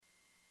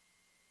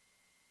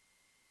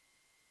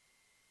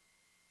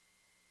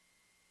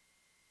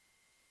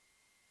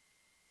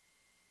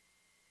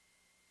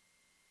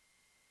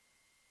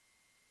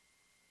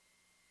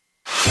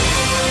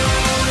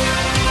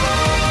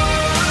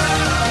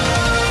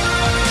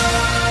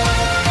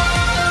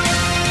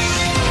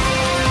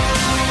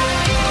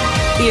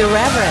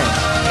Irreverent,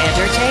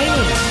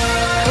 entertaining,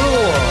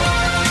 cool.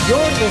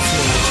 You're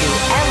listening to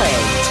LA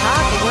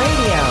Talk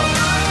Radio.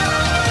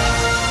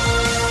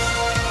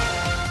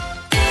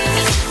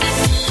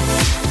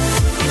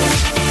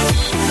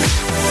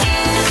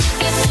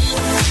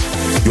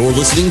 You're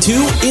listening to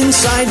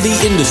Inside the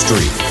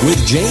Industry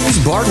with James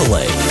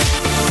Bartolet,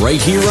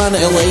 right here on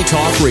LA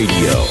Talk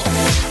Radio.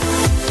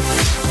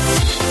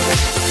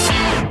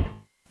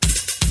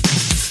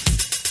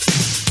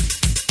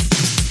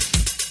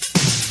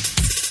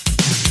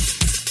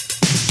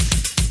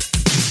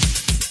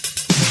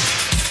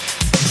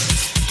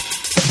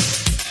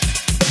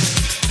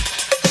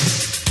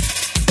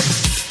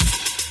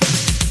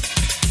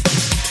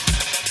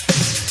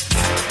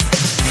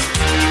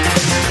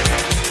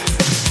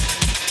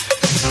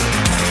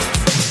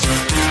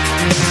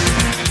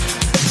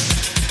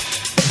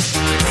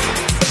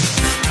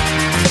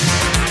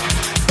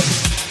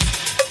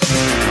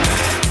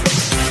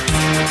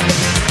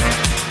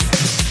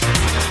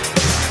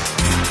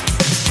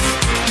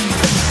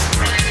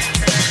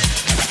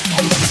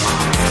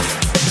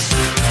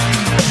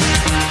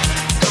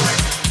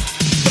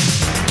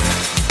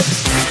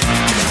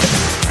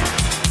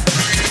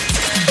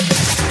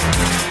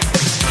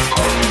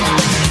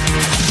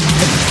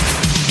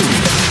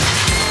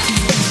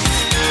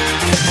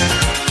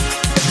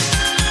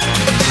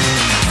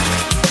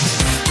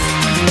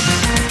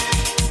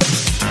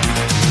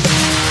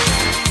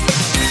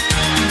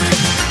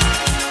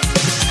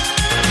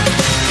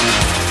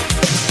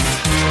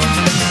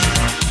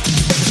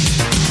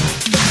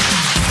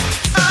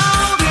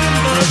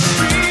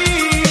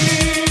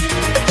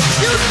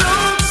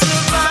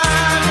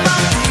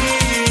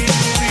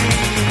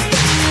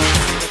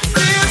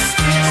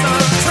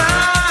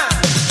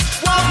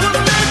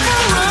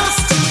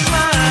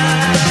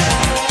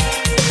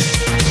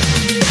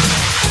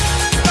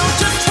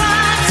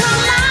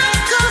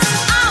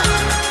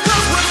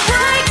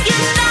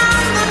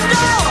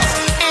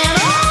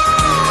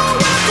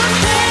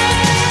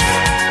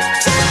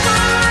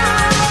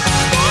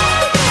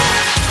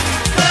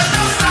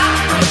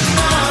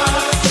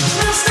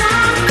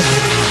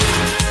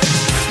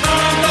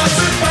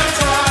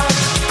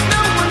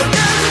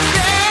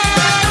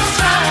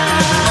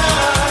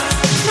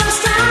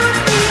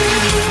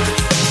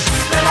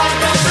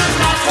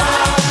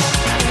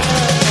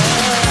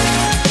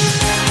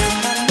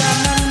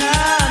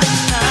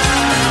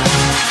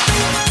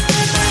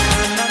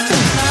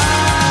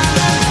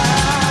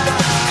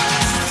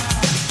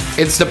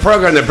 It's the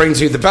program that brings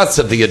you the best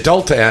of the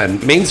adult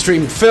and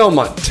mainstream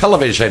film,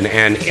 television,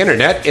 and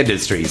internet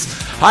industries.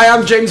 Hi,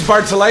 I'm James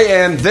Bartolet,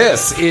 and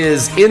this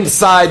is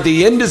Inside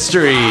the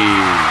Industry.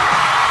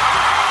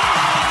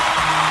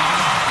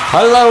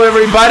 Hello,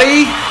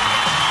 everybody.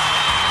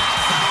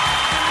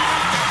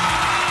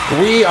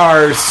 We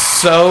are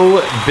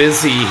so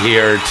busy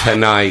here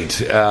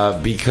tonight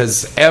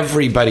because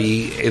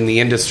everybody in the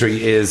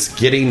industry is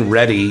getting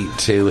ready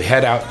to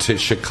head out to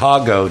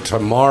Chicago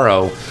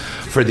tomorrow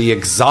for the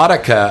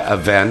Exotica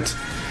event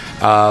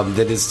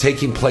that is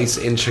taking place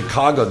in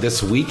Chicago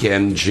this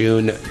weekend,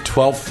 June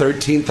 12th,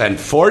 13th, and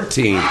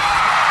 14th.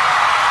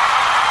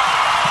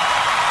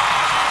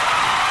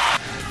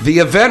 The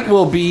event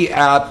will be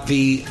at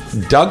the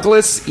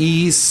Douglas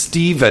E.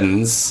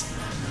 Stevens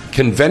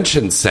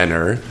Convention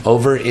Center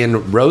over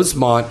in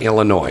Rosemont,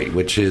 Illinois,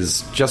 which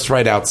is just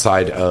right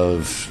outside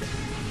of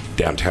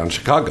downtown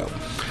Chicago.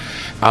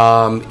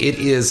 It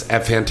is a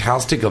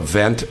fantastic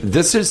event.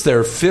 This is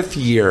their 5th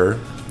year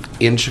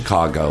in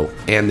Chicago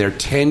and their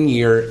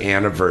 10-year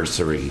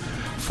anniversary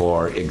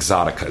for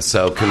Exotica.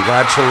 So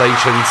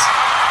congratulations.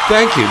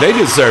 Thank you. They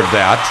deserve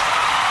that.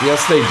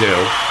 Yes, they do.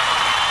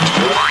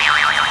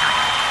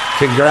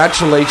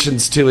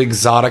 Congratulations to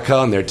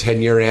Exotica on their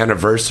 10-year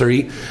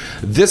anniversary.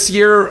 This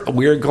year,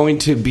 we're going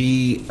to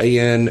be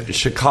in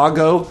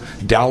Chicago,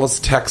 Dallas,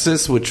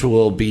 Texas, which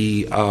will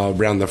be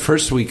around the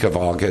first week of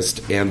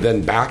August, and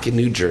then back in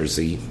New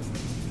Jersey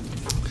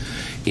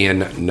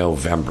in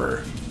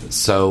November.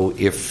 So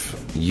if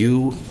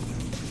you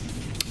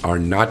are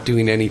not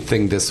doing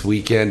anything this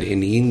weekend,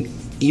 and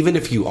even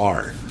if you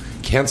are,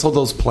 cancel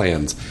those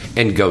plans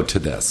and go to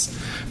this.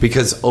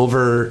 Because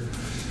over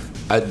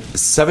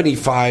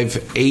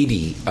 75,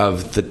 80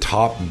 of the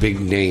top big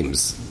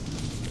names,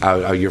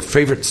 your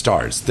favorite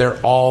stars, they're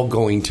all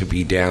going to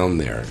be down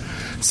there.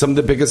 Some of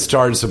the biggest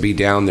stars will be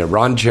down there.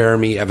 Ron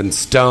Jeremy, Evan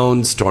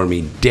Stone,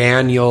 Stormy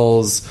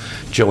Daniels,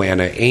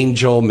 Joanna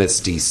Angel,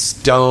 Misty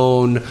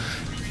Stone,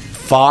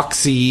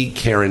 Foxy,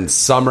 Karen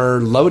Summer,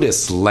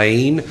 Lotus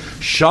Lane,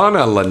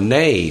 Shauna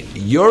Lene,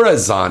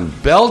 Urazon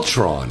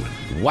Beltran,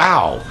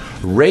 wow,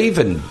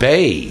 Raven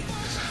Bay,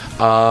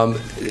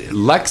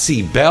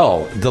 Lexi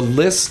Bell, the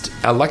list,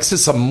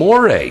 Alexis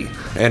Amore,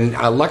 and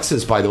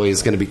Alexis, by the way,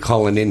 is going to be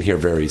calling in here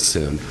very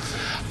soon.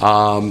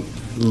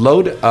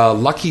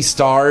 Lucky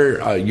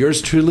Star,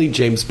 yours truly,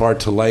 James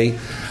Bartolet.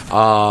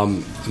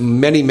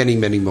 Many, many,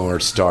 many more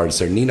stars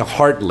there. Nina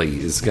Hartley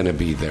is going to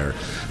be there.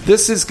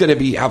 This is going to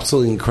be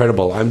absolutely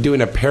incredible. I'm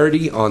doing a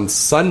parody on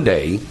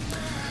Sunday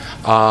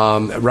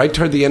right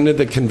toward the end of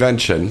the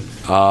convention.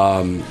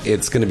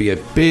 It's going to be a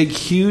big,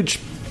 huge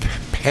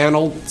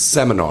panel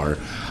seminar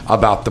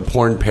about the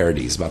porn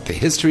parodies, about the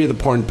history of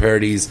the porn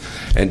parodies,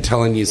 and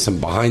telling you some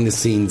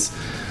behind-the-scenes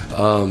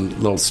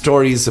little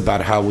stories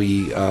about how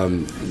we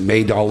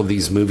made all of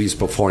these movies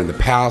before in the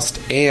past,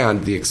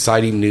 and the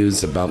exciting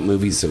news about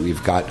movies that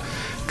we've got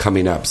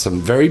coming up.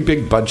 Some very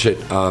big budget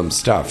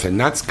stuff, and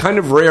that's kind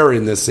of rare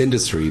in this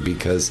industry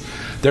because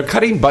they're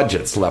cutting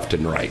budgets left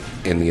and right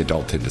in the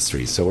adult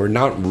industry. So we're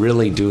not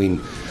really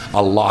doing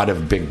a lot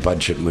of big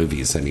budget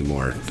movies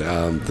anymore.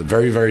 The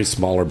very, very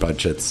smaller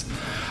budgets.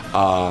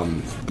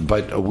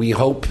 But we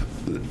hope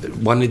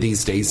one of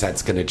these days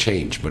that's going to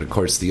change. But of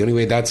course, the only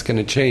way that's going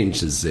to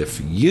change is if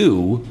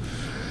you,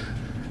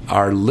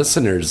 our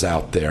listeners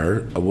out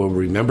there, will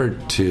remember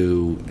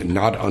to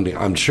not only,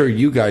 I'm sure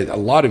you guys, a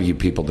lot of you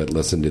people that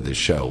listen to this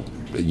show,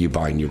 you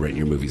buy and you rent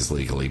your movies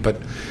legally, but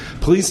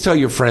please tell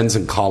your friends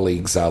and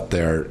colleagues out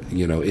there,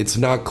 it's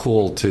not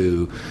cool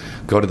to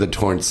go to the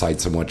torrent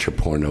sites and watch your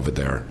porn over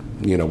there,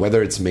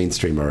 whether it's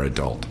mainstream or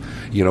adult.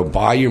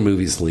 Buy your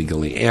movies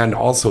legally. And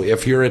also,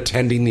 if you're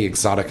attending the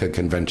Exotica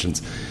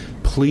conventions,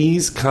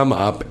 please come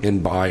up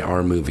and buy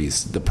our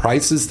movies. The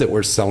prices that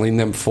we're selling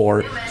them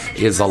for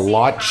is a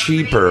lot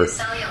cheaper.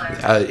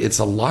 It's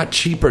a lot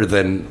cheaper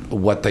than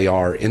what they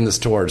are in the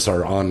stores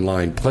or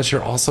online. Plus,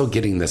 you're also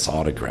getting this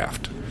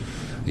autographed.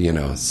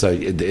 So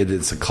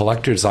it's a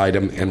collector's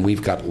item, and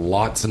we've got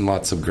lots and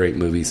lots of great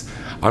movies.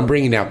 I'm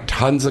bringing out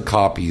tons of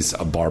copies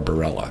of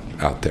Barbarella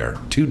out there,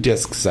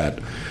 2-disc set.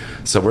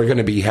 So we're going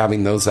to be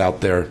having those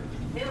out there,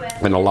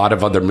 and a lot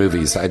of other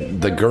movies.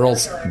 The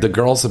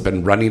girls have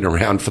been running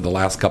around for the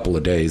last couple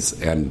of days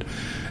and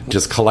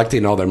just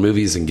collecting all their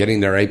movies and getting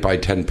their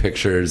 8x10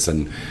 pictures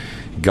and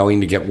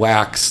going to get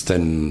waxed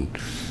and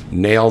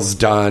nails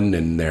done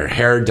and their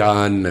hair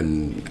done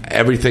and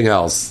everything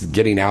else,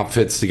 getting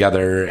outfits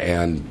together,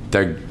 and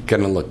they're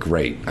going to look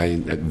great.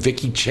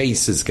 Vicky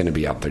Chase is going to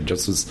be out there.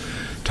 Just was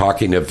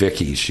talking to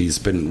Vicky. She's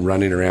been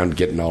running around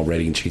getting all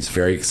ready, and she's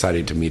very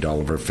excited to meet all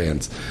of her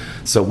fans.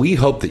 So we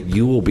hope that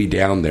you will be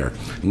down there.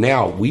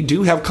 Now, we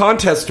do have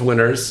contest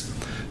winners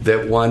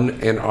that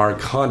won in our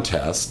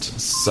contest.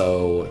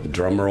 So,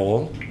 drum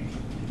roll.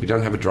 We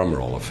don't have a drum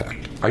roll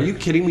effect. Are you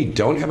kidding? We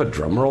don't have a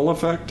drum roll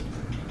effect?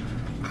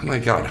 Oh my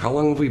God, how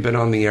long have we been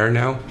on the air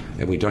now?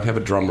 And we don't have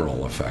a drum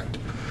roll effect.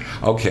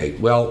 Okay,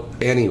 well,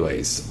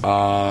 anyways,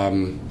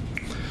 we'll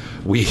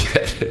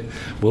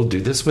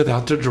do this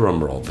without the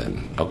drum roll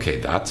then. Okay,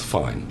 that's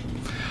fine.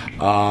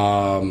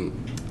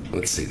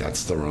 Let's see,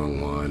 that's the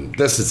wrong one.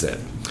 This is it.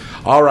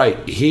 All right,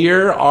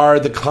 here are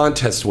the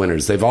contest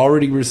winners. They've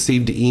already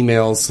received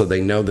emails, so they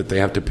know that they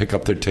have to pick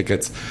up their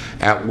tickets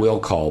at will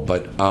call.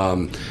 But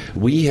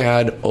we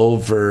had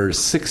over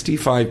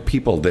 65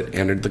 people that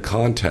entered the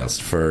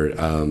contest for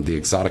the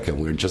Exotica.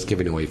 We were just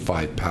giving away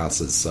 5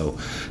 passes. So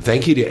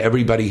thank you to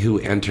everybody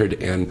who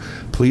entered. And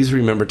please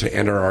remember to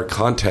enter our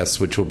contest,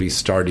 which will be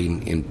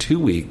starting in 2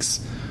 weeks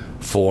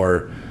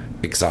for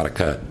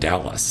Exotica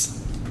Dallas.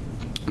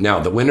 Now,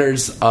 the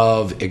winners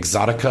of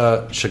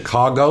Exotica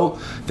Chicago,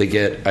 they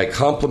get a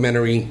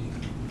complimentary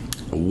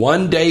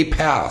 1-day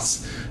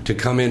pass to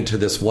come into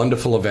this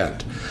wonderful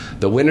event.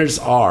 The winners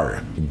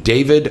are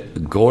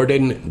David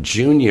Gordon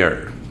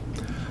Jr.,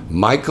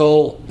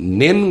 Michael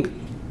Nyquist,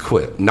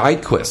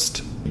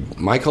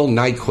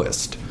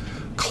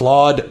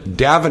 Claude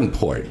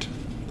Davenport,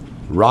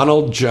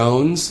 Ronald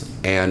Jones,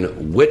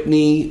 and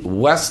Whitney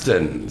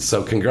Weston.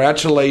 So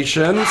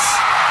congratulations.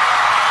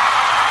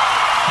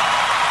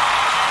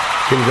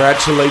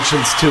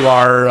 Congratulations to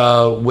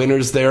our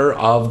winners there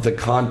of the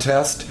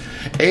contest.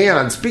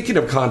 And speaking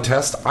of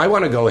contest, I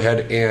want to go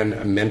ahead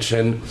and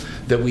mention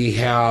that we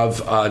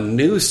have a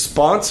new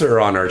sponsor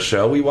on our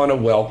show. We want to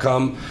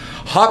welcome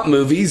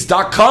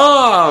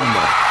HotMovies.com.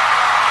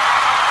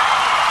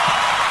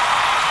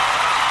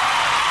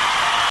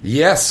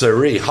 Yes,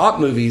 sirree. Hot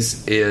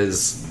Movies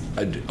is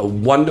a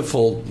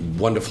wonderful,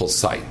 wonderful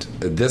site.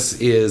 This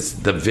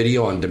is the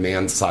video on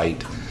demand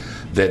site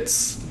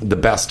that's the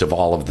best of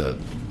all of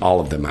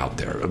them out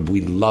there.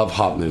 We love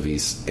Hot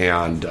Movies,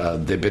 and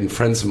they've been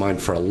friends of mine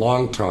for a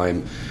long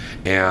time,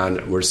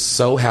 and we're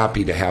so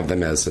happy to have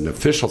them as an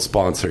official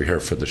sponsor here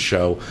for the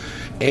show.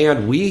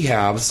 And we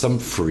have some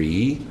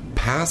free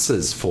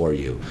passes for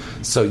you.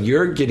 So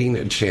you're getting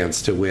a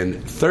chance to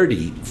win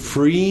 30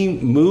 free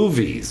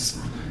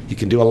movies. You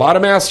can do a lot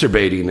of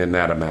masturbating in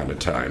that amount of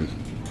time.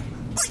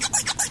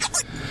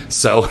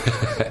 So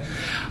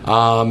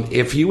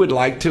if you would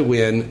like to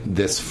win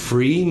this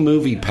free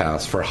movie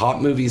pass for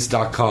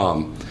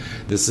HotMovies.com,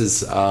 this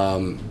is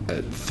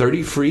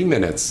 30 free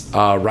minutes.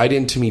 Write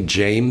into me,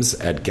 James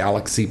at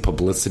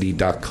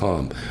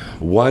GalaxyPublicity.com.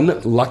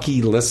 One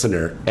lucky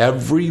listener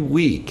every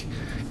week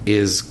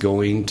is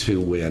going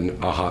to win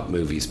a Hot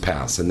Movies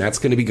pass, and that's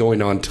going to be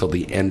going on till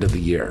the end of the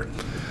year.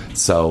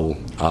 So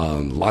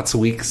lots of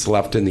weeks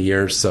left in the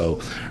year, so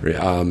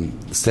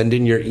send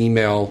in your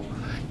email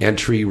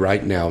entry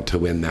right now to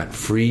win that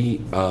free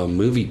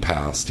movie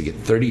pass to get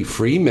 30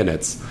 free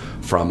minutes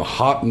from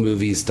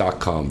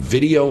hotmovies.com.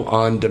 Video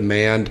on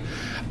demand.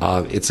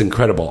 It's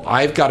incredible.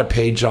 I've got a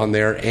page on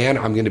there, and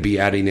I'm going to be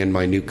adding in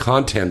my new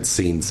content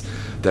scenes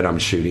that I'm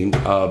shooting.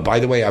 By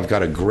the way, I've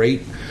got a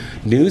great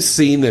new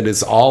scene that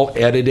is all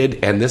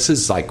edited, and this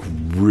is like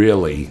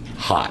really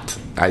hot.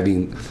 I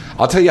mean,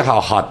 I'll tell you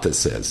how hot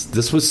this is.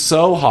 This was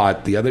so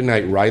hot. The other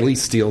night, Riley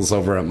Steele's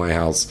over at my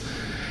house,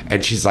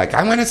 and she's like,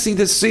 I want to see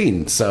this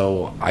scene.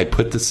 So I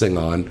put this thing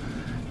on,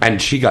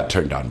 and she got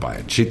turned on by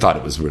it. She thought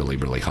it was really,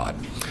 really hot.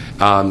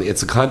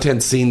 It's a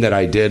content scene that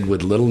I did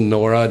with little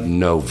Nora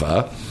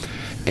Nova,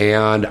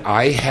 and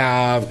I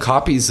have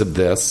copies of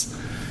this.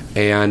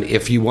 And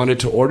if you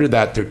wanted to order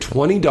that, they're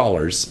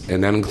 $20,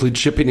 and that includes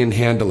shipping and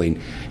handling.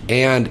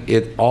 And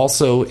it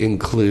also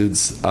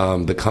includes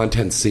the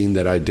content scene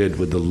that I did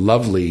with the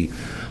lovely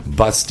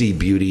busty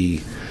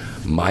beauty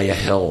Maya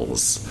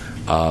Hills.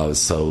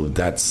 So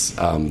that's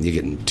you're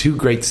getting 2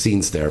 great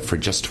scenes there for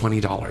just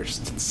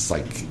 $20. It's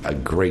like a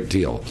great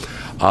deal.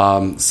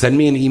 Send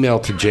me an email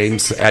to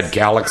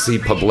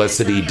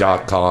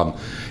james@galaxypublicity.com,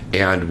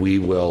 and we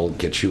will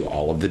get you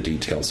all of the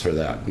details for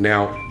that.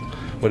 Now,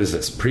 what is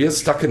this? Priya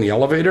stuck in the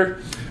elevator?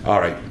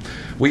 All right.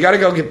 We got to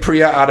go get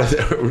Priya out of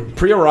there.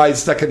 Priya Rai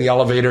stuck in the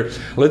elevator.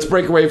 Let's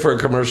break away for a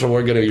commercial.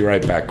 We're going to be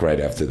right back right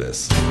after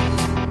this.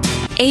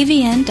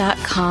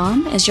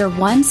 AVN.com is your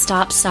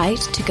one-stop site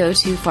to go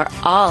to for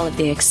all of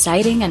the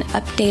exciting and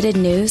updated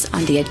news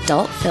on the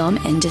adult film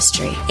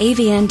industry.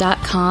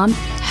 AVN.com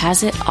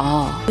has it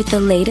all. With the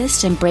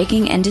latest and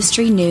breaking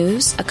industry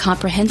news, a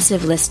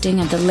comprehensive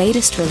listing of the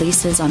latest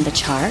releases on the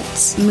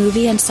charts,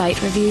 movie and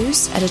site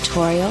reviews,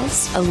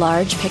 editorials, a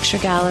large picture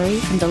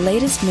gallery from the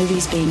latest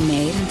movies being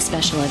made and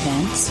special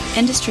events,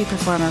 industry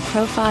performer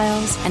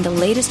profiles, and the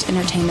latest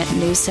entertainment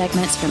news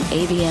segments from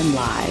AVN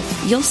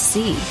Live. You'll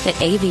see that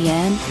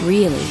AVN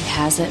really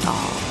has it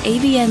all.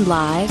 AVN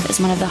Live is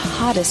one of the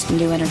hottest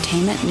new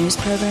entertainment news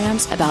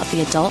programs about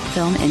the adult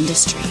film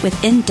industry,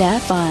 with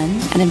in-depth, fun,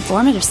 and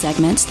informative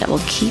segments that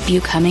will keep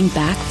you coming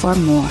back for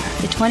more.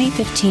 The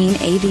 2015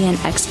 AVN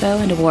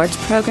Expo and Awards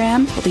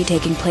program will be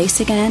taking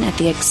place again at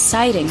the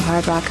exciting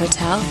Hard Rock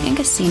Hotel and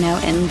Casino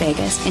in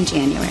Vegas in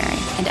January.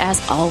 And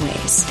as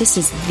always, this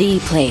is the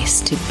place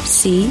to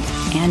see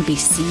and be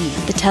seen.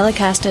 The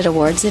telecasted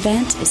awards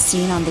event is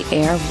seen on the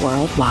air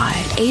worldwide.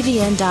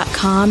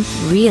 AVN.com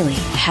really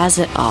has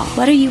it all.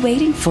 What are you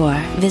waiting for?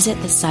 Visit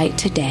the site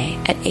today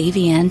at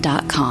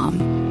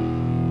avn.com.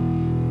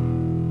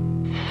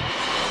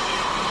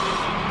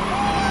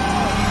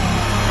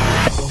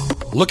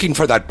 Looking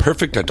for that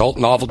perfect adult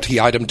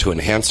novelty item to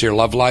enhance your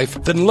love life?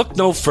 Then look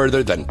no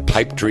further than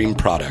Pipe Dream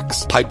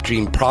Products. Pipe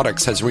Dream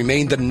Products has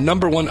remained the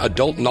 #1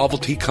 adult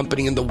novelty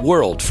company in the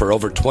world for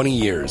over 20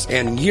 years.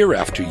 And year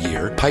after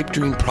year, Pipe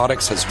Dream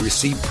Products has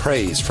received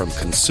praise from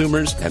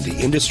consumers and the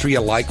industry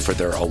alike for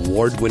their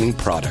award-winning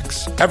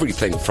products.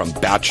 Everything from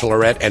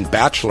bachelorette and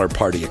bachelor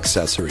party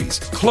accessories,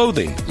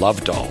 clothing,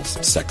 love dolls,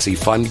 sexy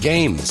fun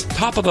games,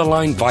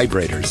 top-of-the-line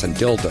vibrators and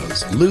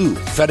dildos, lube,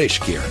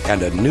 fetish gear,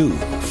 and a new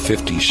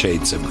 50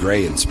 Shades of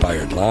Grey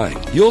inspired line.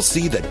 You'll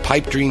see that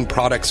Pipe Dream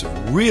Products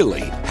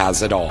really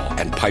has it all,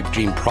 and Pipe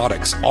Dream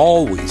Products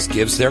always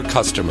gives their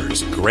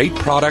customers great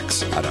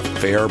products at a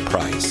fair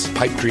price.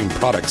 Pipe Dream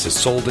Products is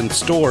sold in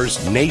stores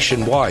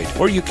nationwide,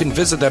 or you can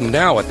visit them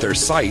now at their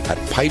site at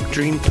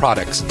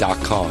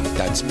pipedreamproducts.com.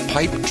 That's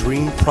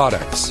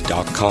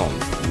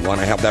pipedreamproducts.com. You want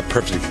to have that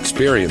perfect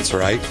experience,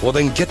 right? Well,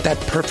 then get that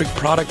perfect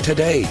product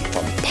today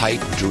from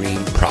Pipe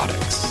Dream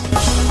Products.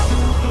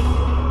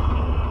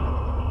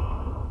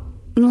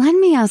 Let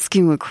me ask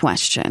you a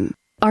question.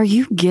 Are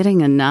you getting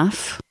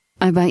enough?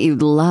 I bet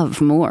you'd love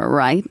more,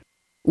 right?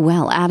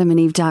 Well,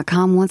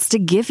 AdamandEve.com wants to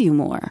give you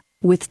more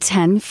with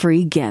 10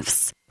 free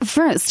gifts.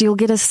 First, you'll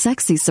get a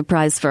sexy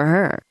surprise for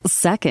her.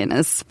 Second,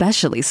 a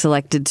specially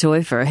selected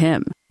toy for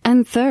him.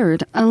 And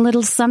third, a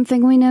little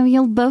something we know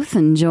you'll both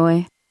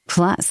enjoy.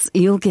 Plus,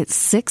 you'll get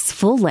 6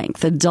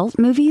 full-length adult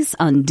movies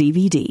on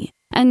DVD.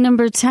 And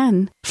number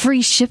 10,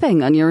 free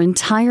shipping on your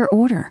entire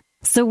order.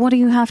 So what do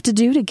you have to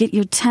do to get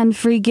your 10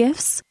 free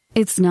gifts?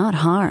 It's not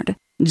hard.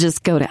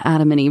 Just go to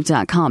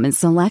AdamandEve.com and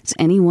select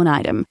any one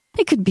item.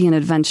 It could be an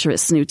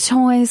adventurous new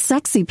toy,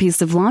 sexy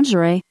piece of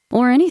lingerie,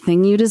 or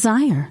anything you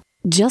desire.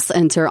 Just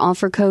enter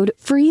offer code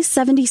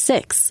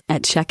FREE76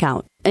 at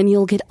checkout, and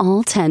you'll get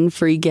all 10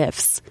 free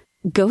gifts.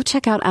 Go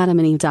check out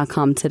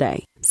AdamandEve.com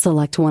today.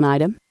 Select one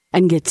item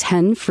and get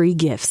 10 free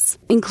gifts,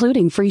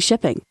 including free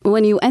shipping,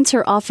 when you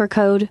enter offer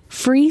code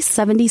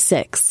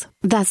FREE76.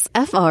 That's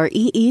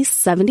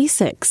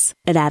FREE76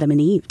 at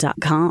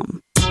AdamandEve.com.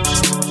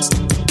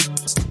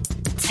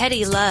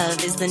 Teddy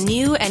Love is the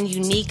new and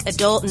unique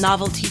adult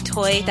novelty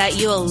toy that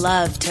you'll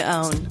love to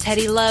own.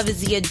 Teddy Love is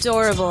the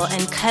adorable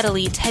and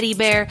cuddly teddy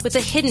bear with a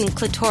hidden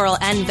clitoral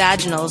and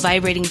vaginal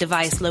vibrating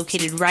device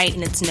located right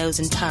in its nose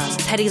and tongue.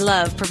 Teddy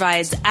Love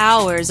provides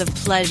hours of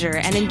pleasure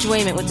and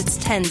enjoyment with its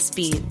 10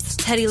 speeds.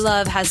 Teddy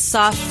Love has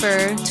soft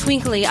fur,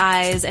 twinkly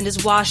eyes, and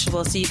is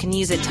washable so you can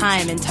use it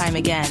time and time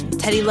again.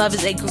 Teddy Love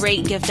is a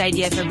great gift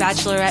idea for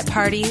bachelorette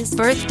parties,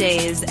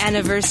 birthdays,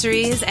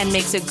 anniversaries, and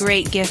makes a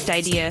great gift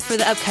idea for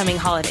the upcoming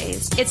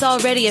holidays. It's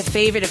already a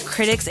favorite of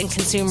critics and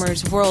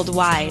consumers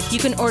worldwide. You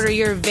can order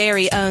your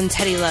very own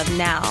Teddy Love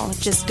now.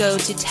 Just go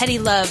to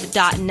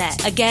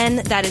teddylove.net. Again,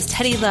 that is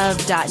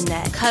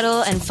teddylove.net.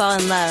 Cuddle and fall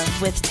in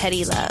love with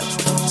Teddy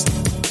Love.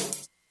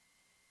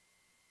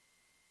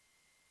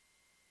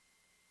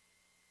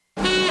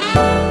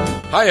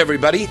 Hi,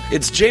 everybody.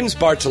 It's James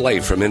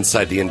Bartolet from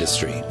Inside the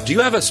Industry. Do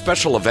you have a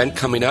special event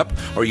coming up,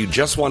 or you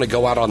just want to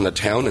go out on the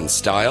town in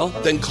style?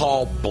 Then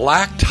call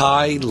Black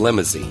Tie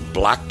Limousine.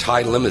 Black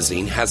Tie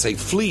Limousine has a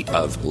fleet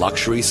of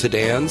luxury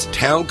sedans,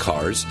 town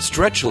cars,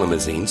 stretch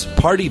limousines,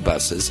 party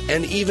buses,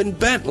 and even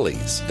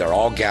Bentleys. They're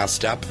all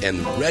gassed up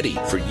and ready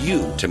for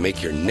you to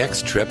make your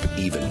next trip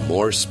even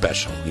more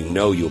special. You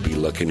know you'll be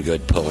looking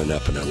good pulling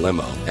up in a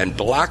limo. And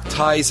Black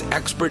Tie's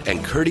expert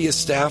and courteous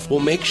staff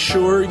will make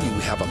sure you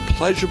have a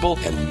pleasurable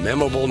and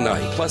memorable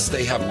night. Plus,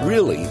 they have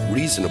really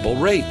reasonable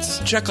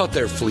rates. Check out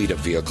their fleet of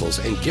vehicles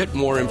and get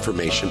more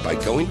information by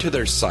going to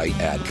their site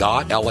at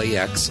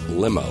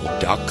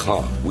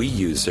gotlaxlimo.com. We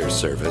use their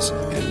service,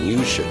 and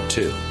you should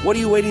too. What are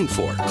you waiting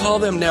for? Call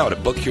them now to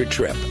book your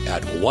trip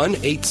at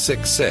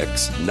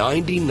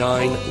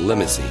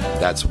 1-866-99-Limousine.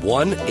 That's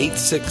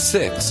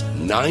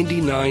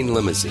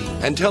 1-866-99-Limousine.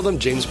 And tell them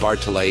James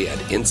Bartolet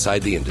at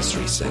Inside the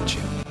Industry sent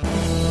you.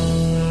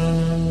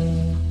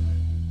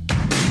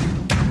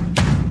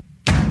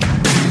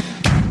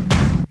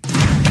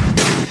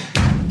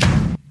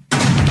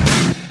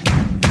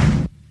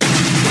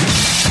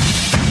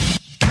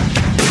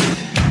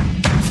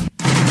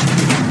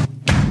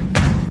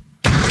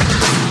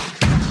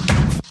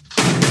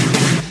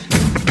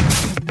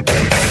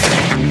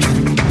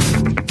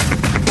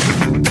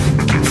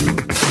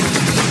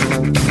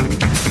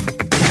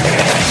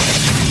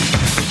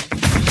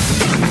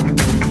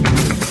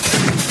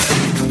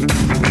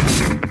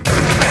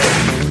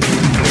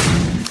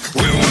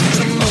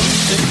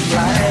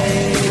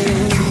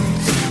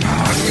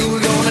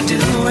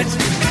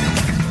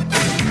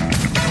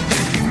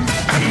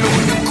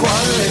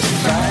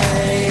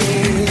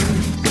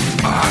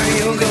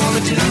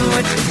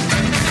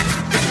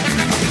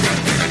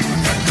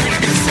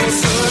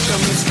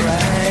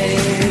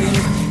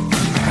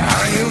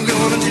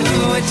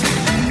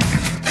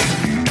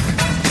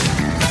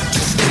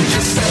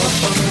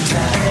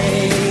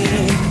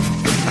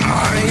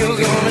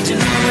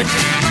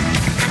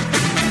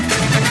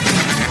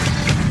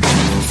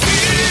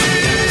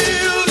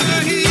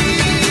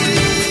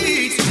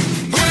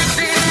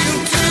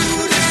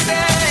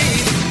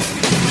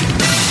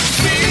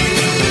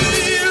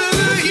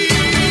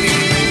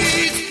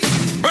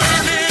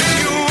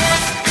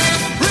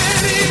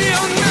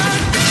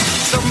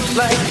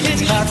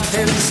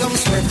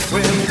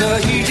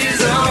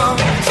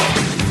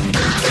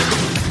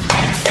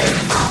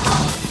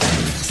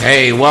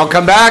 Hey,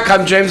 welcome back.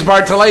 I'm James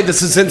Bartolet.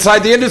 This is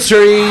Inside the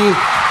Industry.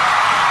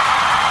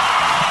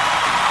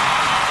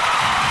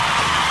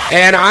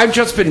 And I've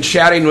just been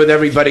chatting with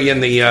everybody in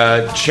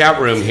the chat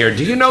room here.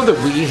 Do you know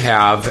that we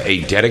have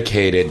a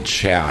dedicated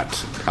chat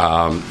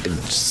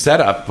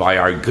set up by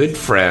our good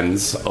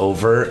friends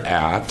over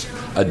at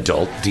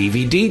Adult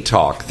DVD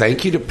Talk?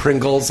 Thank you to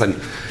Pringles, and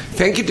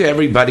thank you to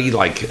everybody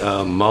like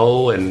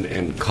Mo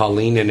and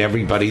Colleen and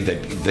everybody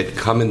that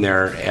come in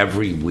there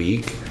every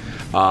week.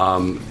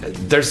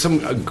 There's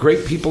some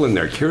great people in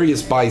there.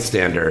 Curious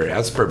Bystander,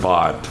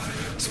 Esperbot,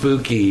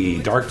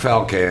 Spooky, Dark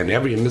Falcon,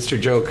 Mr.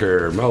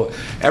 Joker, Mo,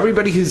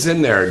 everybody who's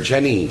in there,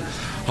 Jenny.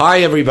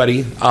 Hi,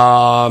 everybody.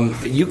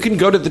 You can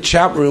go to the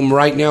chat room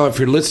right now if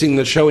you're listening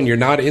to the show and you're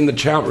not in the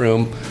chat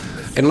room.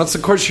 Unless,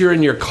 of course, you're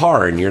in your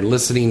car and you're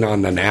listening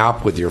on an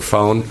app with your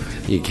phone.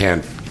 You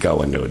can't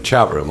go into a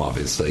chat room,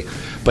 obviously.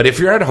 But if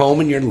you're at home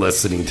and you're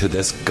listening to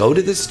this, go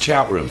to this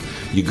chat room.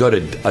 You go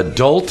to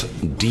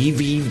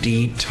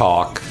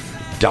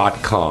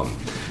adultdvdtalk.com.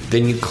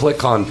 Then you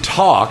click on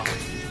Talk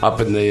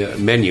up in the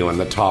menu on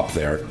the top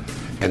there,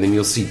 and then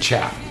you'll see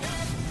Chat.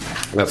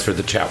 That's for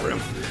the chat room.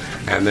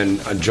 And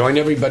then join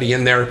everybody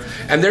in there.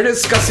 And they're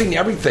discussing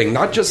everything,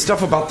 not just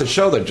stuff about the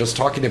show. They're just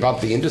talking about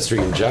the industry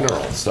in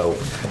general. So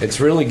it's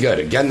really good.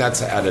 Again,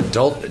 that's at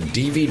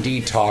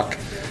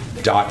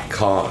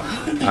adultdvdtalk.com.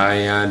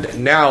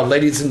 And now,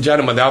 ladies and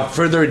gentlemen, without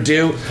further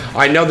ado,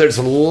 I know there's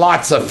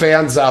lots of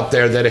fans out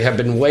there that have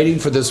been waiting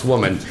for this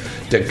woman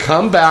to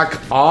come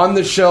back on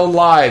the show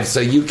live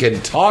so you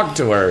can talk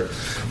to her.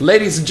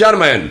 Ladies and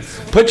gentlemen,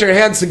 put your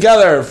hands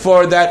together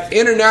for that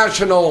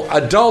international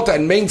adult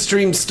and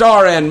mainstream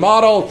star and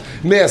model,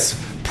 Miss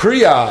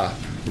Priya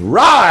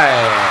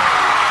Rai.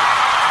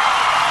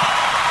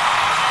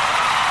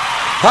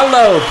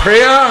 Hello,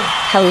 Priya.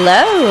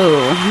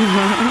 Hello.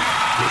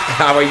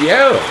 How are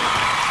you?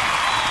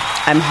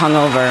 I'm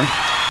hungover.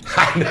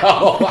 I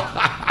know.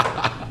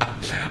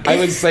 I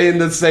was saying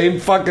the same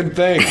fucking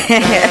thing.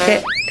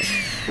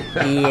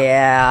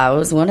 Yeah, it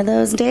was one of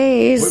those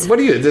days. What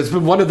are you? It's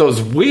been one of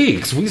those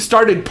weeks. We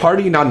started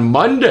partying on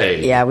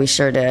Monday. Yeah, we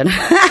sure did.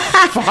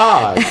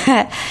 Fuck.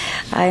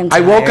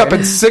 I woke up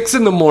at 6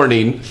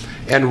 a.m.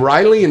 And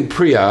Riley and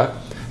Priya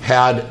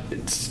had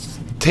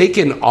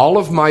taken all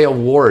of my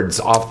awards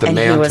off the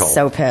mantle. And he was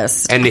so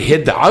pissed. And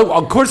hid the...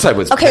 of course I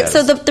was pissed.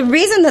 So the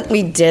reason that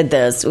we did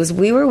this was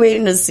we were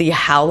waiting to see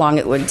how long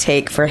it would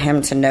take for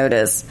him to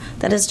notice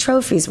that his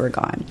trophies were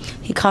gone.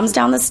 He comes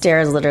down the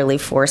stairs, literally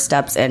 4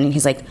 steps in, and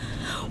he's like,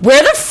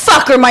 where the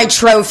fuck are my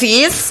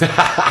trophies?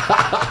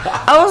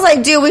 I was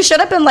like, dude, we should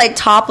have been like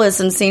topless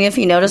and seen if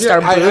he noticed our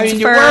boobs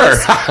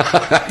first.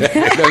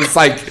 It's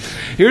like,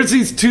 here's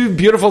these 2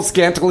 beautiful,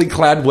 scantily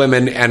clad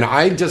women, and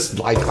I just,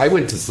 like, I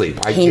went to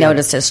sleep. He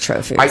noticed his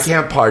trophies. I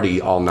can't party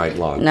all night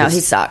long. No,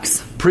 he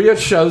sucks. Priya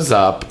shows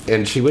up,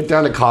 and she went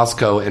down to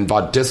Costco and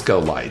bought disco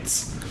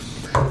lights.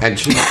 And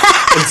she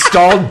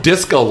installed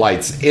disco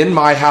lights in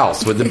my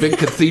house with the big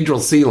cathedral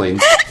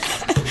ceilings.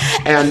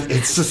 And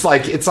it's just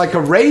like, it's like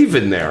a rave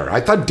in there. I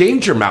thought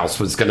Danger Mouse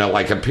was going to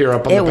like appear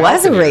up on the balcony. It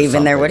was a rave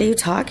in there. What are you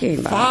talking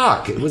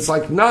about? Fuck. It was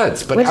like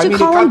nuts. But what did you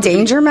call him?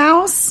 Danger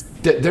Mouse?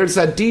 There's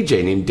that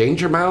DJ named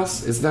Danger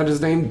Mouse. Isn't that his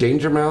name?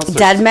 Danger Mouse?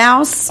 Dead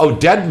Mouse? Oh,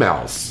 Dead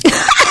Mouse.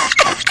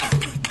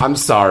 I'm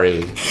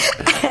sorry.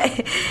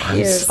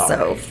 You're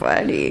so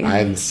funny.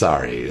 I'm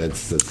sorry.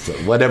 That's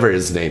whatever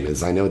his name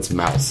is. I know it's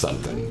Mouse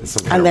something.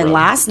 And then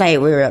last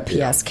night we were at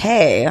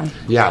PSK.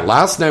 Yeah,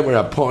 last night we were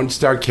at Porn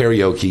Star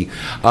Karaoke.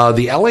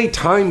 The LA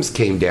Times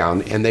came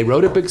down and they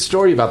wrote a big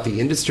story about the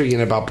industry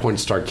and about Porn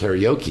Star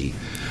Karaoke.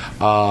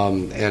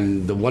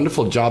 And the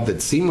wonderful job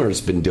that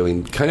Seymour's been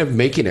doing, kind of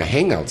making a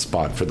hangout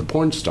spot for the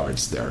porn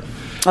stars there.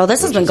 Oh,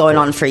 this has been going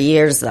on for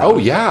years, though. Oh,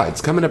 yeah.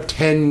 It's coming up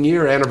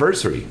 10-year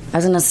anniversary. I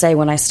was going to say,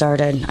 when I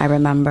started, I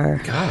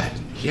remember. God,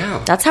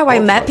 yeah. That's how I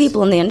met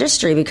people in the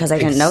industry, because I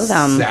didn't know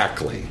them.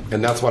 Exactly.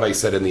 And that's what I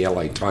said in the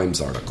LA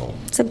Times article.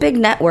 It's a big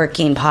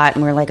networking pot,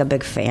 and we're like a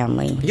big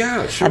family.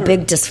 Yeah, sure. A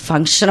big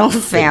dysfunctional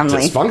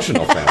family.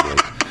 Dysfunctional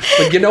family.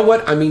 But you know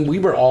what? I mean, we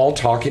were all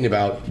talking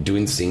about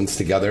doing scenes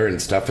together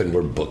and stuff, and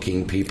we're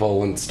booking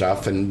people and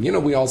stuff. And, you know,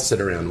 we all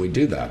sit around and we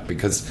do that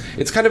because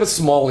it's kind of a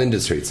small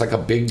industry. It's like a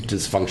big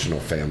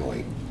dysfunctional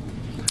family.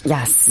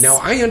 Yes. Now,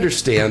 I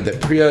understand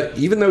that, Priya,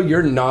 even though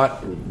you're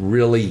not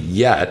really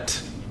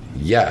yet.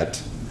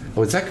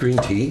 Oh, is that green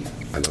tea?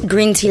 I love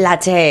green tea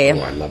latte.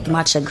 Oh, I love that.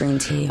 Matcha green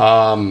tea.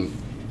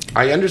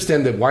 I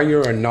understand that while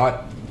you are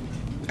not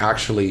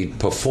actually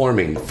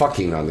performing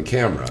fucking on the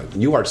camera,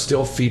 you are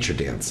still feature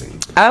dancing.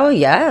 Oh,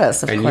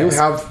 yes, of course. And you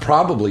have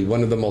probably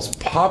one of the most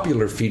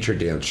popular feature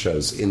dance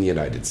shows in the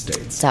United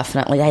States.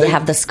 Definitely. I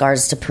have the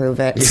scars to prove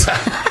it. Yeah.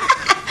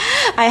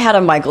 I had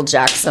a Michael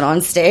Jackson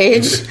on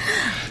stage.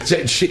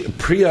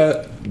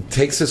 Priya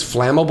takes this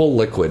flammable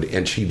liquid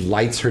and she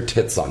lights her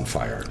tits on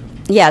fire.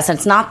 Yes,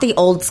 it's not the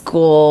old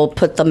school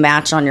put the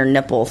match on your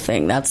nipple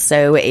thing. That's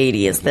so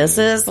 80s. This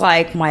is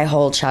like my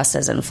whole chest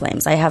is in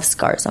flames. I have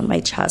scars on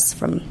my chest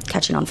from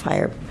catching on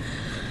fire.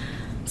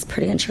 It's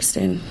pretty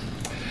interesting.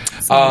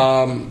 This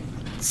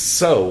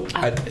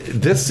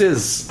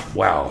is,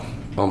 wow.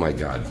 Oh my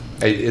God.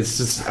 It's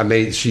just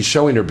amazing. She's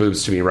showing her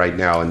boobs to me right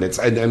now, and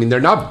I mean, they're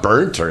not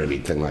burnt or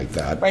anything like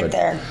that. Right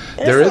there.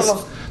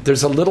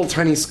 There's a little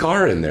tiny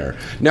scar in there.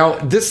 Now,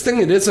 this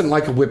thing, it isn't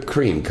like a whipped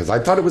cream, because I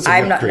thought it was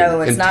a whipped cream.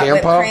 No, it's in not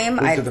Tampa, whipped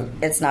cream.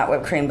 It's not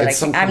whipped cream,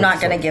 but I'm not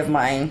going to give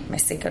my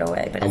secret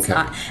away. But it's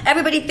not.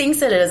 Everybody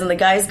thinks it is, and the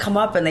guys come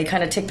up and they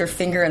kind of take their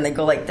finger and they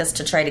go like this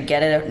to try to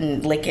get it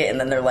and lick it, and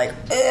then they're like,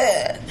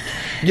 ugh.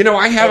 You know,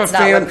 I have it's a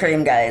fan. It's not whipped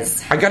cream,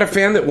 guys. I got a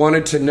fan that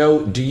wanted to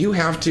know, do you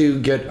have to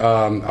get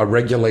a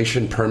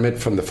regulation permit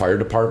from the fire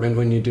department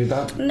when you do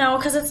that? No,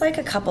 because it's like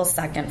a couple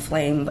second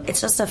flame. It's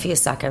just a few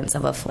seconds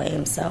of a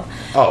flame. So,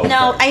 okay.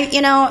 No,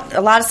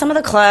 some of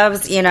the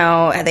clubs,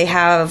 they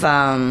have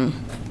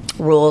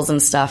rules and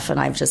stuff, and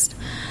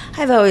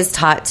I've always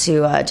taught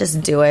to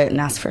just do it and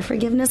ask for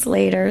forgiveness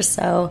later.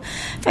 So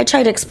if I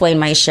try to explain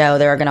my show,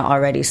 they're going to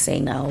already say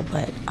no.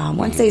 But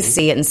once they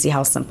see it and see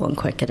how simple and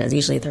quick it is,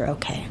 usually they're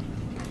okay.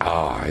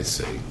 Oh, I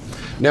see.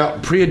 Now,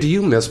 Priya, do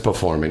you miss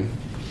performing?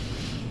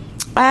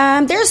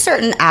 There's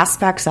certain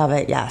aspects of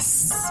it,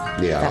 yes,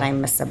 that I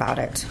miss about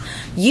it.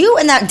 You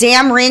and that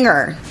damn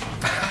ringer.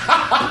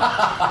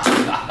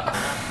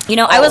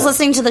 I was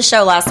listening to the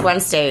show last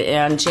Wednesday,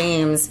 and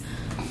James,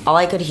 all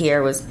I could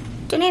hear was...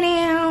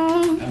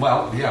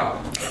 Well,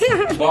 yeah.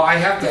 Well, I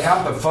have to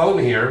have the phone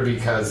here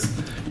because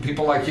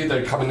people like you that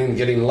are coming in and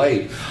getting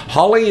late.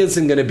 Holly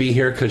isn't going to be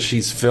here because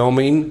she's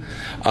filming.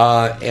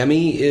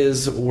 Emmy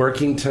is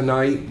working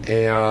tonight,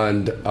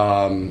 and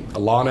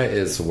Alana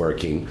is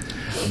working.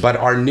 But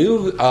our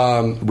new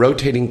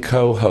rotating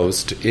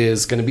co-host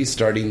is going to be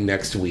starting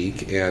next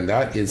week, and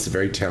that is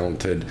very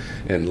talented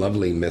and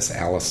lovely Miss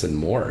Allison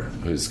Moore,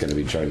 who's going to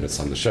be joining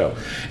us on the show.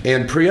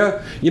 And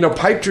Priya,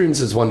 Pipe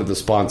Dreams is one of the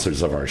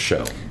sponsors of our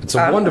show. It's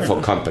a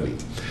wonderful company.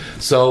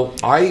 So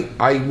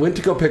I went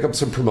to go pick up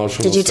some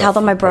promotional stuff. Did you tell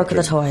them I broke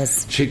the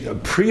toys?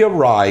 Priya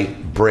Rai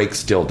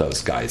breaks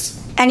dildos,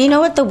 guys. And you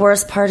know what the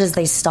worst part is?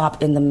 They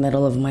stop in the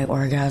middle of my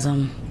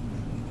orgasm.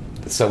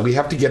 So we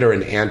have to get her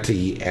an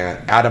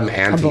Adam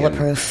Antian. A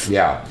bulletproof.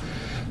 Yeah.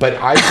 But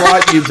I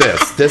brought you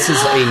this. This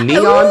is a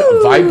neon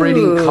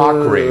vibrating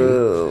cock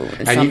ring.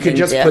 And you can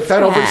just put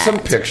that over some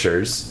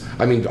pictures.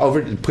 I mean,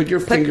 put your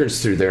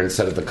fingers through there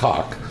instead of the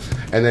cock.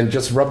 And then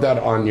just rub that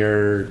on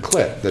your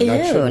clit.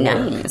 That should work.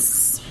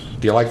 Nice.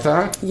 Do you like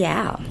that?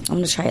 Yeah. I'm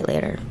going to try it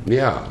later.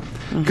 Yeah.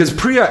 Because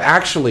Priya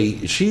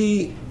actually,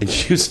 she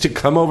used to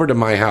come over to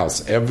my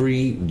house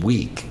every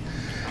week.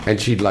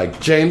 And she'd like,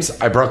 James,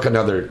 I broke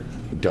another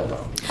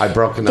dildo. I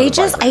broke another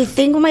I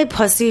think my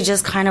pussy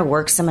just kind of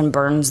works them and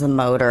burns the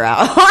motor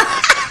out.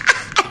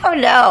 I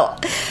don't know.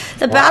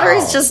 The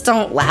batteries just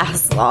don't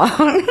last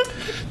long.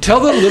 Tell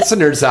the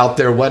listeners out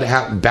there what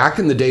happened. Back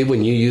in the day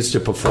when you used to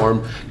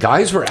perform,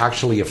 guys were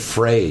actually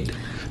afraid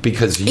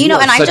because you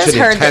have such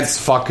an intense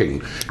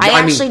fucking. I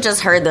actually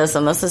just heard this,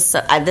 and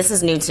this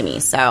is new to me.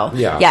 So,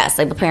 yes,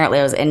 apparently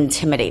I was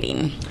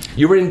intimidating.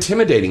 You were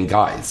intimidating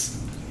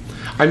guys.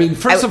 I mean,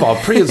 first of all,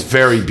 Priya's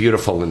very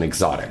beautiful and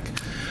exotic.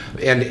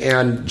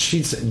 And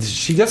she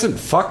doesn't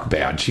fuck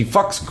bad. She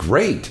fucks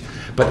great.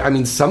 But, I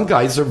mean, some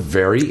guys are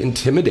very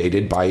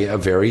intimidated by a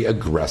very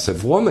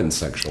aggressive woman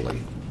sexually.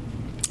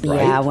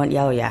 Right?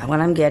 Yeah,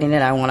 when I'm getting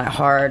it, I want it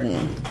hard,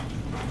 and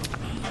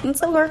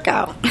it's a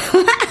workout.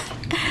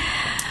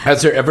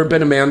 Has there ever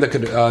been a man that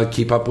could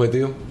keep up with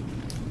you?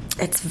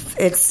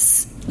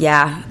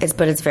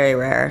 But it's very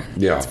rare.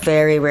 Yeah. It's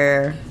very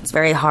rare. It's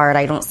very hard.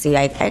 I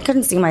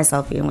couldn't see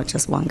myself being with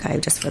just one guy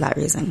just for that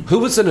reason. Who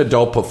was an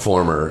adult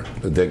performer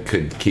that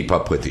could keep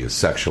up with you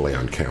sexually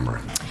on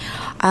camera?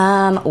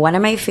 One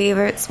of my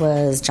favorites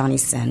was Johnny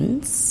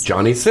Sins.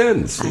 Johnny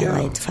Sins,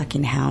 I liked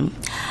fucking him.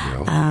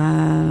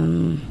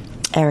 Yeah.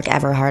 Eric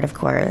Everhart, of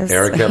course.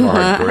 Eric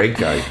Everhart, great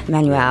guy.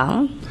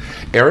 Manuel.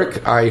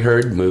 Eric, I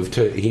heard,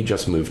 he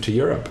just moved to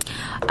Europe.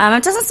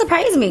 It doesn't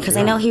surprise me because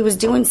I know he was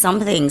doing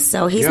something,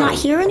 so he's not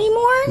here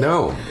anymore?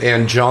 No.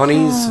 And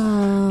Johnny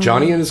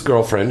and his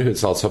girlfriend,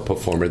 who's also a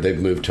performer, they've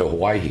moved to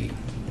Hawaii.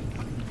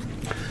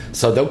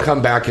 So they'll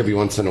come back every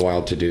once in a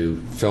while to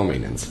do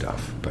filming and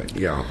stuff. But,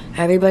 yeah.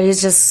 Everybody's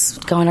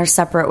just going our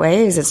separate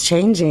ways. It's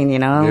changing,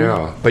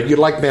 Yeah. But you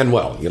like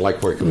Manuel. You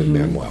like working with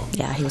Manuel.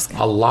 Yeah, he was good.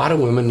 A lot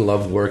of women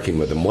love working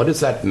with him. What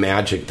is that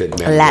magic that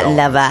Manuel... Latin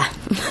lover.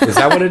 Is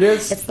that what it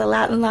is? It's the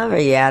Latin lover,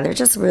 yeah. They're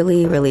just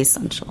really, really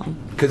sensual.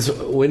 Because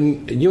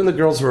when you and the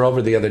girls were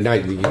over the other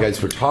night, you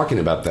guys were talking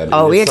about that.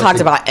 Oh, we had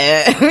talked about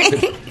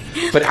it.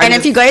 And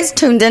if you guys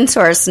tuned into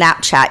our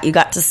Snapchat, you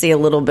got to see a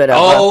little bit of.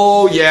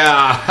 Oh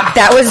yeah,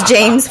 that was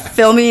James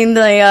filming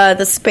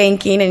the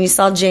spanking, and you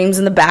saw James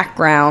in the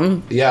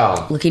background.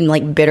 Yeah, looking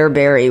like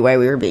Bitterberry while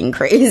we were being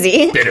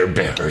crazy.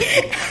 Bitterberry.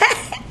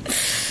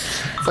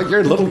 It's like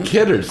you're a little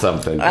kid or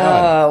something.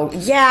 God. Oh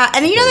yeah,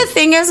 and the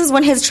thing is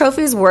when his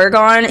trophies were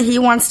gone, he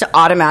wants to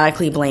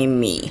automatically blame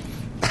me.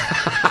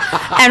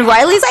 And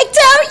Riley's like,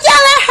 "Don't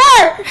yell at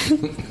her."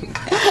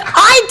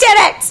 I did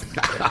it.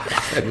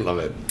 I love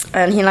it.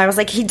 And I was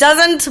like, he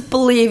doesn't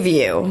believe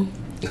you.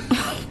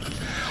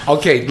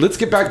 Okay, let's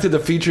get back to the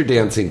feature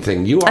dancing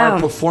thing. You are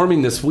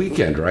performing this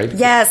weekend, right?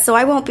 Yeah, so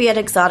I won't be at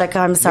Exotica.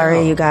 I'm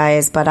sorry, you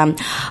guys. But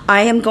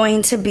I am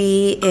going to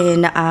be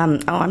in...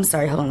 I'm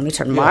sorry. Hold on. Let me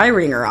turn my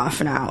ringer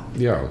off now.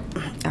 Yeah.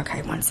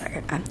 Okay, 1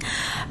 second.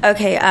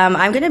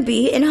 I'm going to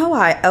be in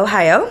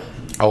Ohio.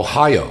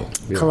 Ohio.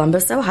 Yeah.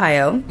 Columbus,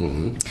 Ohio.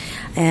 Mm-hmm.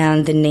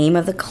 And the name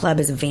of the club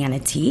is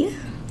Vanity.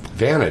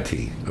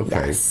 Vanity.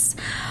 Okay. Yes.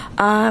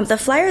 The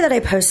flyer that I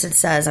posted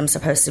says I'm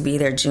supposed to be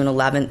there June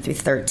 11th through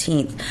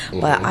 13th,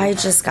 but I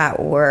just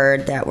got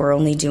word that we're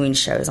only doing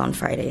shows on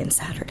Friday and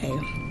Saturday.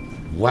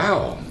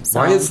 Wow. So,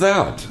 why is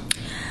that?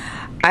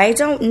 I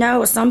don't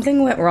know.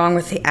 Something went wrong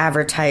with the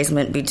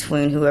advertisement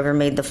between whoever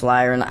made the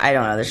flyer, and I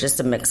don't know. There's just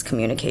a mixed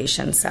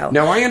communication. So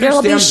now I understand. There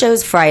will be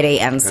shows Friday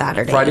and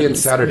Saturday. Friday and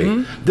Saturday.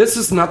 Mm-hmm. This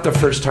is not the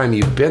first time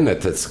you've been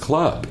at this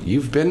club.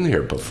 You've been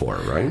here before,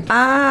 right?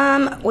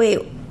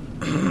 Wait.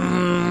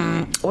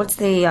 What's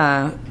the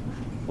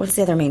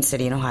other main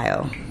city in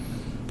Ohio?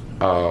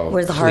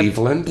 Where's the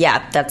Cleveland?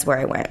 Yeah, that's where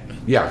I went.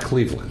 Yeah,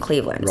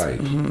 Cleveland. Right.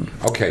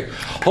 Mm-hmm. Okay.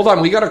 Hold on.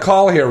 We got a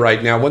call here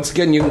right now. Once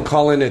again, you can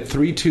call in at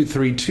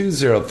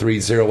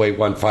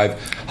 323-203-0815.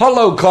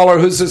 Hello, caller.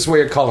 Who's this?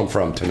 Where you're calling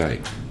from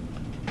tonight?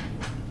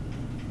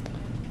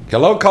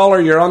 Hello, caller.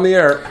 You're on the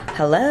air.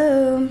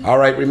 Hello. All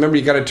right. Remember,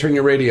 you got to turn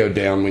your radio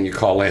down when you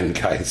call in,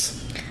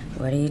 guys.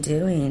 What are you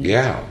doing?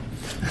 Yeah.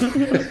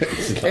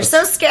 They're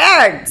so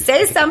scared.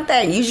 Say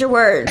something. Use your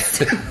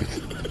words.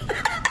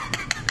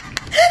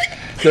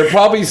 They're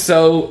probably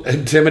so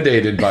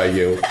intimidated by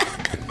you.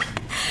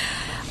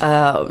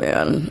 Oh,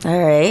 man. All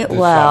right.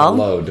 Well.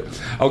 Load.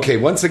 Okay,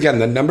 once again,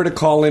 the number to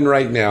call in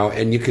right now,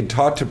 and you can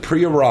talk to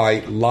Priya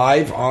Rai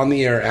live on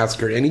the air. Ask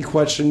her any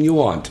question you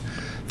want.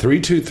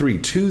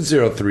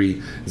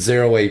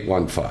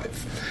 323-203-0815.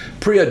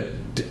 Priya,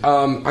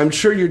 I'm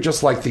sure you're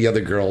just like the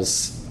other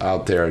girls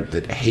out there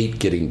that hate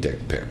getting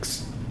dick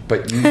pics.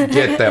 But you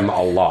get them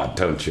a lot,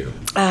 don't you?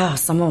 Oh,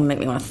 some of them make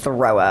me want to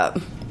throw up.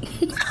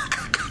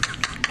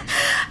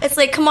 It's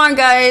like, come on,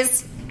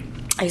 guys.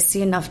 I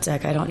see enough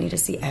dick. I don't need to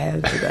see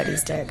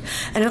everybody's dick.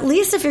 And at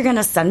least if you're going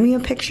to send me a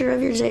picture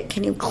of your dick,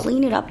 can you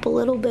clean it up a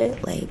little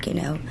bit? Like,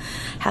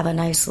 have a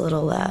nice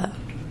little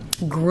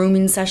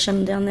grooming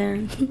session down there,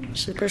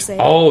 per se.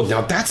 Oh,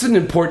 now that's an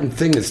important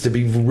thing, is to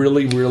be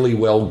really, really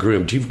well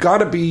groomed. You've got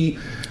to be...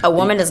 A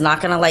woman is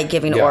not going to like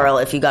giving oral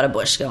if you got a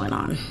bush going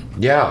on.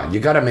 Yeah, you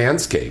got to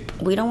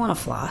manscape. We don't want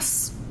to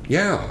floss.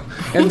 Yeah,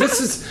 and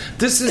this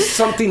is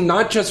something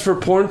not just for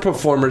porn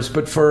performers,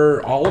 but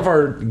for all of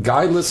our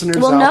guy listeners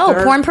out there. Well,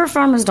 no, porn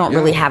performers don't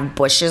really have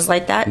bushes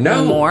like that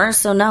anymore.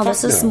 So no, Fuck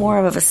this is more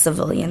of a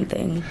civilian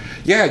thing.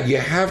 Yeah, you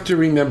have to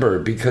remember,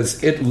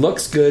 because it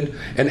looks good,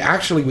 and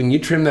actually, when you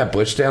trim that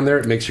bush down there,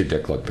 it makes your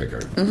dick look bigger.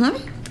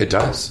 Mm-hmm. It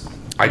does.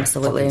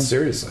 Absolutely.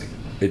 Seriously,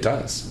 it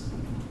does.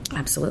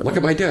 Absolutely. Look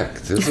at my dick.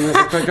 Doesn't it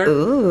look bigger?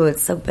 Ooh,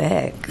 it's so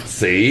big.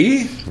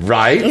 See?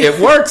 Right?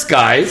 It works,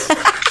 guys.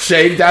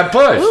 Shave that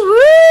bush.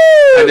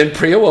 Woo-hoo! And then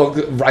Priya will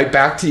write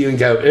back to you and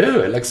go,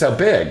 ooh, it looks so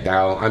big.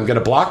 Now I'm going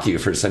to block you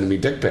for sending me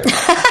dick pics.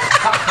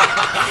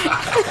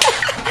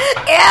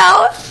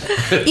 Ew.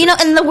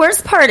 And the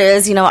worst part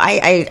is,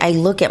 I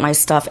look at my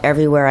stuff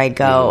everywhere I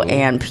go,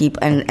 and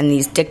people and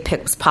these dick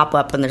pics pop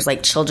up, and there's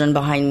like children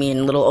behind me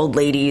and little old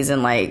ladies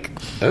and like...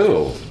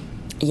 Oh.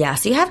 Yeah,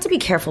 so you have to be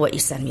careful what you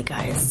send me,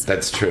 guys.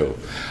 That's true.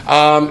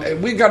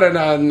 We got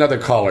another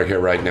caller here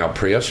right now,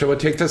 Priya. Shall we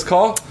take this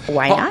call?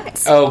 Why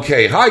not?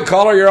 Okay. Hi,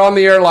 caller. You're on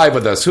the air live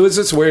with us. Who is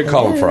this? Where are you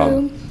calling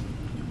from?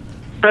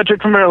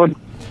 Patrick from Maryland.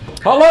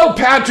 Hello,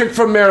 Patrick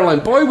from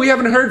Maryland. Boy, we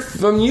haven't heard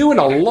from you in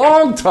a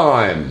long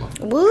time.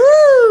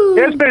 Woo!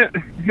 It's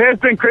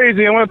been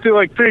crazy. I went through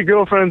like 3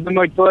 girlfriends in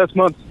like the last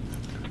month.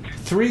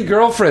 3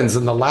 girlfriends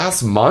in the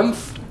last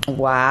month?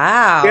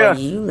 Wow. Yeah.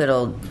 You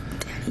little...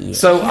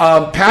 So,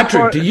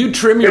 Patrick, do you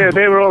trim your... Yeah,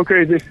 they were all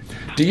crazy.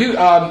 Do you...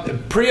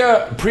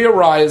 Priya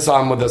Rai is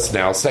on with us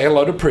now. Say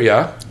hello to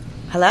Priya.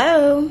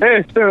 Hello.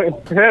 Hey,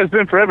 it's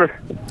been forever.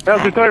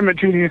 How's retirement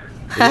treating you?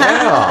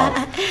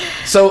 Yeah.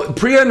 So,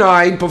 Priya and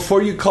I,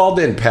 before you called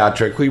in,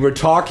 Patrick, we were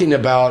talking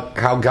about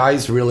how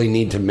guys really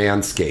need to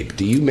manscape.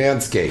 Do you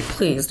manscape?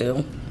 Please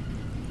do.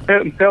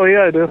 Hell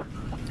yeah, I do.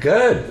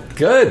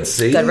 Good.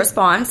 See? Good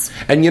response.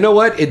 And you know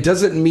what? It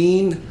doesn't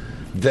mean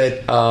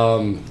that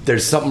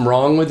there's something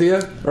wrong with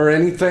you or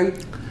anything.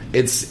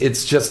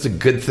 It's just a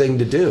good thing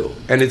to do,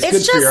 and it's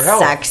good for your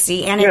health. It's just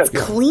sexy, and it's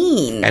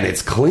clean. And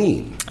it's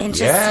clean. And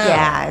just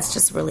it's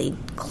just really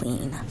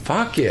clean.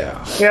 Fuck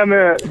yeah. Yeah,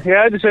 man.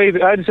 Yeah, I just hate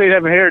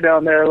having hair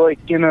down there. Like,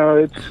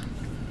 it's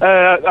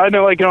I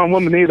don't like it on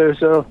women either.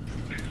 So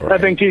right. I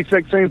think she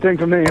expects the same thing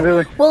from me.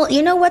 Really. Well,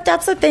 you know what?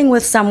 That's the thing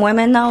with some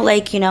women, though.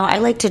 Like, I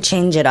like to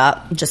change it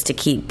up just to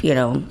keep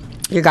your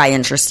guy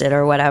interested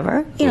or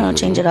whatever,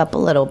 change it up a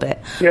little bit.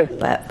 Yeah.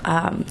 But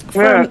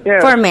for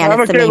a man,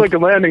 I'm it's okay like a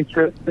landing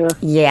strip.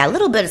 Yeah, a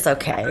little bit is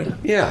okay.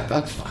 Yeah,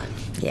 that's fine.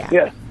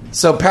 Yeah.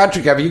 So,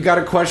 Patrick, have you got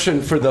a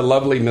question for the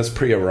lovely Miss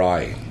Priya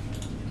Rai?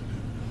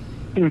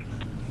 All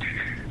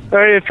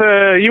right, if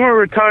you were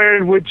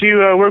retired, would you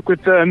work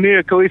with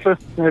Mia Khalifa?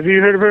 Have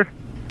you heard of her?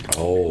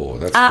 Oh,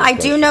 that's I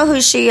do know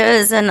who she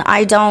is, and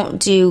I don't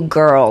do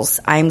girls.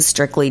 I'm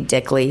strictly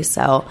dickly,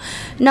 so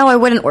no, I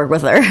wouldn't work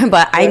with her.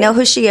 But I know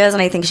who she is,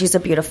 and I think she's a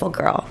beautiful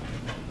girl.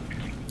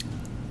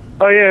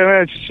 Oh yeah,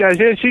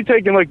 man, she's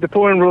taken like the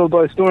porn world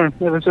by storm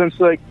ever since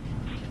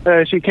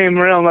she came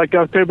around like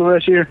October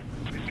last year.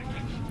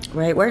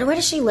 Right, where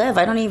does she live?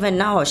 I don't even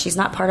know. She's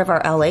not part of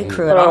our LA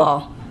crew at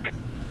all.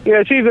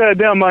 Yeah, she's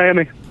down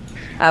Miami.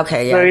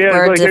 Okay, yeah,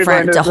 we're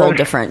a whole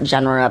different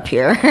genre up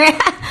here.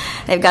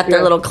 They've got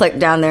their little clique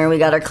down there, and we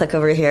got our clique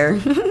over here.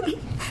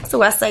 It's the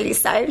West Side,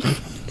 East Side.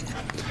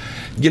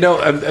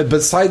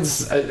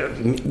 Besides,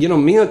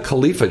 Mia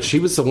Khalifa, she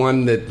was the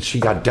one that she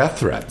got death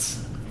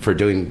threats for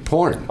doing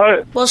porn.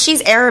 Well,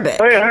 she's Arabic.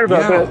 Oh, yeah, I heard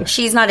about that.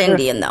 She's not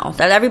Indian, though.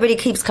 That everybody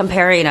keeps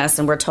comparing us,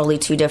 and we're totally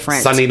two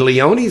different. Sunny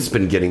Leone's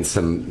been getting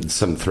some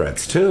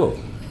threats, too.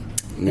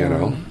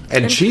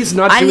 And she's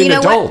not doing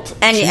adult.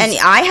 And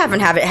I haven't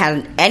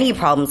had any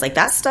problems like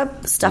that.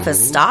 Stuff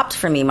has stopped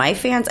for me. My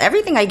fans,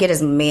 everything I get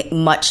is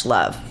much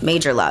love,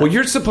 major love. Well,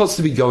 you're supposed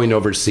to be going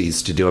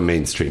overseas to do a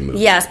mainstream movie.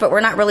 Yes, but we're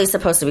not really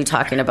supposed to be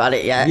talking about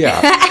it yet.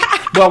 Yeah.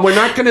 Well, we're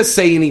not going to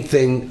say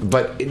anything,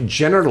 but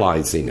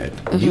generalizing it.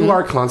 You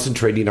are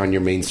concentrating on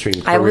your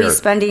mainstream career. I will be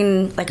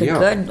spending a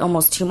good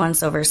almost 2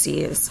 months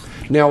overseas.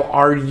 Now,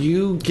 are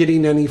you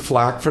getting any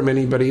flack from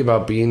anybody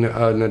about being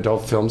an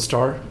adult film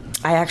star?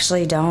 I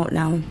actually don't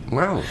know.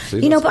 Wow.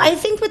 But I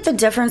think with the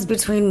difference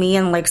between me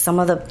and some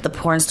of the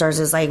porn stars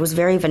is I was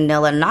very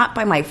vanilla, not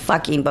by my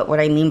fucking, but what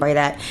I mean by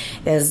that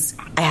is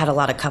I had a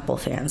lot of couple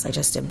fans. I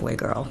just did boy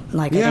girl.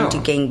 I didn't do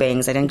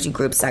gangbangs. I didn't do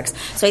group sex.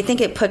 So I think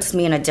it puts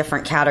me in a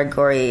different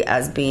category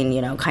as being,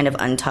 kind of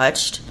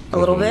untouched a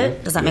little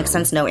bit. Does that make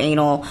sense? No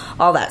anal,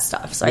 all that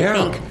stuff. So I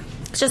think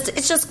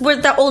it's just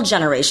we're the old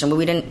generation where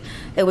we didn't.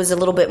 It was a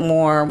little bit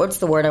more. What's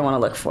the word I want to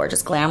look for?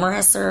 Just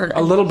glamorous or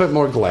a little bit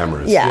more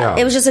glamorous. Yeah,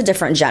 it was just a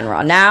different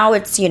genre. Now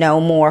it's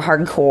more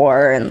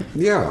hardcore and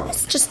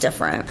it's just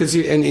different. Because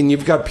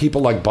you've got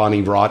people like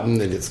Bonnie Rotten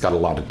that it's got a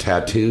lot of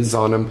tattoos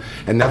on them,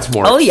 and that's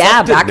more. Oh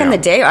yeah, back in the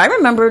day, I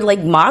remember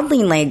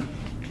modeling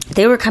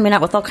they were coming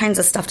out with all kinds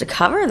of stuff to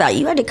cover that.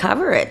 You had to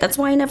cover it. That's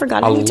why I never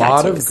got any tattoos. A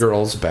lot of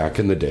girls back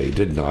in the day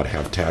did not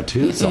have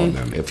tattoos on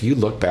them. If you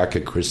look back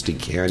at Christy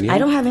Canyon, I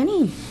don't have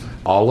any.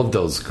 All of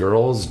those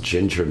girls,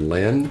 Ginger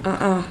Lynn,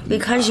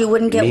 because you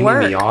wouldn't get Mimi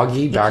work.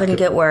 Miyagi, you couldn't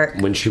get work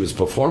when she was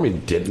performing.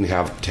 Didn't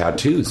have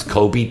tattoos.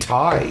 Kobe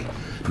Tai,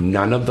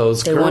 none of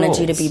those. They girls. wanted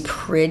you to be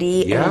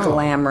pretty and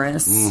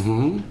glamorous.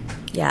 Mm-hmm.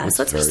 Yeah,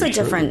 so it's just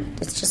different.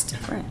 It's just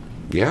different.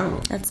 Yeah,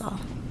 that's all.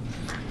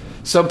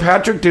 So,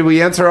 Patrick, did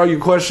we answer all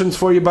your questions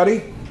for you,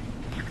 buddy?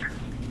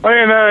 Oh,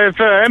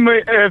 and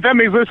if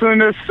Emmy's listening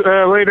to this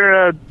later,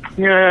 I hope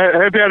you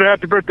had a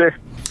happy birthday.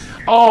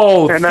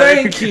 Oh, and,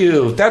 thank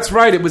you. That's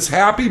right. It was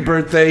happy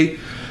birthday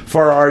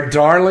for our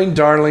darling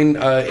Emmy Reyes.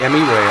 Woo!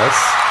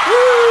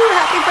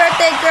 Happy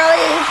birthday,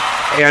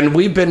 girlie. And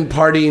we've been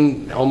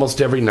partying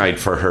almost every night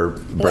for her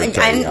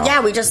birthday.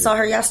 Yeah, we just saw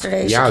her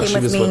yesterday. Yeah, she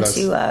came with me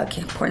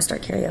to Porn Star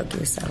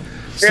Karaoke. So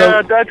yeah,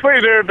 I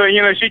tweeted her, but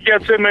she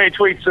gets so many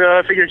tweets, so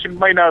I figured she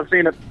might not have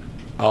seen it.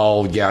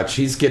 Oh, yeah,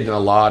 she's getting a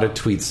lot of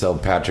tweets, though,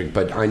 Patrick,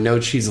 but I know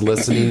she's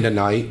listening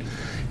tonight,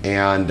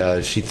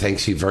 and she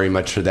thanks you very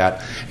much for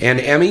that. And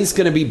Emmy's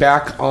going to be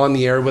back on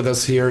the air with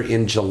us here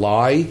in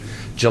July.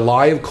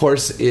 July, of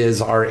course,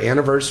 is our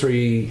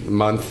anniversary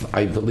month.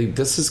 I believe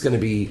this is going to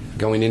be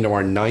going into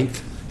our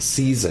 9th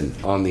season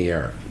on the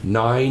air.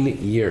 9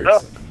 years.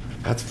 Oh.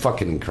 That's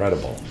fucking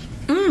incredible.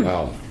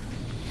 Wow.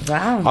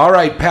 All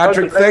right,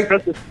 Patrick,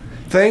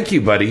 thank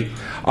you, buddy.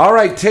 All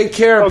right, take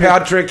care,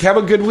 Patrick. Have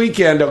a good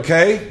weekend,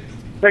 okay?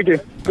 Thank you.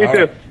 You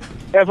too.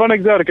 Have fun,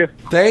 Exotica.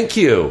 Thank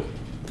you.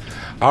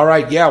 All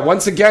right, yeah,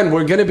 once again,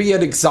 we're going to be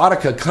at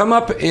Exotica. Come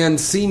up and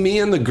see me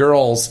and the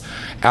girls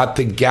at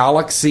the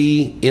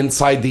Galaxy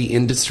Inside the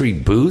Industry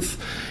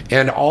booth.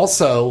 And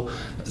also,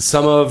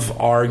 some of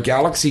our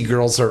Galaxy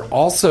girls are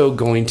also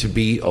going to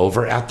be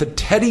over at the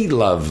Teddy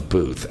Love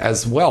booth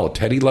as well.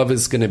 Teddy Love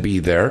is going to be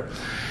there.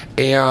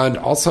 And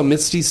also,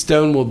 Misty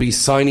Stone will be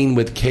signing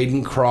with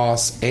Caden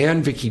Cross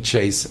and Vicky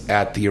Chase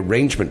at the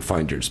Arrangement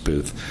Finders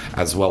booth,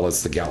 as well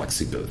as the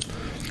Galaxy booth.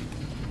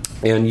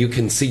 And you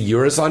can see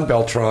Yurizon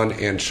Beltran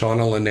and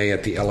Shauna Lene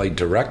at the LA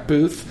Direct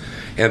booth.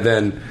 And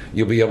then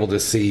you'll be able to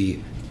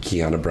see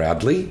Kiana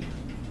Bradley,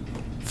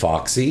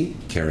 Foxy,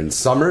 Karen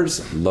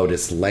Summers,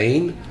 Lotus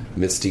Lane,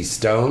 Misty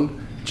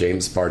Stone,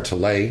 James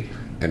Bartolet,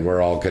 and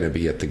we're all going to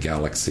be at the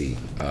Galaxy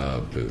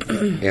booth.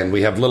 And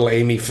we have little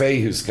Amy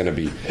Faye who's going to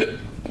be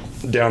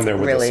down there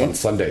with us on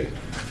Sunday.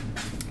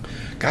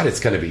 God,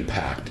 it's going to be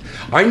packed.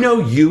 I know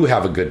you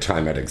have a good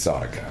time at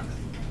Exotica.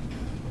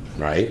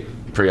 Right,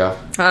 Priya?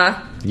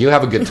 Huh? You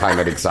have a good time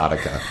at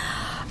Exotica.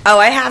 Oh,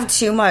 I have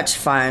too much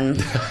fun.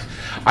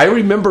 I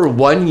remember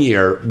one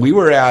year we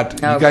were at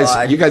you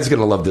guys are going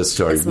to love this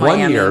story. It's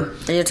Miami. 1 year.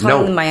 Are you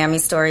telling the Miami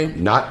story?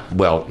 No,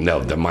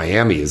 the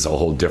Miami is a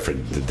whole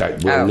different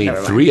we'll need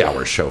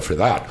 3-hour show for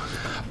that.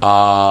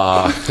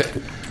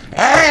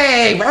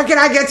 Hey, where can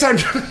I get some?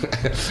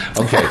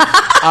 Okay.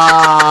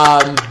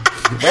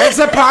 Where's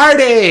the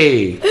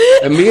party?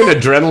 And me and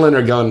Adrenaline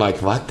are going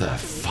like, what the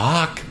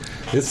fuck?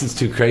 This is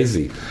too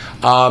crazy.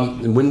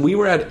 When we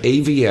were at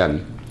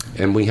AVN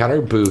and we had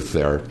our booth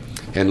there,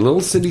 and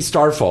Little Cindy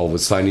Starfall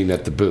was signing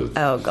at the booth.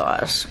 Oh,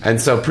 gosh. And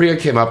so Priya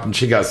came up and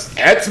she goes,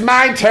 it's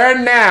my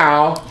turn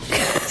now.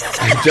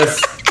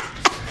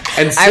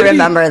 And Cindy, I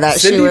remember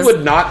that. Cindy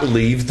would not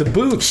leave the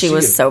booth. She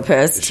was so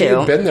pissed, too. She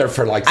had been there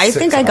for like 6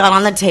 hours. I got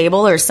on the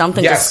table or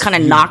something, just kind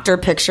of knocked her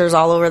pictures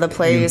all over the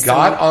place. You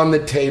got on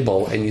the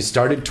table and you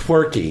started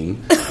twerking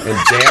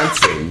and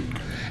dancing,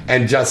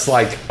 and just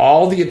like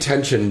all the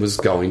attention was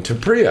going to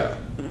Priya.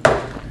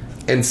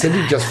 And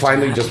Cindy just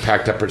finally just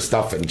packed up her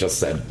stuff and just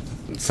said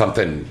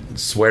something,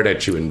 sweared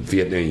at you in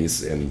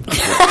Vietnamese, and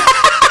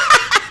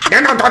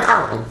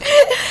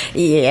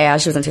yeah,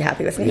 she wasn't too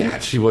happy with me. Yeah,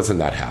 she wasn't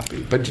that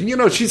happy. But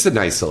she's a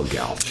nice little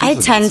gal. I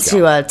tend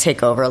to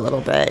take over a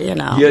little bit,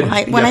 When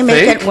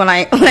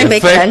I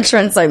make an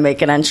entrance, I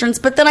make an entrance,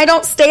 but then I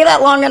don't stay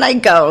that long and I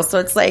go. So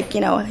it's like,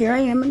 here I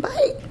am and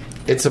bye.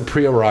 It's a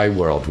Priya Rai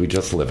world. We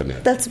just live in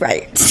it. That's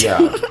right.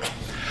 Yeah.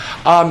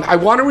 I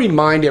want to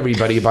remind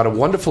everybody about a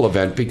wonderful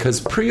event because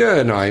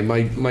Priya and I,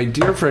 my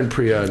dear friend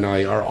Priya and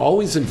I, are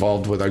always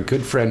involved with our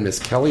good friend Miss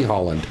Kelly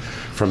Holland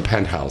from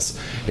Penthouse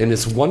in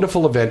this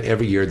wonderful event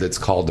every year that's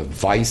called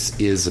Vice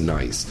is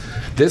Nice.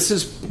 This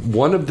is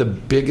one of the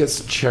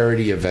biggest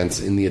charity events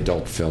in the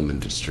adult film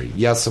industry.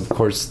 Yes, of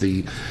course,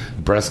 the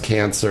breast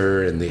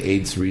cancer and the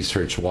AIDS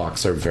research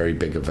walks are a very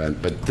big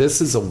event, but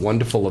this is a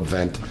wonderful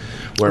event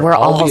where we're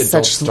all the adult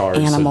such stars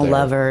animal are there.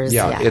 lovers.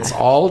 Yeah, it's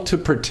all to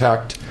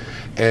protect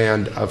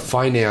and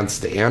finance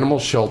the animal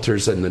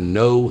shelters and the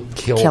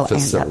no-kill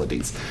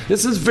facilities.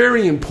 This is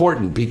very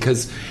important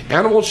because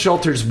animal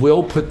shelters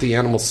will put the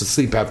animals to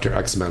sleep after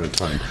X amount of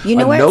time. A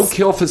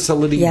no-kill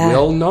facility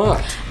will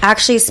not.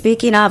 Actually,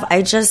 speaking of,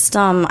 I just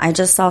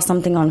saw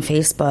something on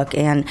Facebook,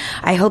 and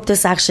I hope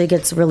this actually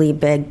gets really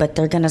big, but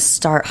they're going to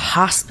start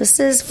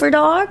hospices for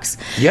dogs.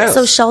 Yes.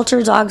 So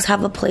shelter dogs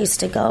have a place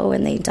to go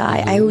when they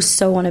die. I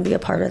so want to be a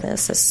part of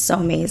this. It's so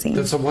amazing.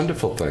 It's a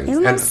wonderful thing.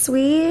 Isn't that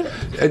sweet?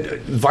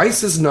 Vice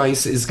Vice is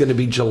Nice is going to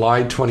be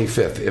July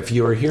 25th. If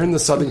you are here in the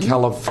Southern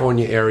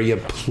California area,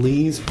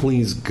 please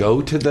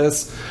go to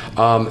this.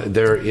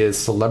 There is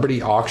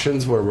celebrity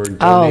auctions where we're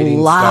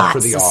donating stuff for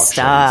the auctions.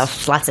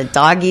 Stuff. Lots of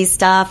doggy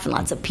stuff and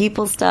lots of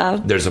people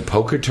stuff. There's a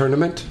poker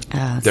tournament.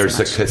 There's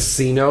a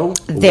casino.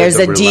 There's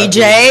a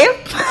DJ.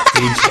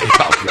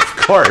 DJ, of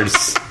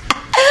course.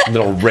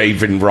 Little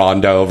Raven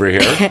Rhonda over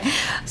here.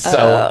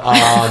 So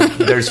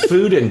there's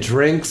food and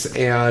drinks,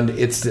 and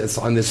it's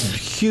on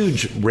this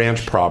huge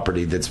ranch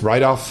property that's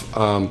right off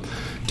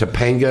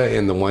Topanga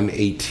and the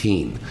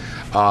 118.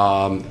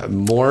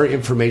 More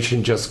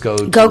information, just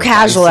go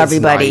casual,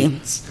 everybody.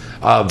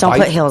 Don't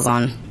put heels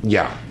on.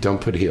 Yeah,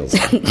 don't put heels on.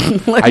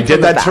 I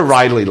did that to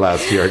Riley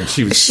last year, and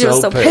she was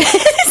so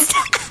pissed.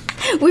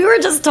 We were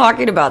just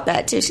talking about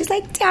that, too. She's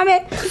like, damn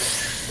it.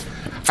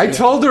 I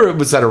told her it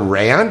was at a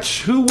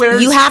ranch. Who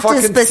wears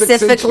fucking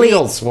 6-inch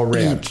heels for a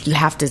ranch? You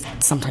have to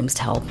sometimes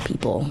tell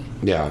people.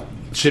 Yeah.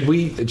 Should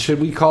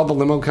we call the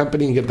limo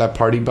company and get that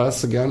party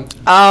bus again?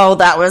 Oh,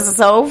 that was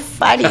so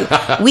funny.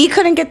 We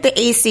couldn't get the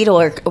AC to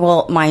work.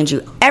 Well, mind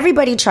you,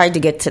 everybody tried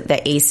to get to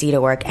the AC to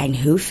work, and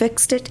who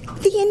fixed it?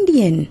 The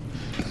Indian.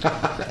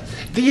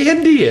 The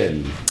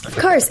Indian. Of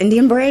course,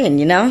 Indian brain,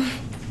 you know?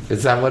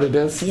 Is that what it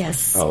is?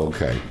 Yes. Oh,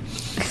 okay.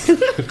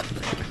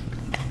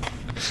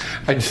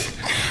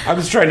 I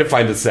was trying to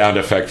find a sound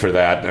effect for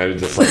that, and I was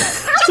just like...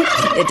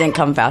 It didn't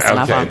come fast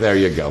enough. Okay, there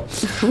you go.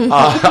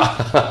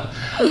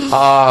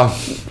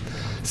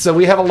 So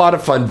we have a lot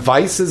of fun.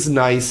 Vice is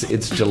Nice.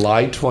 It's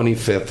July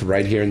 25th,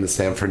 right here in the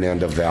San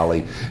Fernando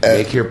Valley.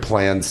 Make your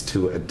plans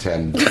to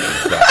attend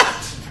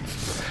that.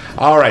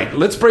 All right,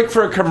 let's break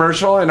for a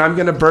commercial, and I'm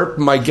going to burp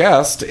my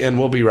guest, and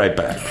we'll be right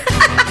back.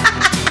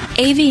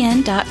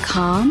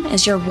 AVN.com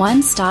is your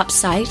one-stop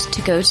site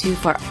to go to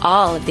for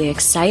all of the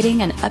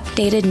exciting and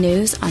updated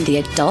news on the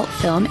adult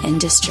film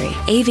industry.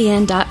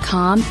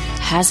 AVN.com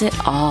has it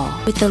all.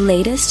 With the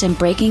latest and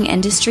breaking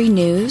industry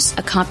news,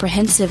 a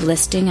comprehensive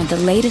listing of the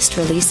latest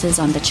releases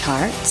on the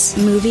charts,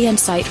 movie and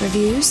site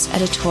reviews,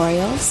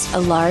 editorials, a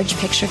large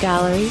picture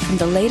gallery from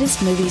the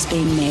latest movies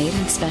being made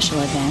and special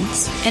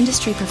events,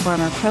 industry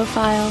performer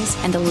profiles,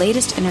 and the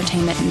latest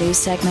entertainment news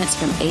segments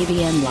from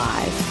AVN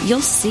Live.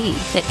 You'll see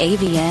that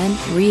AVN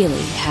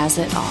really has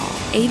it all.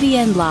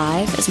 AVN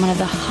Live is one of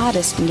the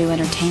hottest new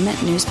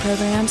entertainment news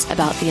programs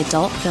about the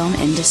adult film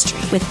industry,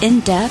 with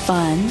in-depth,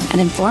 fun, and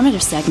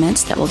informative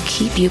segments that will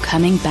keep you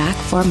coming back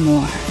for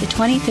more. The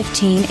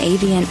 2015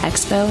 AVN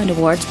Expo and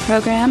Awards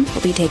program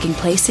will be taking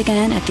place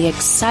again at the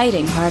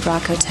exciting Hard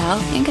Rock Hotel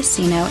and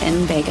Casino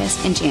in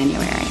Vegas in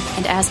January.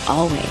 And as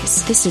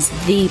always, this is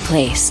the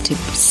place to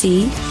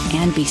see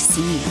and be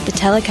seen. The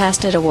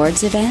telecasted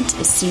awards event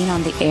is seen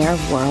on the air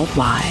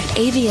worldwide.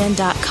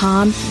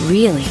 AVN.com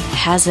really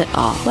has it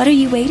all. What are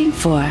you waiting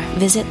for?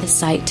 Visit the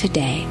site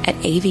today at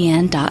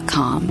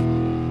avn.com.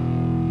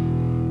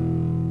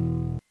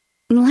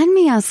 Let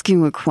me ask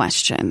you a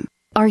question.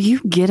 Are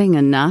you getting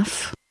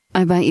enough?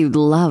 I bet you'd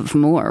love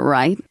more,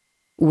 right?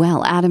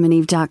 Well,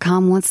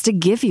 AdamandEve.com wants to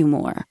give you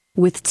more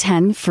with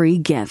 10 free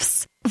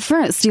gifts.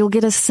 First, you'll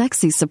get a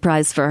sexy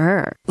surprise for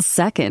her.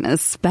 Second, a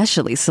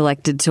specially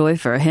selected toy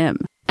for him.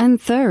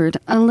 And third,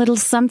 a little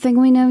something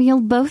we know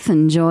you'll both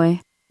enjoy.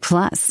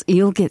 Plus,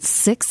 you'll get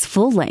 6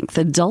 full-length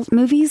adult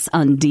movies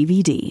on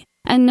DVD.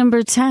 And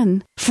number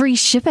 10, free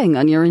shipping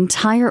on your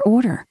entire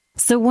order.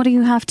 So what do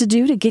you have to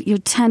do to get your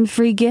 10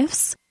 free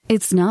gifts?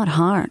 It's not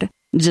hard.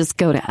 Just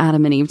go to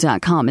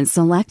AdamandEve.com and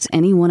select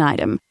any one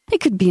item.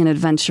 It could be an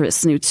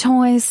adventurous new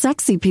toy,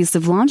 sexy piece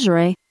of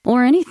lingerie,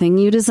 or anything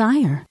you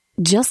desire.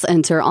 Just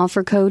enter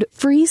offer code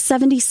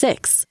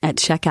FREE76 at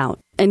checkout,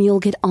 and you'll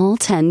get all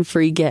 10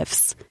 free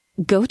gifts.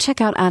 Go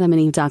check out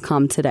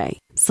AdamandEve.com today.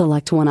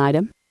 Select one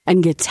item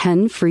and get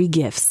 10 free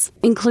gifts,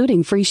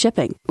 including free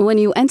shipping, when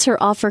you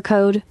enter offer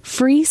code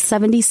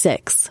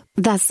FREE76.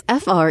 That's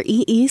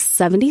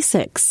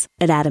FREE76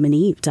 at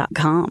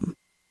AdamandEve.com.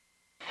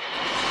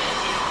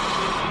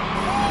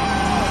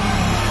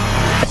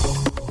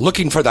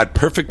 Looking for that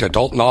perfect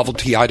adult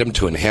novelty item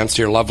to enhance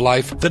your love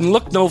life? Then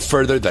look no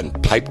further than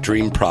Pipe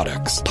Dream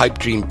Products. Pipe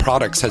Dream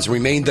Products has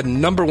remained the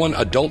 #1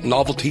 adult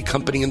novelty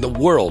company in the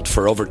world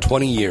for over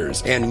 20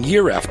 years. And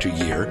year after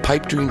year,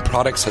 Pipe Dream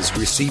Products has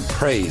received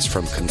praise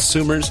from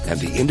consumers and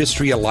the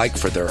industry alike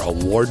for their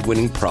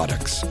award-winning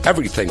products.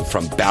 Everything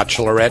from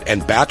bachelorette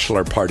and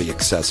bachelor party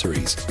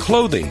accessories,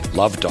 clothing,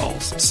 love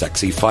dolls,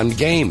 sexy fun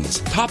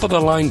games,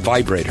 top-of-the-line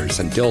vibrators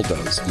and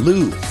dildos,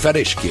 lube,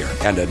 fetish gear,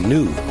 and a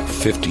new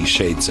 50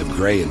 Shades of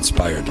Grey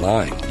inspired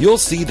line. You'll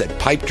see that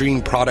Pipe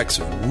Dream Products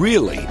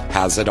really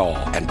has it all,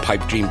 and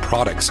Pipe Dream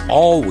Products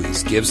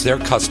always gives their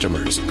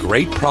customers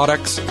great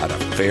products at a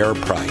fair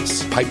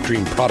price. Pipe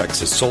Dream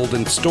Products is sold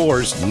in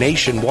stores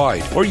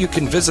nationwide, or you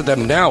can visit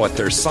them now at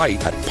their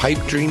site at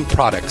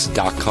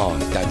pipedreamproducts.com.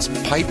 That's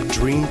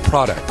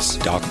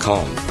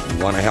pipedreamproducts.com.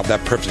 You want to have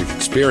that perfect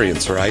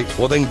experience, right?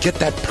 Well, then get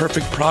that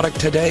perfect product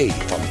today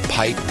from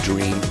Pipe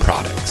Dream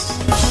Products.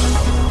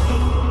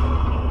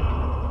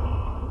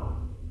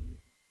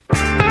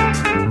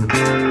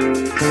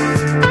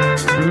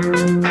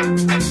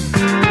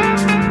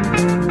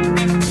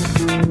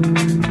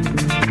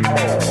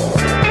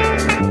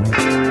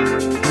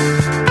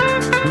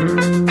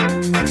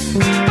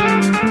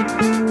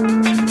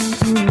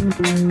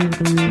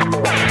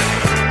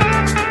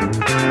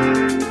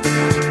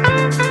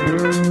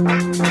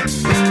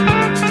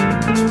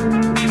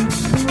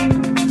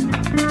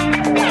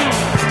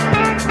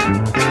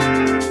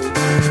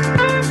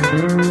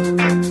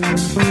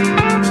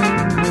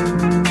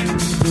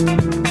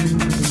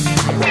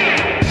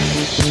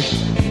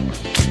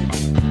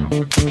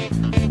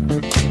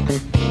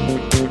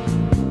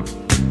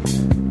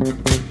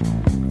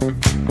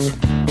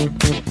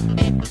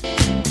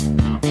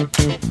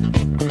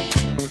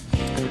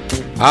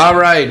 All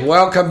right,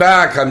 welcome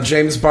back. I'm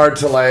James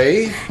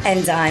Bartolet.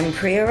 And I'm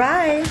Priya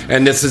Rai.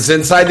 And this is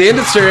Inside the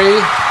Industry.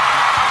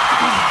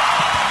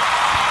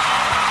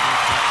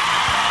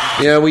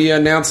 Yeah, we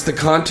announced the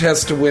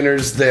contest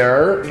winners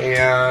there.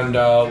 And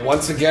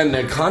once again,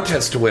 the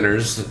contest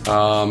winners,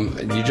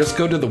 you just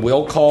go to the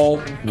will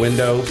call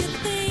window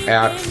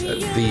at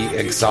the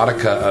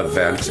Exotica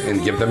event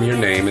and give them your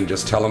name and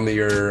just tell them that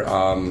you're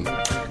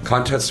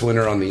contest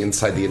winner on the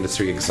Inside the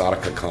Industry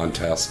Exotica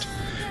contest.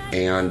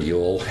 And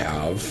you'll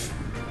have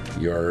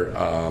your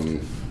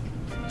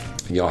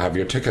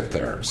ticket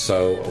there.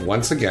 So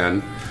once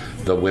again,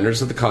 the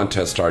winners of the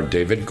contest are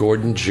David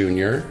Gordon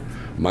Jr.,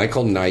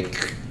 Michael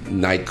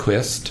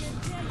Nyquist,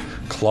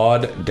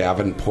 Claude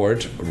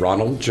Davenport,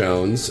 Ronald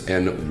Jones,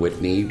 and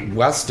Whitney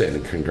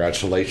Weston.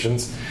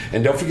 Congratulations!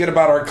 And don't forget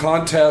about our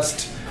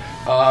contest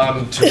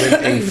to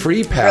win a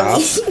free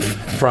pass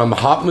from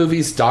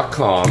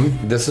HotMovies.com.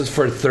 This is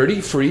for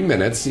 30 free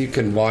minutes. You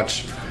can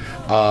watch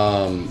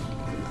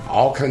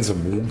all kinds of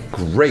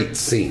great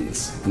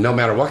scenes, no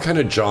matter what kind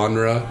of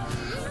genre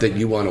that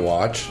you want to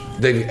watch.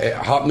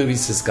 Hot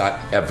Movies has got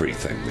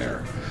everything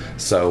there.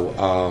 So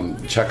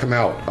check them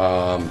out.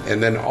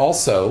 And then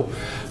also,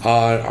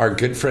 our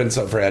good friends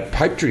over at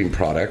Pipe Dream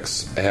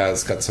Products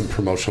has got some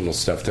promotional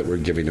stuff that we're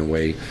giving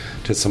away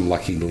to some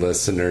lucky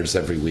listeners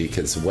every week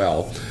as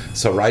well.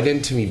 So write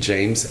into me,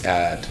 James,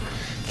 at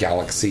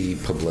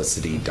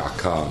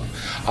galaxypublicity.com.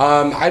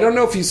 I don't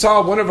know if you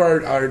saw one of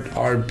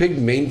our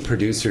big main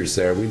producers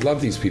there. We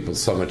love these people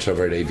so much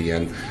over at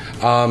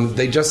AVN.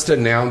 They just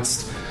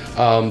announced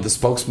the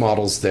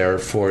spokesmodels there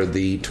for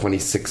the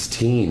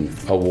 2016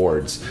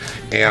 awards.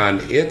 And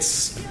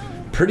it's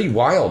pretty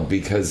wild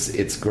because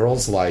it's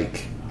girls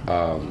like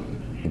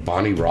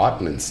Bonnie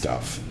Rotten and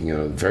stuff. You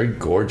know, very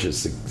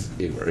gorgeous,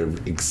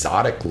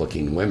 exotic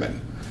looking women.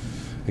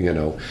 You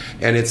know,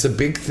 and it's a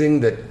big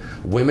thing that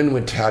women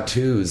with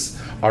tattoos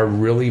are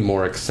really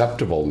more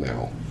acceptable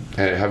now.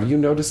 And have you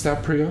noticed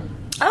that, Priya?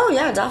 Oh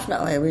yeah,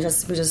 definitely. We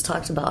just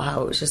talked about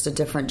how it was just a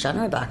different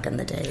genre back in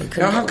the day.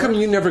 Now, how come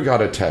you never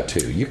got a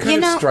tattoo? You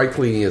kind of strike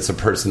me as a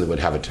person that would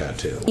have a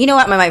tattoo. You know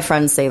what? My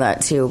friends say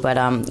that too, but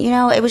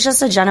it was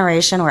just a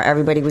generation where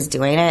everybody was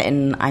doing it,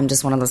 and I'm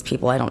just one of those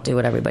people. I don't do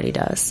what everybody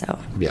does. So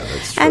yeah,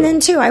 that's true. And then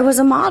too, I was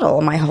a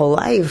model my whole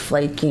life,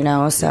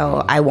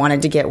 so I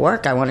wanted to get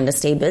work. I wanted to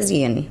stay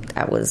busy, and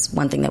that was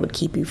one thing that would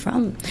keep you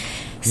from.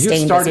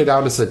 You started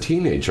out as a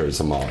teenager as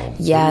a model.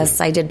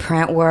 Yes, I did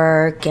print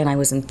work, and I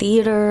was in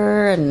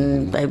theater,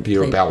 and you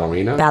were a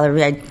ballerina?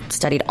 I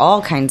studied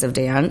all kinds of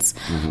dance.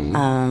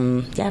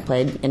 Mm-hmm. I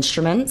played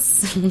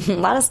instruments, a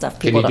lot of stuff.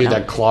 Can you do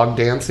that clog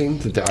dancing?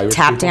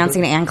 Tap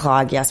dancing and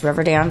clog, yes.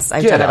 River dance,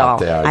 I've done it all.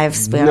 There. I have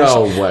Spanish.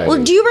 No way.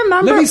 Well, do you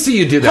remember? Let me see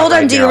you do that. Hold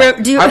on, now.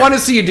 Do you I want to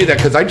see you do that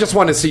because I just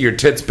want to see your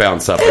tits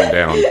bounce up and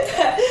down.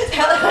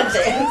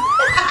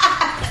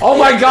 Oh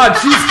my God,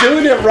 she's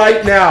doing it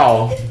right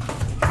now.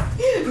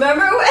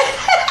 Remember when?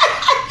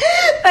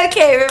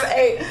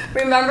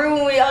 Remember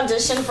when we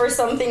auditioned for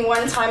something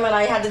one time and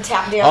I had to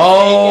tap dance?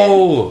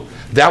 Oh,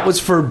 that was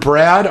for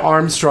Brad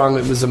Armstrong.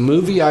 It was a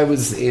movie I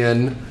was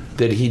in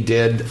that he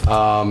did,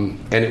 and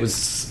it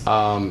was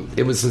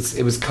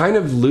kind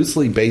of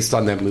loosely based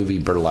on that movie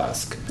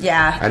Burlesque.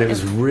 Yeah, and it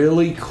was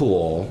really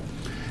cool.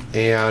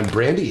 And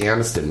Brandy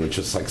Aniston was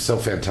just like so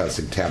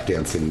fantastic tap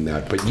dancing in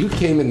that. But you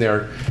came in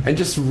there and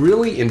just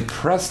really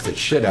impressed the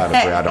shit out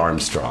of Brad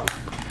Armstrong.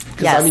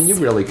 Because, I mean, you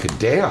really could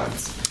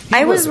dance.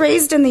 I was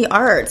raised in the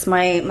arts.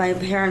 My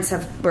parents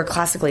were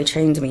classically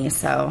trained me,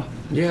 so...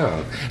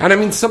 Yeah. And, I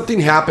mean, something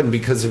happened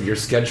because of your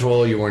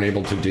schedule. You weren't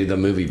able to do the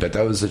movie, but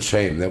that was a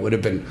shame. That would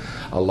have been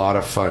a lot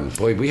of fun.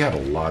 Boy, we had a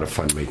lot of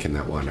fun making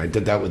that one. I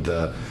did that with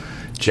the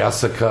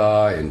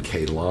Jessica and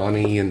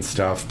Kaylani and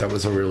stuff. That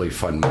was a really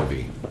fun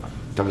movie.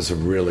 That was a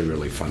really,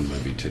 really fun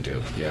movie to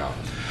do. Yeah.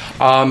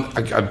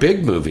 A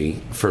big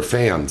movie for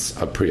fans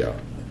of Priya.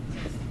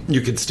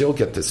 You could still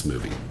get this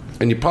movie.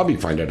 And you probably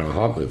find it on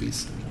Hot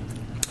Movies.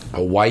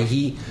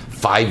 Hawaii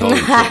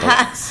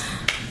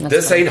 5-0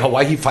 This ain't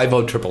Hawaii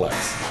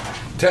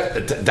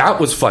 5-0 That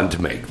was fun to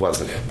make,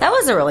 wasn't it? That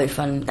was a really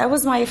fun. That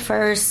was my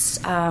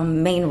first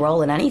main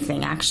role in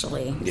anything,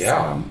 actually.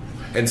 Yeah. So.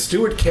 And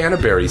Stuart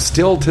Canterbury,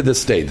 still to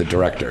this day, the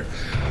director.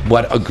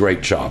 What a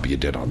great job you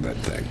did on that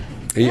thing.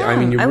 Yeah, I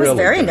mean, I was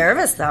very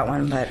nervous that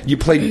one, but you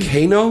played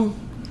Keno.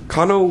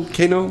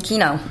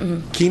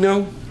 Mm-hmm.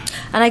 Keno.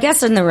 And I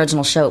guess in the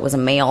original show it was a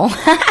male.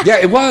 Yeah,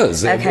 it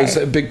was. Okay. It was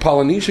a big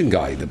Polynesian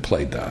guy that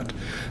played that.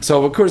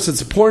 So, of course,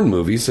 it's a porn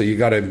movie, so you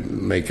got to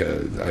make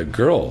a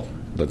girl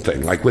the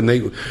thing. Like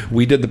when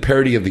we did the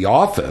parody of The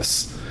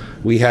Office,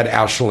 we had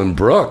Ashlyn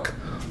Brooke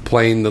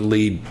playing the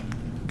lead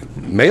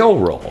male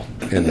role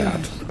in that.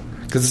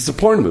 Because it's a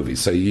porn movie,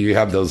 so you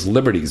have those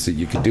liberties that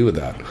you could do with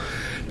that.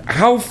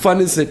 How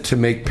fun is it to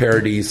make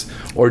parodies,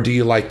 or do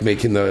you like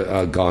making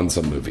the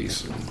Gonzo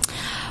movies?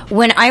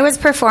 When I was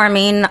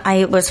performing,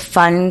 it was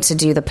fun to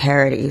do the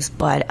parodies,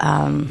 but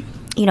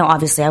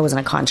obviously I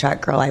wasn't a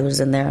contract girl. I was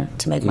in there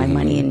to make my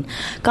money, and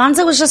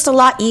Gonzo was just a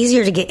lot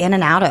easier to get in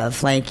and out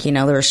of. Like,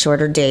 there were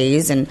shorter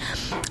days, and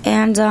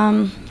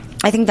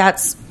I think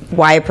that's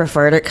why I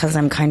preferred it, because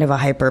I'm kind of a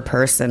hyper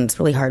person. It's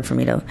really hard for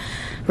me to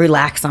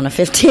relax on a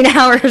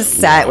 15-hour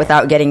set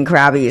without getting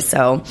crabby.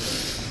 So,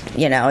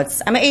 you know,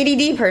 I'm an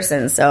ADD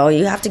person, so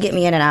you have to get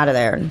me in and out of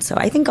there. And so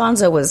I think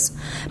Gonzo was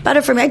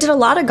better for me. I did a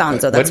lot of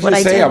Gonzo. That's what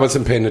I did. What did you say? I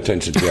wasn't paying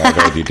attention to you. I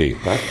have ADD.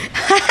 Huh?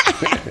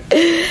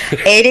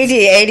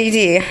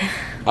 ADD.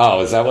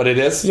 Oh, is that what it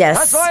is? Yes.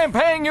 That's why I'm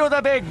paying you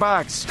the big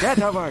bucks. Get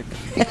to work.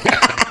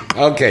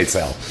 Okay,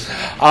 Sal.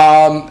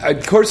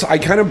 Of course, I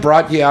kind of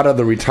brought you out of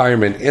the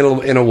retirement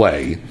in a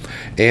way,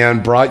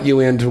 and brought you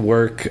in to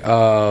work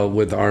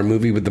with our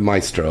movie with the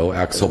maestro,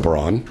 Axel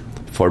Braun,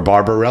 for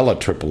Barbarella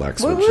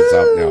XXX, which is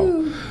out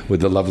now,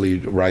 with the lovely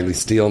Riley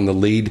Steele in the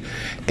lead.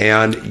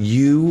 And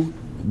you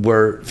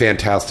were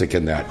fantastic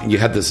in that. You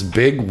had this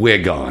big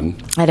wig on.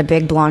 I had a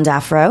big blonde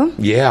afro.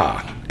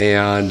 Yeah,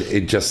 and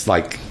it just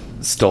like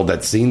stole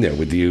that scene there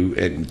with you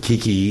and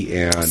Kiki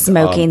and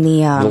smoking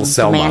the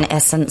Selma. man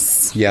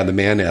essence. Yeah, the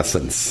man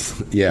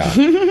essence. Yeah,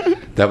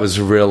 that was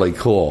really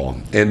cool.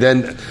 And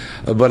then,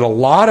 what a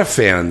lot of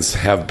fans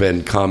have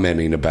been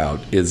commenting about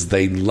is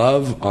they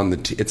love on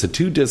the. It's a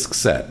 2-disc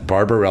set.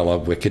 Barbarella,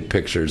 Wicked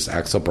Pictures,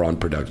 Axel Braun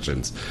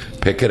Productions.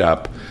 Pick it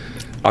up.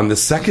 On the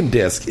second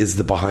disc is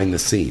the behind the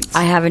scenes.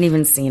 I haven't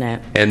even seen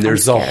it. And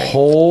there's a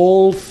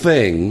whole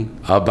thing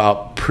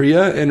about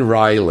Priya and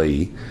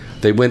Riley.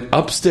 They went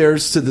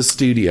upstairs to the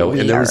studio,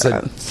 and there was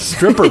a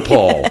stripper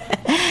pole.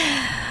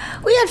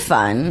 We had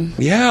fun.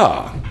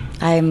 Yeah.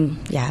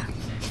 Yeah.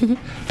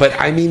 But,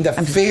 I mean, the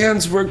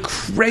fans were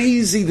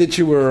crazy that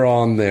you were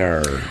on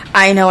there.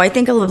 I know. I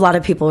think a lot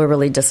of people were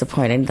really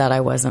disappointed that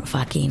I wasn't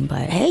fucking,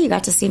 but hey, you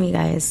got to see me,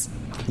 guys.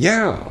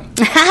 Yeah.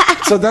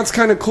 So that's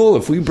kind of cool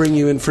if we bring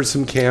you in for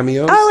some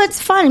cameos. Oh,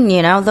 it's fun,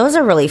 you know. Those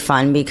are really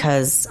fun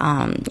because,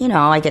 you know,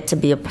 I get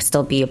to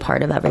still be a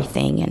part of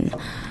everything.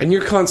 And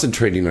you're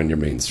concentrating on your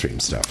mainstream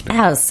stuff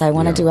now. Yes, I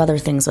want to do other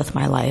things with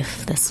my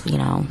life. This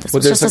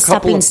was just a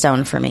stepping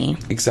stone for me.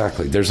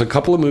 Exactly. There's a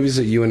couple of movies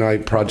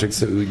projects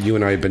that you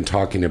and I have been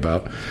talking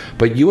about.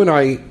 But you and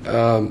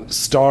I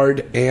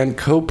starred and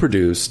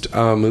co-produced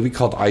a movie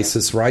called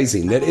Isis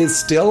Rising that is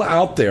still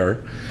out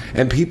there.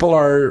 And people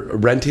are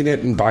renting it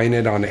and buying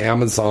it on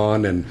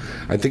Amazon. And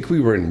I think we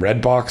were in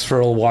Redbox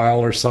for a while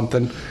or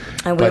something.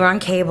 And we were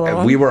on cable.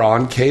 And we were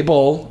on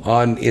cable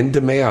on In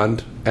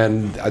Demand.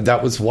 And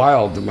that was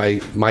wild. My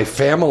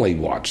family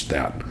watched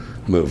that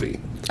movie.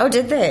 Oh,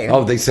 did they?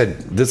 Oh, they said,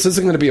 this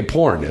isn't going to be a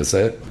porn, is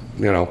it?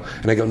 You know,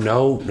 and I go,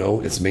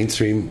 no, it's a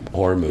mainstream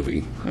horror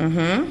movie.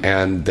 Mm-hmm.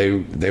 And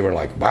they were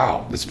like,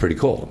 wow, that's pretty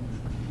cool.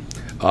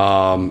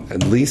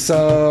 And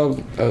Lisa,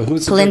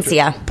 who's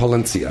Palencia.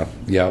 Palencia,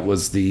 yeah,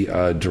 was the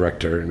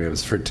director, and it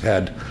was for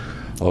Ted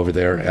over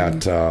there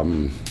at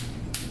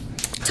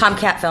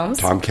Tomcat Films.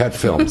 Tomcat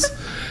Films,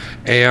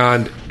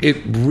 and it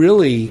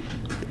really,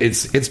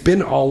 it's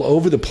been all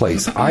over the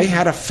place. I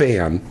had a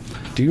fan.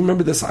 Do you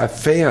remember this? A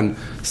fan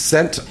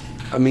sent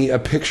me a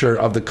picture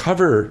of the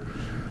cover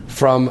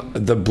from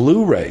the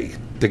Blu-ray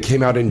that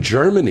came out in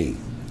Germany.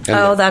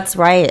 And that's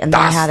right. And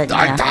I had it.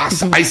 Yeah.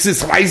 Das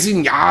Isis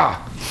Rising,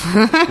 yeah.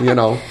 You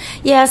know.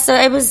 Yeah, so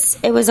it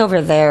was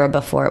over there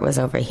before it was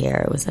over here.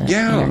 It was an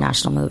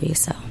international movie,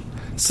 so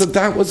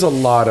that was a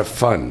lot of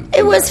fun.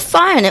 It was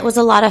fun. It was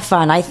a lot of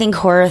fun. I think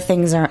horror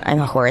movies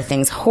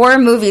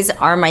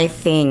are my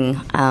thing.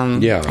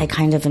 I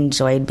kind of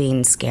enjoyed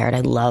being scared.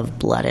 I love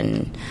blood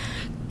and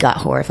gut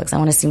horror flicks. I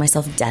want to see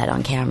myself dead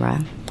on camera.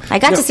 I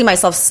got to see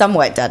myself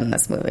somewhat dead in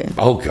this movie.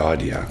 Oh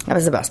God, yeah. That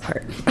was the best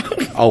part.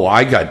 Oh,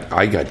 I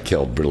got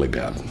killed really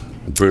bad,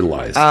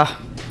 brutalized.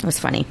 It was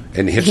funny.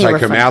 In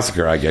Hitchhiker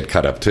Massacre, I get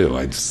cut up too.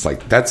 I just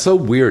like, that's so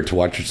weird to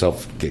watch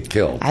yourself get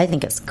killed. I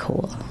think it's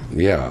cool.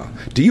 Yeah.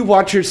 Do you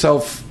watch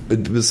yourself,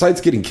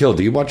 besides getting killed,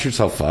 do you watch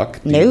yourself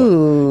fuck? No.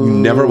 You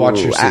never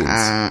watch your scenes?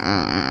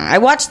 I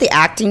watch the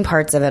acting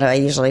parts of it. I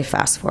usually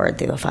fast forward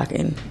through the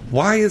fucking.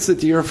 Why is it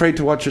that you're afraid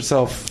to watch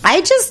yourself?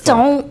 I just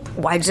don't.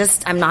 I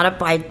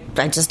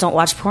just don't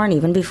watch porn.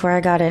 Even before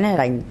I got in it,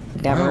 I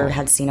never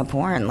had seen a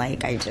porn.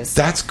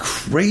 That's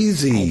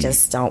crazy. I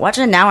just don't watch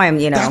it. Now I'm,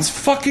 That's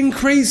fucking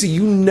crazy.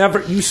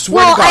 You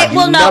swear to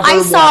God.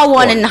 I saw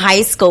one in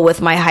high school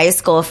with my high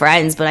school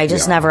friends, but I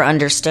just never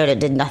understood. It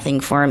did nothing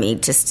for me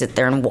to sit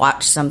there and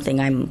watch something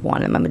I'm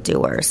a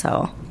doer,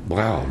 so.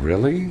 Wow,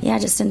 really? Yeah,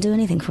 it just didn't do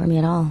anything for me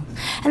at all.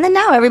 And then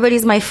now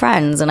everybody's my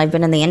friends, and I've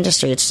been in the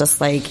industry. It's just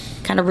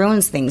kind of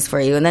ruins things for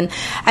you. And then,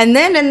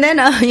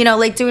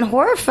 doing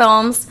horror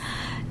films,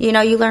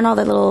 you learn all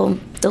the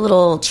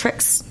little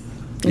tricks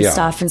and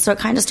stuff, and so it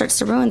kind of starts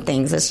to ruin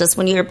things. It's just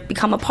when you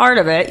become a part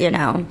of it,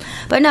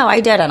 But no, I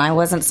didn't. I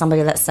wasn't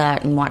somebody that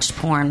sat and watched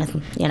porn,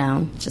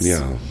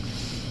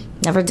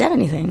 never did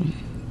anything.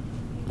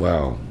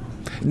 Wow.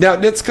 Now,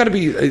 it's got to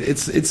be,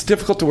 it's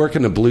difficult to work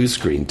in a blue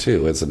screen,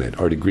 too, isn't it?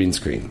 Or the green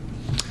screen.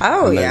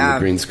 Oh, yeah. The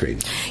green screen.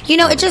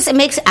 It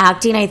makes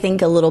acting, I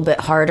think, a little bit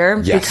harder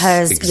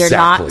because you're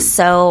not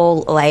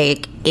so,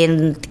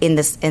 in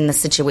the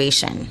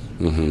situation.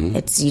 Mm-hmm.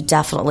 It's you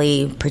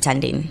definitely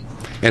pretending.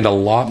 And a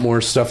lot more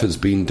stuff is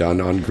being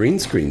done on green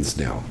screens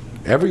now.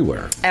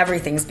 everywhere.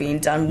 Everything's being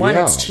done. One,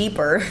 Yeah. it's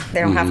cheaper.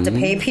 They don't have to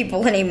pay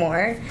people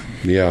anymore.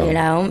 Yeah. You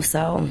know,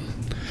 so...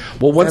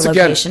 Well, once Their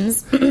again,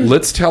 locations.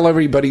 let's tell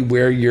everybody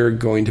where you're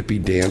going to be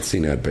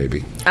dancing at,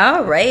 baby.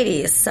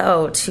 Alrighty,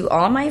 so to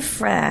all my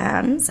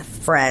friends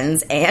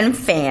and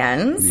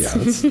fans,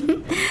 Yes.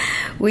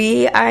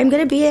 I'm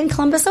going to be in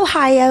Columbus,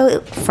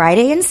 Ohio,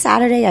 Friday and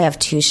Saturday. I have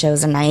 2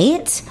 shows a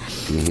night,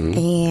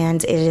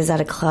 and it is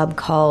at a club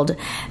called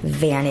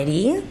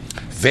Vanity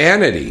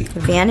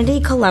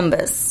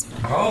Columbus.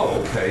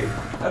 Oh, okay.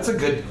 That's a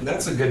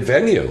good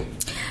venue.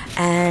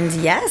 And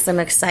yes, I'm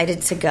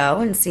excited to go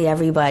and see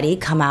everybody.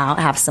 Come out,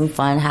 have some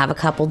fun, have a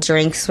couple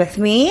drinks with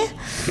me.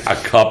 A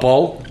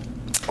couple?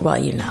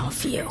 Well, you know, a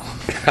few.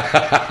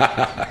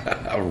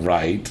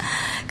 Right.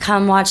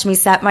 Come watch me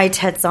set my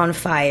tits on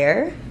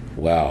fire.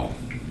 Wow.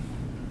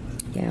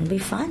 Yeah, it'll be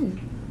fun.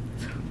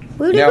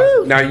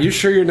 Woo-dee-woo. Now, are you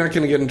sure you're not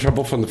going to get in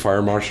trouble from the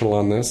fire marshal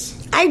on this?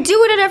 I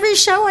do it at every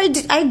show I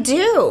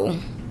do.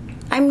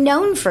 I'm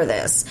known for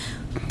this.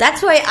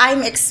 That's why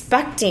I'm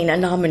expecting a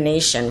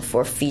nomination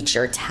for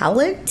feature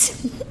talent.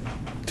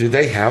 Do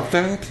they have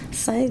that?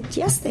 So,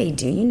 yes, they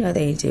do. You know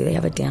they do. They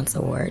have a dance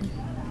award.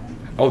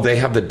 Oh, they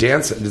have the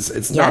dance.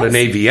 It's not an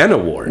Yes. AVN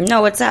award.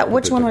 No, it's at...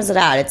 Which one was it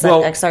at? It's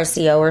Well- at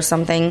XRCO or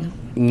something?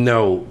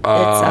 No.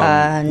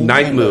 It's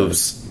Night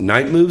Moves.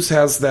 Night Moves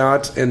has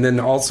that. And then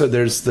also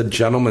there's the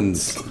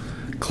Gentleman's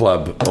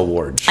Club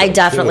Award show, I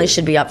definitely too.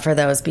 should be up for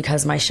those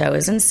because my show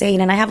is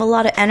insane and I have a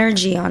lot of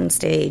energy on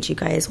stage. You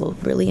guys will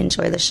really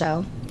enjoy the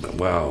show.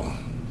 Wow.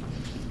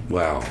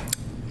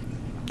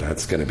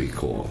 That's going to be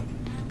cool.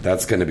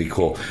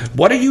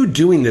 What are you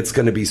doing that's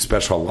going to be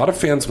special? A lot of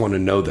fans want to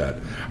know that.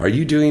 Are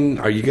you going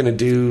to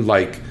do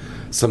like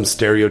some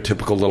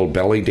stereotypical little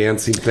belly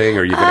dancing thing?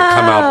 Or are you going to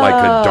come out like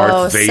a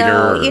Darth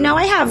Vader? So, you know,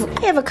 I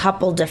have a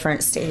couple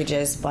different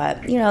stages,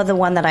 but, you know, the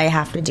one that I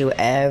have to do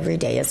every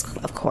day is,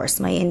 of course,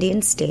 my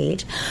Indian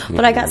stage.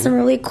 But I got some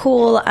really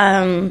cool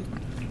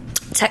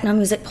techno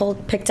music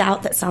picked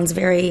out that sounds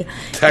very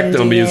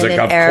Techno Indian music,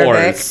 and of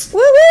Arabic. course.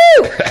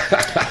 Woo-woo!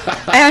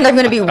 And I'm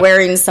going to be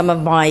wearing some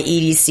of my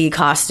EDC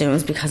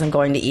costumes because I'm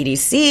going to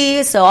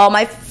EDC. So all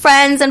my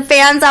friends and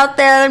fans out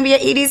there are going to be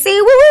at EDC.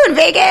 Woo-woo! In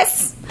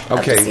Vegas.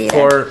 Love to see Okay, you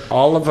for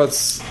all of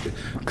us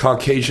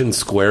Caucasian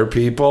square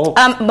people,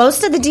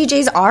 most of the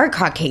DJs are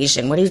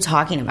Caucasian. What are you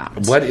talking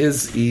about? what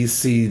is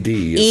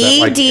ECD? Is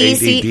that like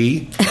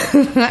EDC.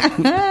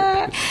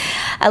 ADD?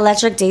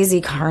 Electric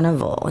Daisy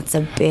Carnival. It's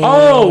a big...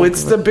 Oh,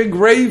 it's the big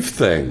rave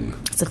thing.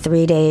 It's a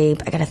 3-day...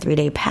 I got a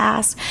 3-day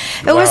pass.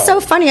 It was so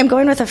funny. I'm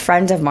going with a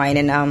friend of mine,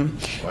 and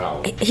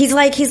Wow. he's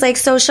like,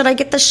 so should I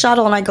get the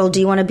shuttle? And I go,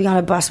 do you want to be on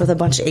a bus with a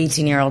bunch of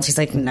 18-year-olds? He's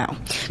like, no.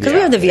 Because we Yeah,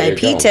 have the there you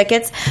VIP go.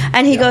 tickets.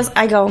 And he goes,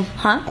 I go,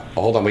 huh?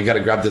 Hold on, we got to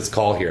grab this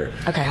call here.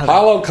 Okay, hold on.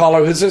 Hello,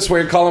 caller. Who's this?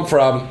 Where you calling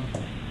from?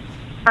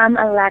 I'm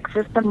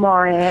Alexis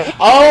Amore.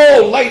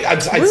 Oh, I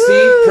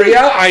see,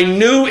 Priya. I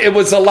knew it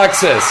was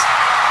Alexis.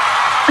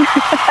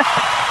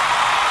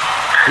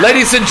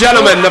 Ladies and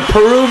gentlemen, the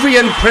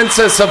Peruvian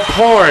princess of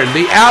porn,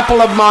 the apple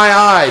of my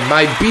eye,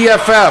 my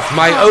BFF,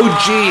 my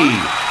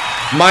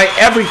OG, my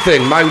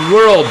everything, my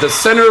world, the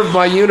center of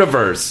my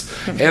universe,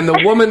 and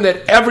the woman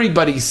that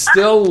everybody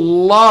still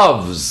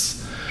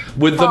loves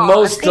with the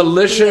most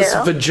delicious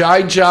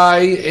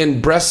vajayjay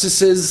and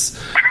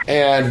breastises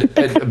and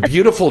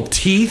beautiful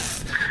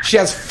teeth. She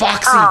has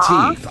foxy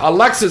teeth.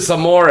 Alexis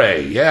Amore,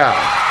 yeah.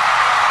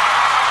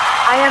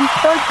 I am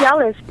so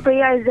jealous.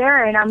 Priya is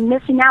there, and I'm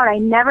missing out. I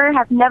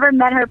have never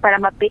met her, but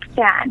I'm a big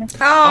fan.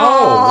 Oh,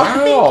 wow.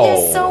 Thank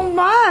you so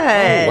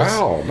much.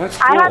 Oh, wow, that's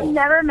cool. I have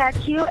never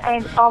met you,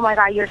 and oh my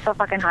god, you're so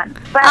fucking hot.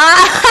 But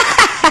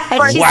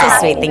She's so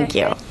sweet. Thank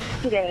you.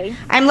 Today,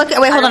 I'm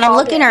looking... Wait, hold on. I'm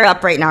looking her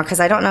up right now because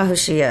I don't know who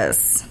she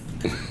is.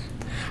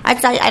 I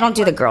don't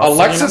do the girls.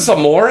 Alexis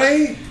Amore?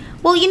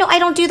 Well, you know, I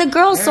don't do the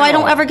girls, so I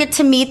don't ever get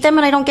to meet them,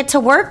 and I don't get to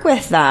work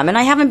with them. And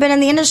I haven't been in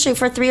the industry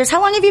for 3 years.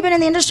 How long have you been in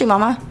the industry,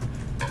 Mama?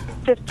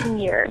 15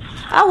 years.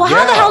 Oh, well,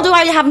 how the hell do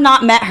I have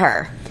not met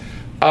her?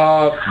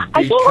 I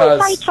think we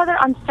saw each other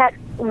on set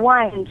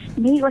once.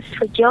 Maybe it was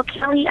for Jill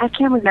Kelly. I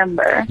can't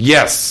remember.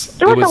 Yes.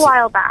 It was a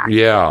while back.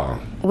 Yeah.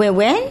 Wait,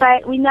 when?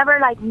 But we never,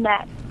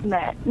 met.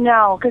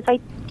 No, because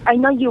I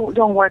know you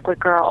don't work with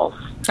girls.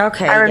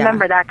 Okay, I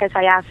remember that because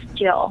I asked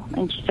Jill,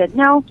 and she said,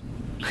 no.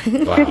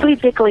 Strictly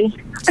dickly.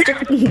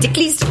 Strictly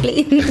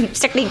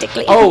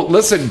dickly. Oh,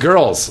 listen,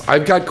 girls,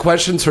 I've got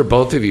questions for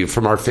both of you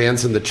from our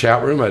fans in the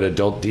chat room at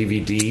Adult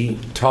DVD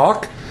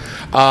Talk.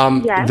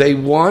 Yes. They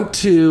want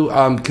to,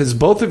 because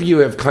both of you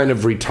have kind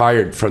of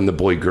retired from the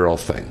boy-girl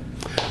thing.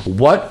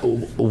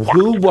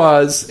 Who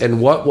was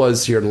and what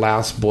was your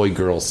last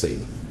boy-girl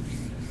scene?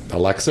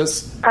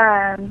 Alexis?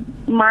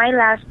 My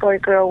last boy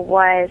girl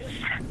was...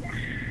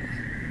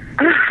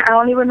 I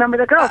don't even remember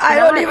the girl. I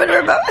don't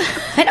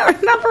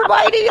remember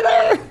mine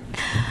either.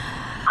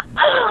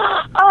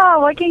 Oh,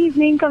 why can't his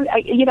name come?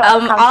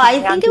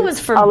 I think it was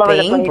for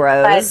Bang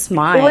Bros.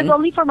 Mine. It was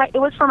only for my. It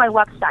was for my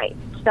website.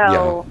 So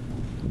Yeah.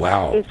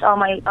 Wow. it's on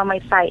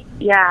my site.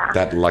 Yeah.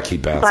 That lucky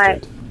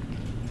bastard.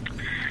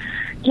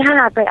 But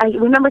Yeah, but I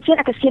remember seeing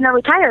Sienna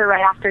retire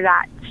right after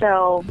that.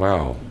 So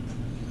wow.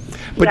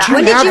 But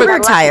when did you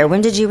retire?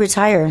 When did you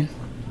retire?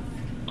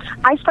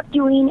 I stopped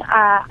doing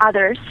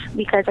others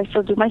because I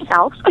still do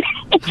myself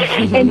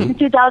in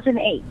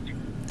 2008.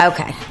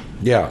 Okay.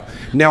 Yeah.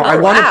 Now, I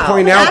want to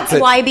point out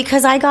that's why,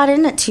 because I got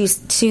in at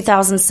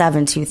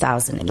 2007,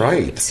 2008.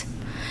 Right.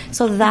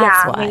 So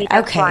that's why. maybe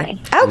that's Okay. why.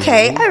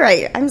 Okay. All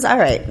right. I'm all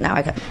right. Now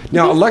I got.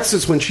 Now,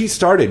 Alexis, when she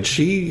started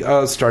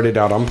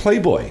out on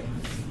Playboy.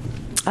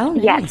 Oh,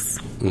 nice.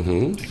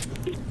 Yes.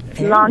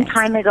 Long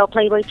time ago,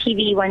 Playboy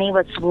TV when he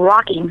was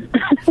rocking.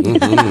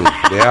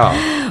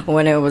 Yeah.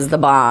 When it was the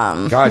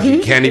bomb. God,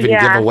 you can't even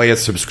Yeah. give away a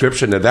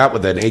subscription to that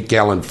with an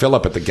 8-gallon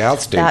fill-up at the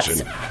gas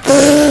station.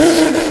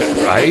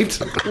 Right?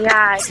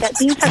 Yeah, that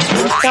things have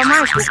changed so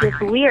much. It's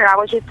just weird. I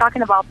was just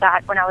talking about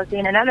that when I was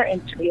doing another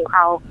interview,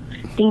 how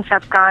things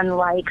have gone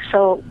like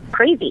so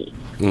crazy.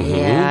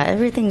 Yeah,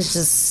 everything's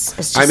just.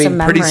 It's just I a mean,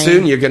 memory. pretty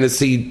soon you're going to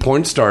see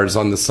porn stars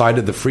on the side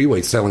of the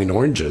freeway selling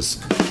oranges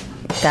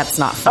That's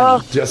not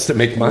funny. just to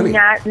make money.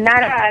 Not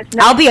us.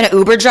 No, I'll be an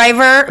Uber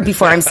driver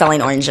before I'm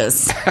selling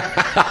oranges.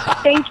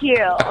 thank you.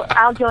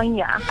 I'll join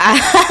you.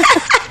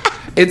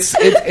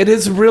 It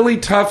is really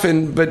tough,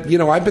 but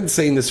I've been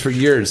saying this for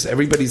years.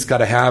 Everybody's got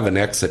to have an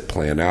exit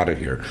plan out of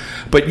here.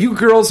 But you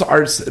girls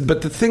are.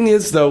 But the thing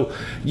is, though,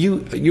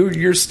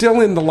 you're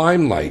still in the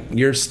limelight.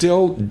 You're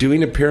still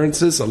doing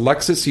appearances.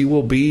 Alexis, you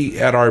will be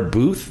at our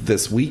booth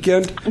this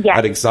weekend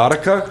at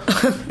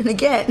Exotica. And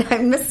again,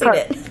 I'm missing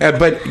it.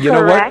 But you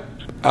know what,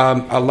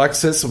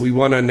 Alexis, we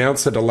want to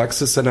announce that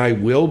Alexis and I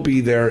will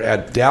be there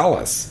at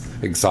Dallas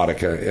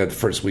Exotica at the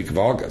first week of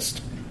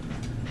August.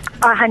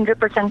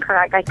 100%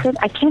 correct. I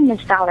can't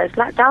miss Dallas.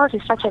 Dallas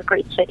is such a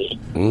great city.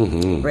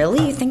 Mm-hmm.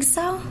 Really? You think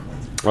so?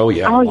 Oh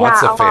yeah, Oh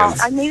lots yeah. of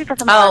fans. Maybe because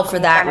I'm for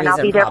that and reason,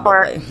 I'll be there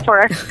probably.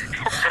 for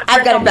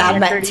I've got a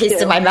bad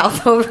taste in my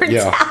mouth over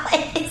Yeah.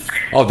 Dallas.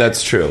 Oh,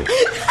 that's true.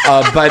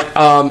 But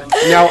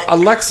now,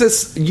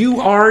 Alexis,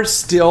 you are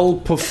still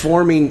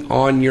performing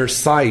on your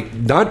site,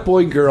 not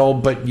boy girl,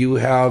 but you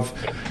have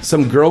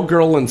some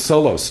girl and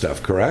solo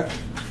stuff, correct?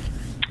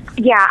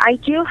 Yeah, I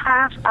do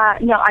have.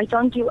 No, I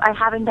don't do. I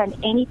haven't done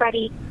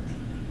anybody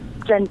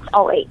since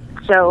 2008.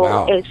 So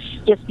Wow. it's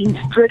just been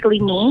strictly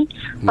me.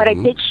 But I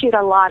did shoot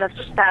a lot of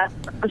stuff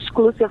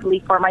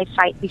exclusively for my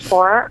site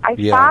before I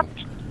stopped.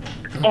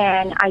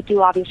 And I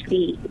do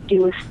obviously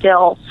do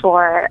still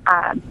for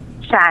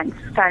fan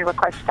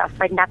request stuff,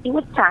 but nothing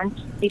with fans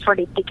before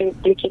they take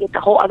it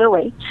the whole other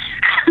way.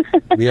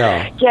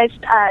 Yeah. Just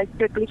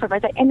strictly for my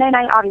site. And then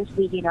I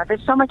obviously,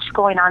 there's so much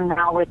going on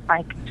now with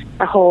like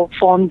the whole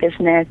phone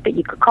business that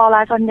you could call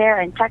us on there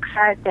and text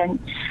us and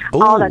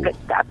all that good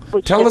stuff.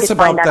 Which Tell you us could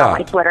about find out on that.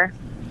 my Twitter.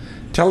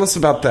 Tell us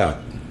about that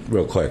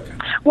real quick.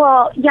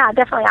 Well, yeah,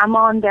 definitely. I'm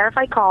on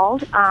Verify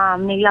Calls.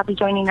 Maybe I'll be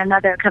joining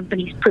another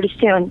company pretty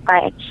soon,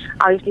 but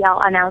obviously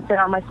I'll announce it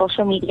on my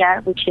social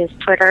media, which is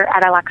Twitter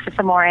at Alexis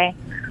Amore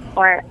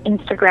or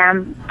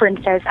Instagram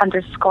princess_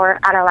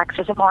 at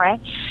Alexis Amore.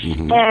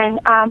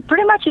 And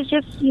pretty much it's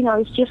just,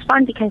 it's just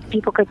fun because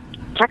people could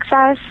text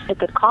us, they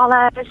could call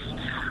us.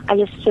 I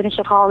just finished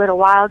a call a little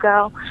while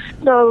ago.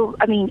 So,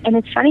 I mean, and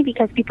it's funny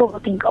because people will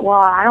think, well,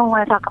 I don't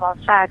want to talk about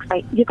sex.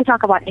 Like, you could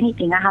talk about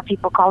anything. I have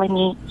people calling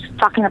me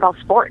talking about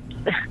sports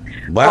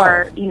Wow.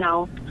 for,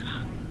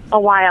 a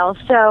while.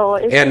 So,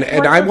 And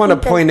I want to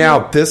point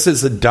out, this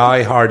is a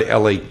diehard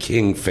LA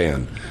King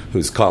fan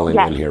who's calling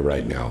in here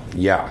right now.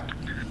 Yeah.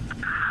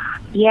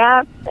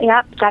 Yeah,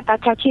 got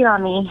that tattoo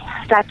on me.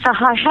 That's how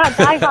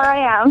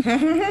I am.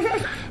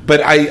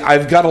 But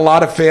I've got a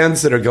lot of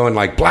fans that are going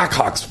like,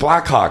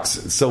 Blackhawks.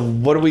 So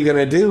what are we going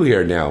to do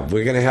here now?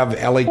 We're going to have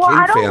LA Well,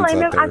 I King don't fans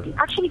blame out them. there.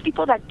 Actually,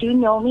 people that do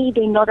know me,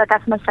 they know that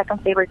that's my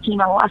second favorite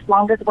team. As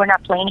long as we're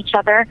not playing each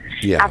other.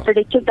 Yeah. After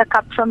they took the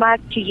cup from us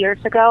 2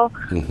 years ago,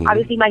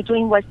 obviously my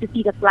dream was to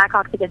see the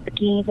Blackhawks against the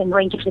Kings and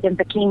Rangers against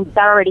the Kings.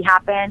 That already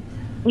happened.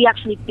 We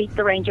actually beat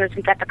the Rangers.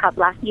 We got the cup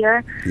last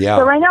year. Yeah.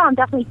 So right now, I'm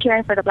definitely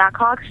cheering for the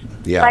Blackhawks.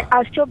 Yeah. But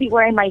I'll still be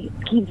wearing my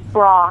Kings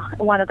bra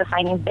one of the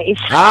signings days.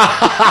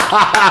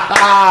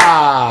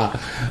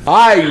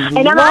 I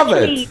And I'm love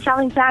actually it.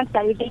 telling fans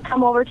that if they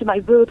come over to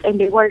my booth and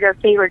they wear their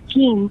favorite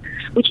team,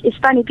 which is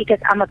funny because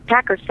I'm a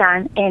Packers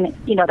fan, and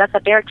that's a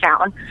Bear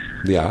town.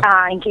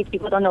 Yeah. In case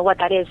people don't know what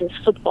that is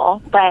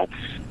football. But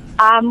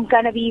I'm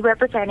gonna be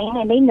representing,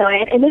 and they know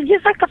it. And it's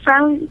just like a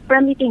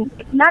friendly thing.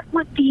 Not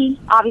with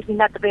obviously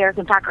not the Bears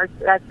and Packers.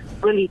 That's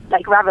really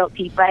like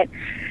rivalry, but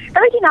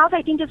everything else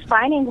I think is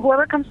fine. And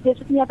whoever comes to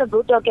visit me at the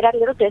booth, they'll get a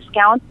little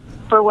discount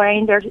for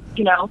wearing their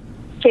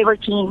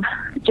favorite team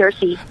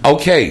jersey.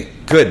 Okay,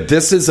 good.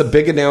 This is a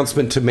big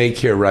announcement to make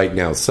here right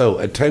now. So,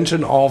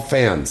 attention all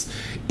fans.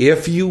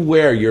 If you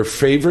wear your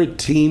favorite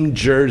team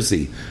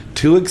jersey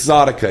to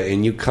Exotica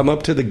and you come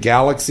up to the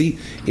Galaxy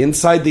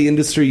inside the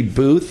industry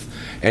booth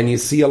and you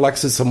see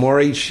Alexis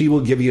Amore, she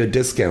will give you a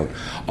discount.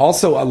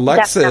 Also,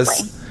 Alexis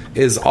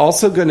Definitely. is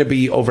also going to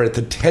be over at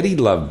the Teddy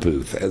Love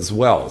booth as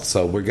well.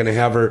 So, we're going to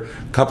have her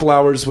a couple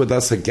hours with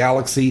us at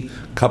Galaxy,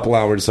 a couple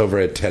hours over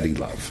at Teddy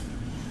Love.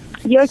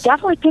 You're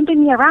definitely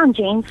pimping me around,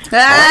 James.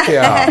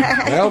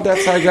 Yeah. Well,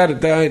 that's how I got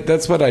it.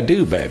 That's what I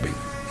do, baby.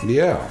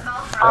 Yeah.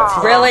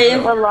 Really?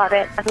 I love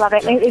it. I love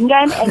it. And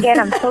again,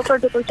 I'm super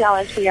duper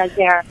jealous for you guys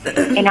there,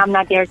 and I'm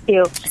not there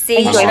too. See,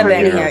 you should have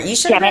been here. You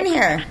should have been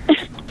here.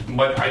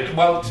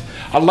 Well,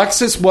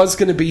 Alexis was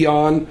going to be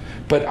on,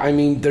 but I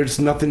mean, there's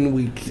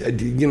nothing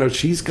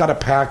she's got to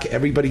pack.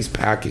 Everybody's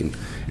packing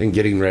and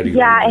getting ready.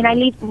 Yeah, and I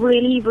leave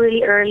really,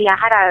 really early. I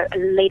had a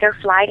later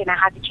flight, and I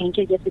had to change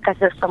it just because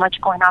there's so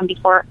much going on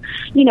before.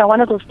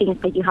 One of those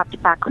things that you have to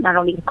pack not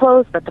only the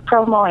clothes, but the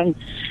promo and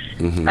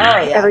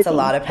everything. It's a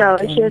lot of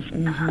packing. So it's just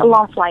a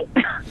long flight.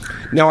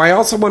 Now, I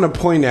also want to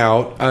point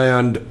out,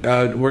 and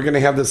we're going to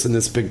have this in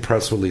this big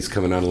press release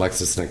coming on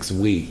Alexis next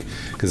week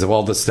because of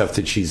all the stuff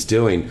that she's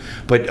doing.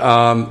 But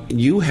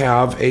you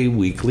have a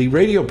weekly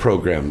radio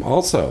program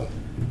also.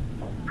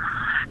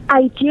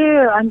 I do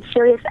on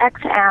Sirius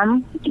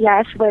XM,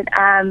 yes,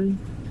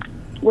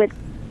 with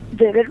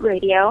Vivid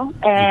Radio,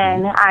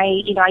 and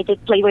I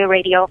did Playway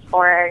Radio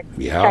for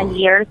 10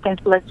 years,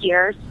 10+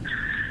 years.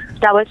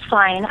 That was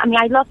fine. I mean,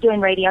 I love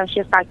doing radio. It's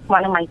just like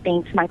one of my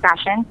things, my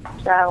passion.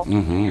 So,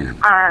 and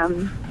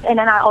then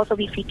I'll also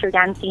be featured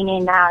dancing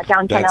in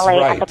downtown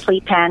LA at the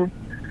Playpen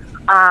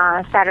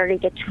Saturday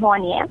the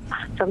 20th.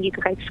 So you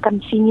guys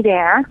come see me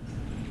there.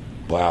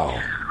 Wow.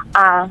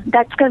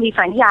 That's going to be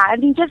fun. Yeah, I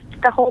mean, just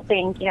the whole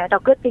thing, the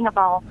good thing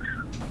about,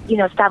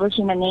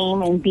 establishing a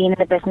name and being in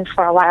the business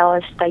for a while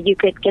is that you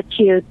could get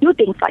to do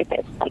things like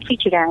this, like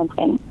feature dance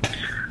and,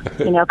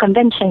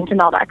 conventions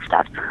and all that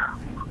stuff.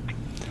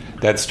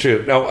 That's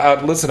true. Now,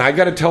 listen, I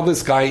got to tell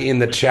this guy in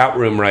the chat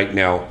room right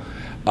now,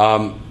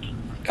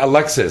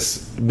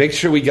 Alexis, make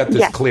sure we get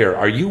this clear.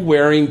 Are you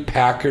wearing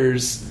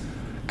Packers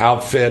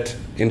outfit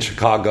in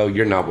Chicago?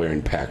 You're not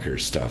wearing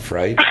Packers stuff,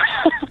 right?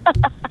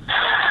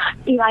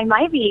 I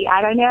might be.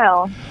 I don't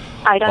know.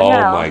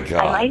 Oh, my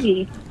God. I might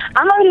be.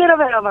 I'm a little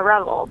bit of a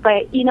rebel,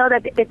 but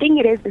the thing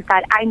it is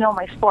that I know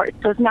my sport,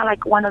 so it's not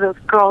like one of those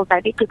girls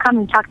that they could come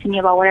and talk to me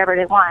about whatever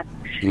they want.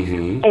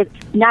 Mm-hmm.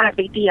 It's not a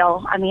big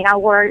deal. I mean,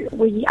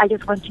 I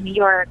just went to New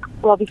York,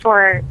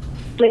 before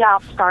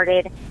playoffs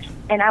started,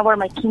 and I wore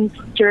my Kings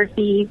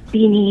jersey,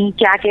 beanie,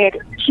 jacket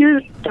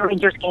to the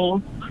Rangers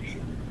game.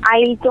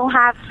 I don't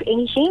have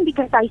any shame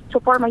because I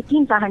support my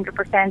teams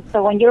 100%.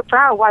 So when you're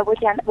proud, why would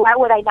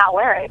I not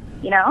wear it?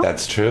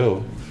 That's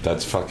true.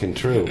 That's fucking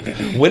true.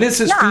 When is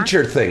this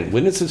featured thing?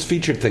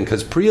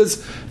 Because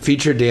Priya's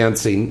feature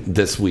dancing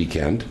this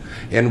weekend.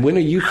 And when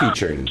are you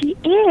featuring? She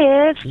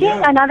is.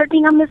 Yeah, another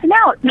thing I'm missing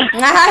out.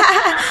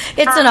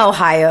 It's in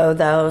Ohio,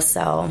 though,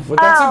 so. Well,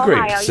 that's a great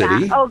Ohio,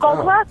 city. Yeah. Oh, Gold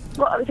Club?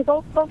 Is it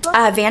Gold Club?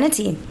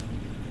 Vanity.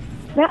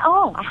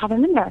 Oh, I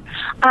haven't been there.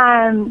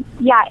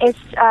 It's.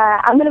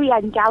 I'm going to be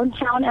in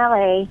downtown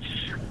LA,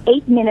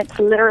 8 minutes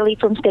literally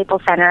from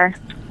Staples Center.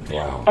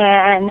 Wow.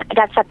 And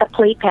that's at the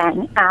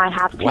Playpen. I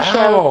have two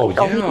shows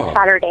on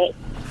Saturday.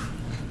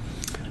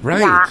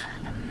 Right.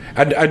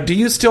 Yeah. Do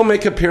you still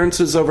make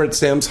appearances over at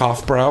Sam's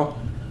Hofbrau?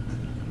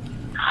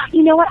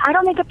 You know what? I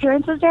don't make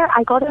appearances there.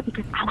 I go there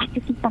because I like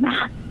to see some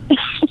ass.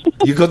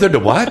 You go there to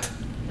what?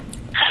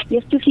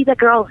 Just to see the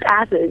girls'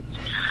 asses.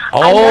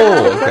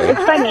 Oh, okay.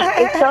 It's funny.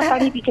 It's so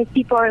funny because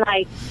people are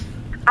like,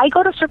 I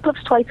go to strip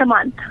clubs twice a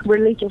month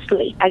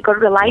religiously. I go to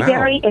the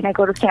library and I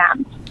go to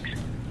Sam's.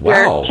 Wow.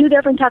 There are two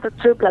different types of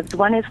strip clubs.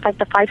 One is like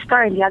the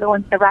 5-star and the other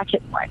one's the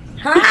ratchet one.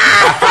 She's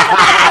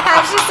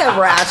so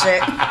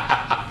ratchet.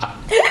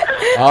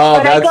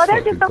 But I go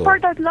there to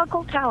support the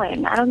local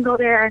talent. I don't go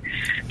there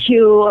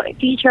to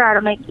feature. I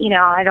don't make,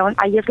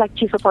 I just like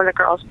to support the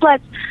girls. Plus,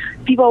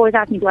 people always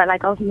ask me, do I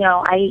like girls?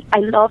 No, I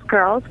love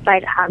girls,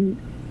 but I'm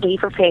gay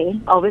for pay.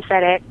 Always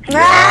said it.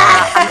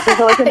 There's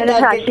always an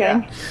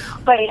attraction.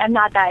 But I'm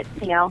not that,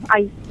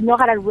 I know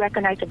how to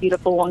recognize a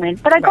beautiful woman.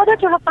 But I go there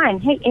to have fun.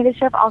 Hey, and they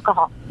serve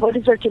alcohol. What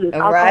is there to lose?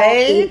 Alcohol,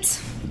 right.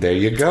 Food. There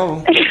you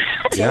go.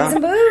 Yeah.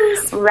 Some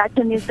booze.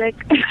 Ratchet music.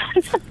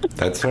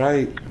 That's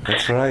right.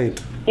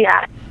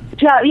 Yeah.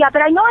 Yeah,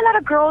 but I know a lot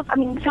of girls,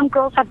 some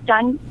girls have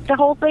done the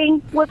whole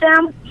thing with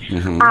them.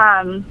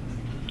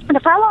 Mm-hmm. The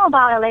problem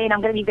about LA, and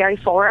I'm going to be very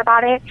forward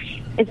about it,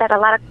 is that a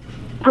lot of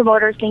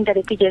promoters think that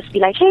it could just be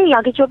like, hey,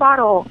 I'll get you a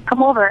bottle.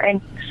 Come over.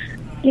 And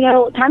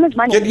time is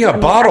money. Get you a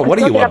bottle. What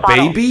are you, a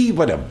baby?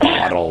 What a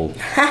bottle.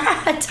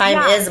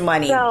 Time is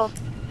money. So,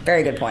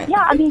 very good point.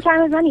 Yeah,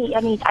 time is money.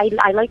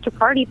 I like to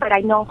party, but I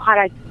know how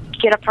to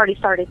get a party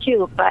started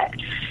too. But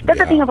that's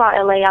the thing about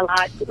LA a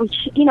lot,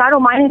 which, I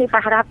don't mind it if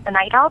I had to have the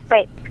night out,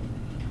 but,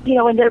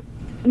 when they're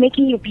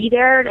making you be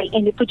there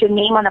and they put your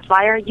name on the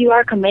flyer, you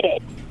are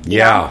committed.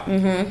 Yeah.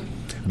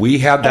 Mm-hmm. We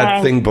had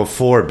that thing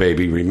before,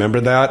 baby. Remember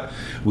that?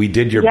 We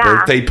did your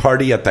birthday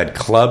party at that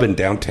club in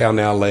downtown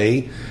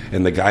LA,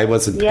 and the guy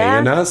wasn't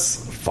paying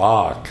us?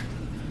 Fuck.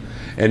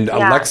 And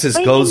Alexis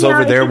goes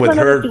over there with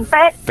her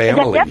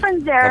family. The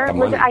difference there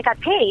was that I got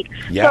paid.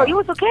 Yeah. So it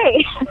was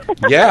okay.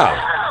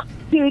 Yeah.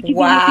 You could be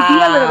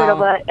a little bit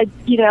of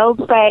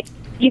a, but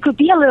you could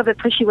be a little bit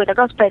pushy with the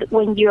girls, but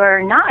when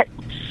you're not,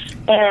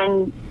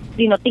 and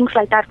things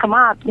like that come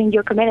up, then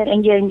you're committed,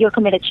 and you're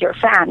committed to your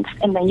fans,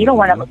 and then you don't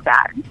want to look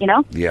bad,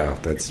 Yeah,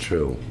 that's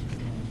true.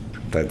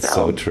 That's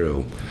so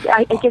true.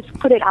 I just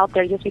put it out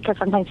there just because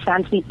sometimes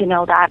fans need to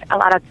know that a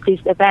lot of these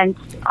events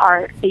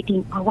are, they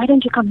think, oh, why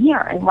don't you come here?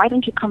 And why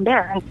don't you come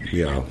there? And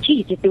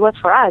geez, if it was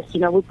for us, you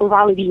know, we'd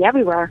probably be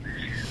everywhere.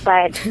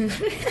 But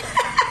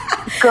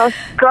girls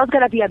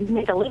gotta be able to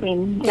make a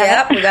living.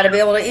 Yep, we gotta be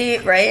able to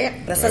eat,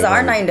 right? This is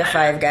our 9 to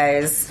 5,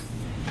 guys.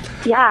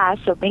 Yeah,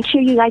 so make sure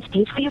you guys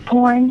pay for your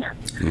porn,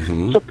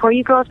 support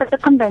your girls at the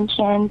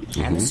conventions,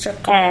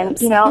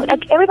 and you know,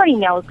 like everybody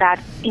knows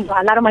that. You know,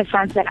 a lot of my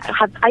friends that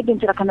I've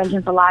been to the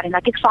conventions a lot, and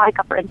like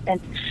Exotica, for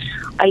instance,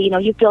 you know,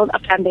 you build a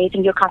fan base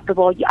and you're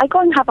comfortable. I go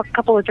and have a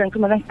couple of drinks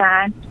with my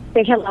fans,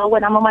 say hello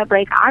when I'm on my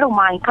break. I don't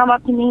mind. Come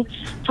up to me.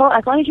 So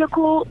as long as you're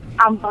cool,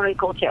 I'm very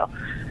cool too.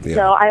 Yeah.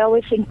 So I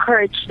always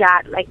encourage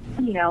that, like,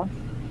 you know,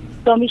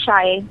 don't be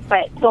shy,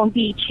 but don't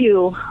be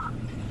too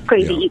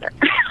crazy either.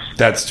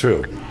 That's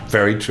true.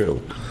 Very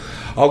true.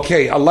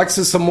 Okay,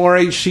 Alexis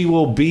Amore, she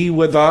will be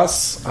with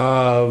us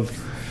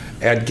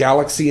at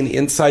Galaxy and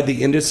Inside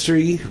the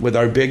Industry with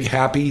our big,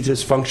 happy,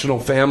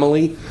 dysfunctional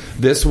family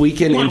this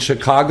weekend in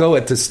Chicago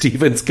at the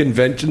Stevens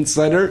Convention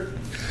Center.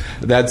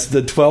 That's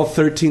the 12th,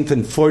 13th,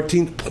 and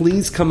 14th.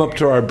 Please come up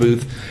to our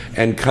booth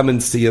and come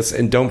and see us.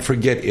 And don't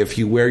forget, if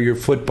you wear your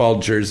football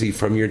jersey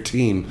from your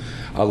team,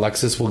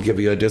 Alexis will give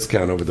you a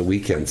discount over the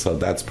weekend. So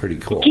that's pretty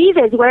cool.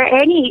 Jesus, wear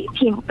any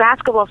team,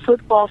 basketball,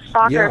 football,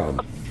 soccer,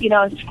 you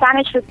know,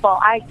 Spanish football.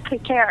 I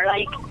could care.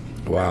 Like,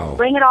 wow.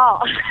 Bring it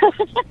all.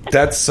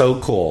 That's so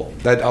cool.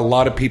 That a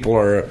lot of people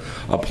are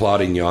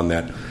applauding you on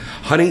that.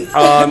 Honey,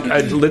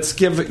 let's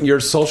give your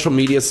social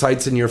media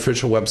sites and your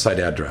official website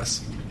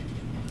address.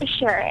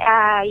 Sure.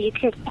 You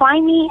could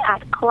find me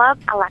at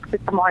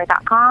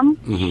clubalexisamore.com,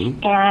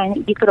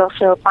 and you could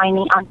also find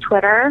me on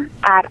Twitter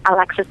at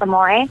Alexis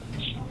Amore,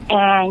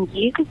 and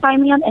you could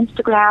find me on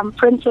Instagram,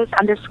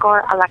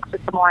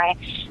 Princess_Alexis Amore.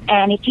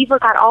 And if you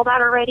forgot all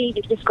that already,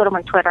 you just go to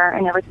my Twitter,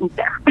 and everything's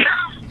there.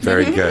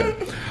 Very good.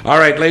 All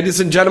right, ladies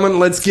and gentlemen,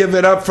 let's give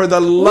it up for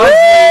the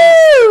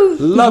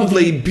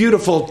lovely,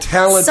 beautiful,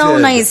 talented. So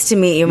nice to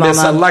meet you, Mama.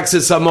 Miss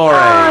Alexis Amore.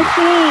 Oh,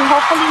 see.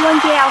 Hopefully one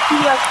day I'll see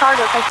you at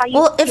Stardust.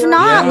 Well, if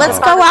not, let's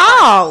go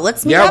out.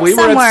 Let's meet up we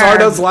somewhere. were at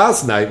Stardust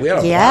last night. We had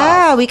a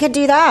blast. We could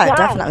do that,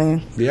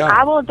 definitely. Yeah.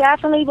 I will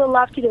definitely would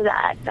love to do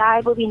that.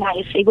 That would be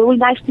nice. It would be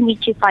nice to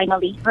meet you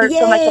finally. Heard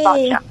so much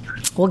about you.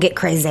 We'll get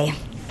crazy.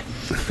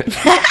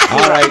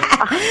 All right.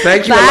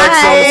 Thank you, Bye.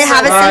 Alexis.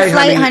 Have a safe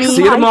flight, honey.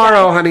 See you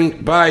tomorrow, honey.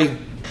 Bye.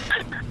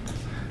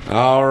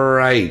 All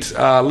right.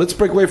 Let's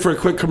break away for a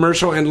quick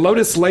commercial, and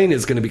Lotus Lane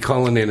is going to be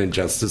calling in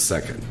just a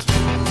second.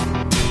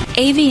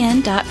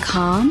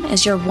 AVN.com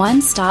is your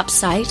one-stop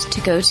site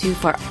to go to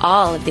for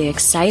all of the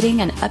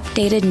exciting and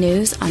updated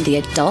news on the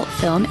adult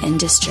film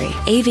industry.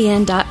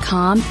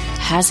 AVN.com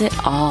has it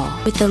all.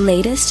 With the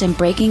latest and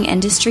breaking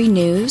industry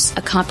news,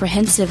 a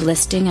comprehensive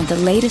listing of the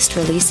latest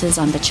releases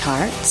on the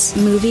charts,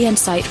 movie and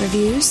site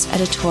reviews,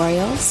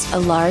 editorials, a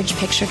large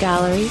picture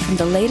gallery from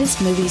the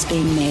latest movies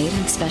being made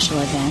and special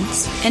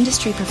events,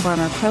 industry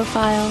performer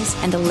profiles,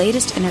 and the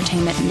latest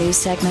entertainment news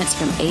segments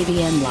from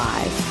AVN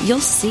Live. You'll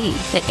see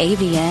that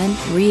AVN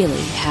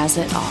really has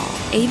it all.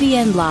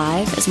 AVN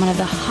Live is one of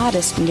the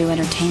hottest new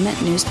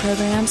entertainment news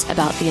programs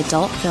about the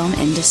adult film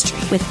industry,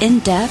 with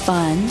in-depth,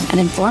 fun, and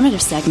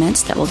informative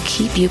segments that will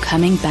keep you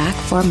coming back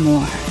for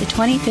more. The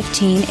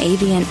 2015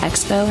 AVN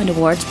Expo and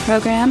Awards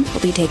program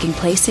will be taking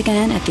place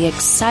again at the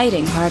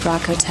exciting Hard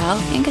Rock Hotel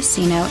and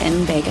Casino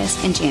in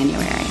Vegas in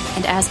January.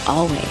 And as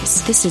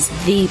always, this is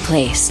the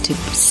place to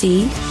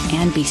see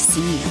and be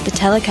seen. The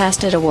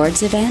telecasted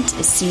awards event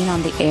is seen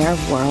on the air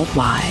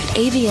worldwide.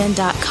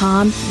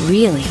 AVN.com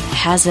really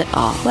has it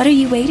all. What are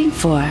you waiting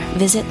for?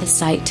 Visit the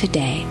site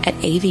today at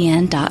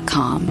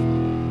avn.com.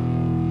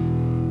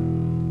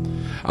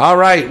 All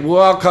right,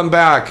 welcome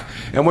back.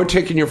 And we're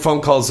taking your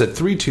phone calls at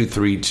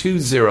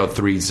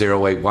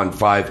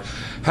 323-203-0815.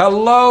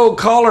 Hello,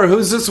 caller.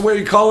 Who's this? Where are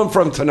you calling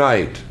from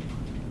tonight?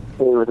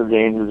 Hey, what's up,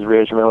 James? This is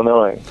Reg from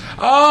Illinois.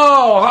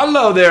 Oh,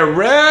 hello there,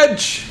 Reg.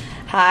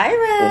 Hi,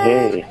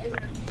 Reg. Hey.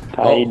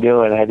 How you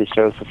doing? I had the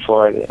show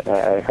support.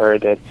 I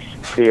heard that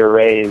Priya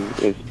Ray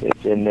is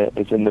in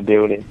the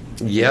building.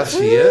 Yes,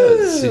 she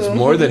is. She's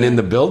more than in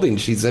the building.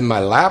 She's in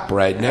my lap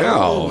right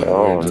now.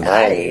 Oh,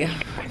 nice.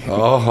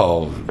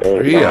 Oh,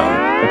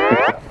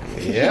 Priya.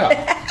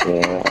 Yeah.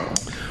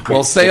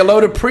 Well, say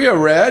hello to Priya,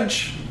 Reg.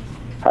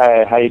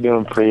 Hi, how you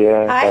doing,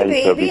 Priya? Hi,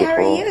 baby. How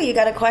are you? You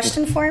got a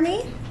question for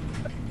me?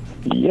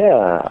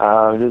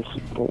 Yeah, just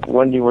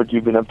wondering what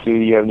you've been up to. Do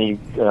you have any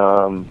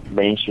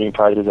mainstream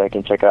projects I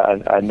can check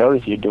out? I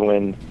noticed you're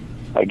doing,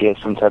 I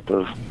guess, some type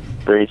of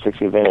very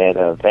sexy event at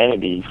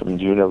Vanity from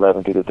June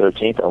 11th to the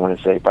 13th. I want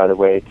to say, by the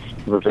way,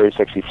 you have a very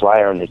sexy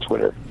flyer on your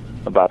Twitter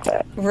about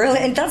that. Really?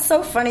 And that's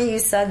so funny you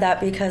said that,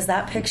 because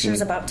that picture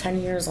is about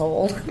 10 years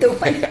old, the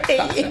one they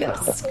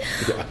used.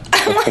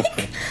 I'm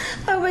like,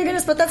 oh my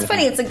goodness, but that's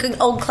funny. It's a good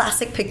old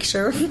classic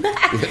picture.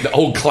 The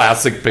old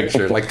classic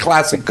picture, like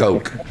classic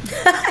Coke.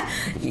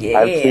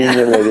 Yeah. I've seen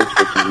the latest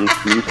pictures.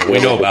 We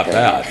know about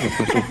that.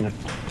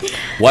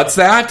 What's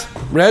that,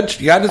 Reg?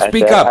 You got to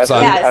speak up,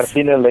 son. I've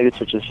seen the latest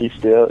pictures. You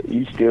still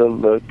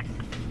look,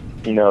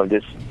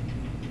 just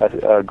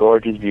a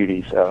gorgeous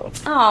beauty. So.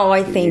 Oh,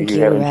 I thank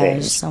you, haven't Reg,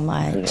 changed. so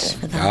much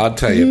for that. I'll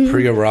tell you,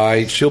 Priya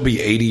Rai, she'll be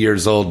 80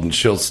 years old and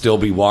she'll still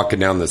be walking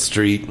down the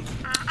street.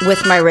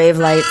 With my rave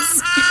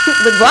lights.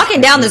 With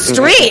walking down the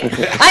street.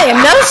 I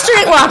am no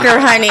streetwalker,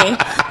 honey.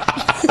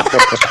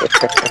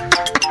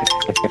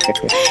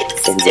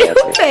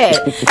 Stupid.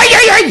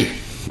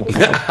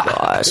 Oh,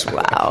 gosh,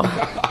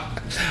 wow.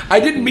 I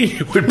didn't mean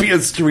you would be a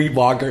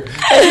streetwalker.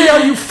 See how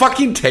you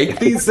fucking take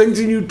these things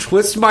and you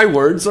twist my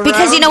words around?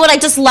 Because you know what? I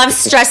just love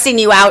stressing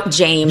you out,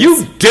 James.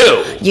 You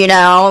do. You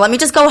know, let me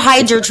just go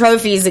hide your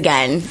trophies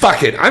again.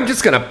 Fuck it. I'm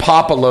just going to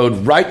pop a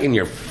load right in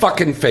your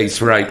fucking face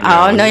right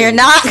now. Oh, no, you're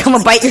not. I'm going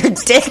to bite your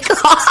dick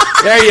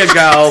off. There you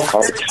go.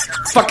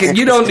 Fucking,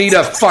 you don't need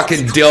a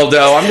fucking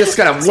dildo. I'm just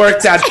going to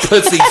work that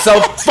pussy so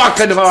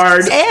fucking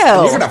hard. Ew.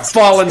 You're going to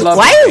fall in love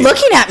Why with are you me.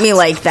 looking at me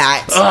like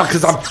that? Oh,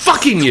 because I'm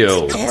fucking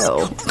you.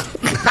 Ew.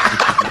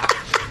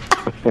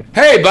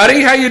 Hey,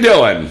 buddy, how you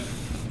doing?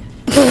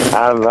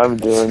 I'm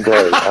doing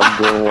great.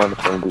 I'm doing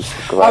wonderful. I'm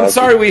just glad I'm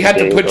sorry we had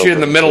to the put day's you in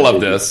the over. middle of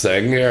this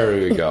thing. There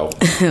we go.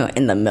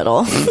 In the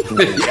middle.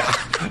 Yeah.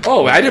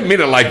 Oh, I didn't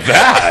mean it like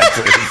that.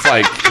 It's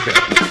like...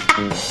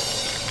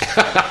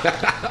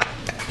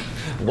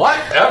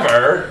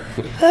 Whatever.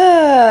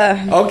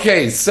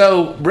 Okay,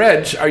 so,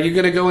 Reg, are you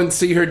going to go and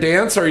see her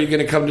dance, or are you going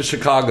to come to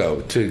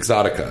Chicago, to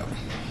Exotica?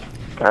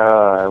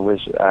 I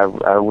wish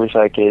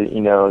I could,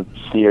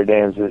 see her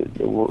dance.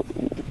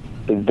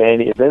 Is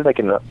that like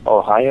in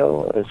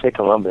Ohio? Or say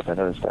Columbus, I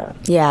noticed that.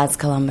 Yeah, it's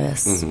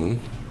Columbus.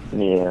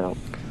 Mm-hmm. Yeah.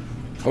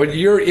 Well,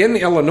 you're in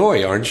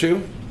Illinois, aren't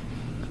you?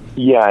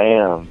 Yeah, I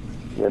am.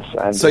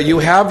 Yes, So you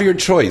have your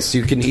choice.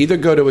 You can either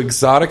go to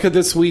Exotica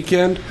this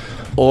weekend,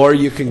 or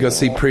you can go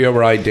see Priya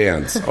Rai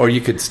dance, or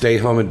you could stay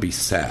home and be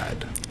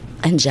sad.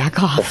 And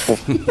jack off.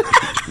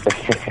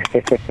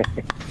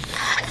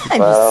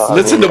 Well,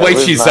 Listen to the way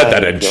she said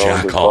that, and going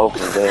jack to off.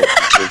 both of them.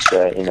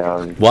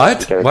 It's,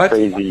 What? What?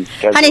 Crazy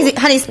schedule.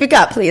 Honey, speak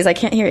up, please. I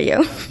can't hear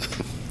you.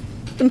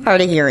 I'm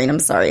hard of hearing. I'm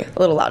sorry. A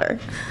little louder.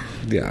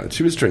 Yeah,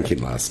 she was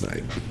drinking last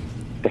night.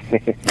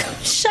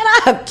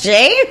 Shut up,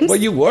 James. Well,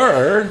 you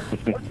were.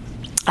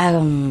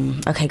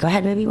 Okay, go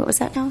ahead, baby. What was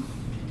that now?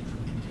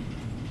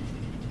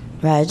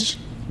 Reg?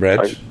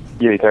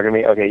 You talking to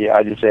me? Okay, yeah,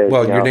 I just said...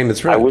 Well, your name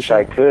is Reg. I wish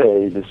I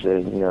could. Just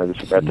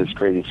just got this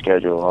crazy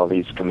schedule, all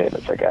these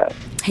commitments I got.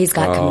 He's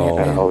got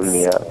commitments. Holding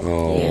me up.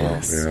 Oh,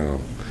 yes. Yeah.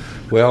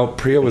 Well,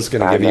 Priya was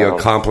going to give you a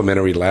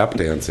complimentary lap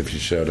dance if you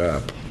showed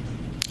up.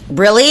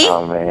 Really?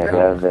 Oh, man,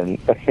 that's been...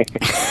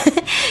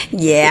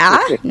 Yeah?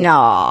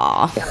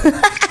 No.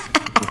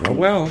 Oh,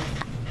 well.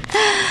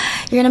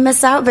 You're going to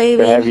miss out,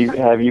 baby. So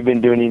have you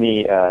been doing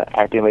any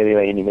acting lately,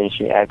 like any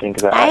mainstream acting?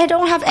 Cause I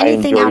don't have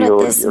anything out at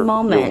this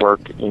moment. Your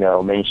work,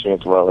 mainstream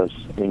as well as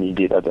when you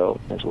did adult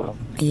as well.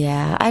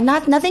 Yeah,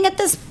 nothing at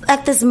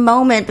this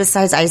moment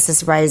besides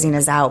Isis Rising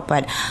is out,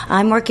 but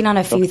I'm working on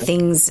a few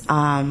things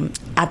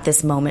at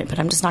this moment, but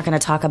I'm just not going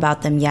to talk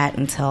about them yet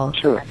until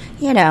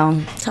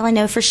until I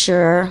know for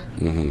sure.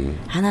 Mm-hmm.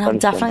 And then I'll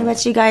definitely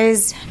let you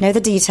guys know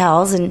the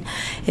details. And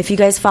if you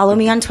guys follow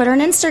me on Twitter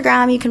and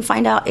Instagram, you can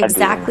find out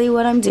exactly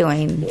what I'm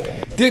doing.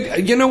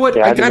 You know what?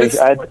 Yeah, I got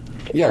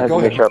go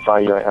ahead. Make sure I follow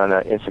you on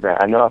Instagram.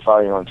 I know I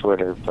follow you on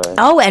Twitter, but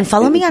and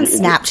follow me on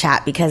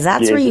Snapchat because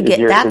that's where you get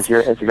that. Is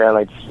your Instagram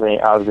like the same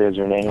as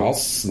your name? I'll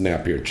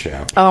snap your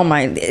chat. Oh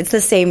my! It's the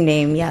same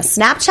name. Yeah,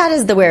 Snapchat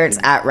is where it's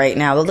at right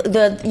now.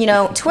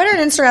 The Twitter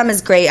and Instagram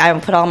is great. I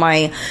put all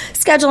my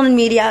schedule and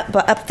media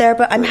up there,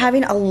 but I'm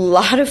having a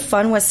lot of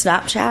fun with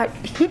Snapchat.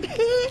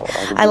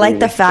 I like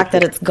the fact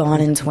that it's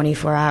gone in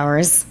 24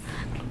 hours.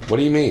 What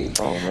do you mean?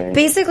 Oh, man.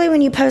 Basically,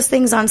 when you post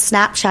things on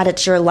Snapchat,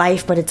 it's your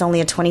life, but it's only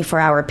a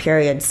 24-hour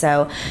period.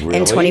 So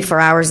in 24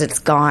 hours, it's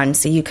gone.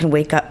 So you can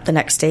wake up the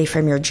next day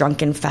from your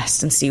drunken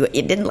fest and see what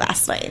you did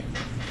last night.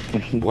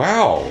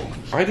 Wow.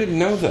 I didn't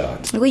know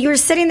that. Well, you were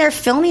sitting there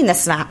filming the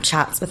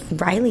Snapchats with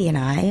Riley and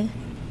I.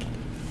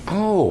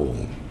 Oh.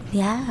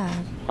 Yeah.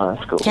 Oh,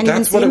 that's cool. Can't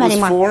even see them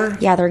anymore.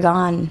 Yeah, they're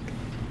gone.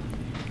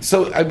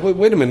 So,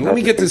 wait a minute. Let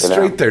me get this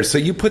straight there. So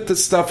you put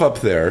this stuff up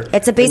there.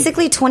 It's a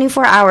basically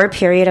 24-hour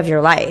period of your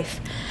life.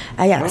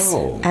 Yes.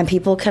 Oh. And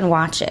people can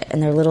watch it.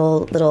 And they're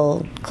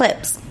little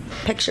clips,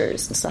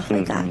 pictures, and stuff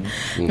like that.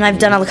 Mm-hmm. And I've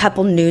done a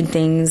couple nude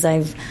things.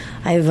 I've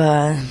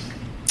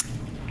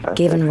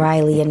given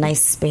Riley a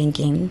nice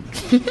spanking.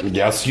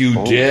 Yes,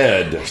 you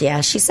did.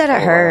 Yeah, she said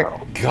it hurt.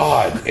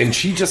 God. And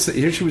she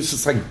was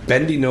just like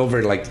bending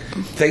over like,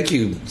 thank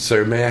you,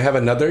 sir. May I have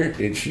another?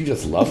 And she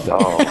just loved it.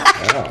 Oh,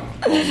 yeah.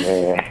 Oh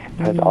man,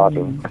 that's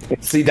awesome.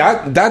 See,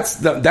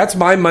 that's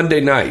my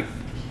Monday night.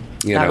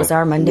 That was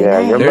our Monday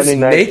night. Your There's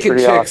Monday naked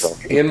chicks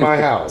awesome. in my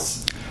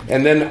house.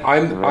 And then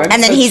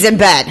and then he's in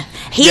bed.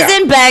 He's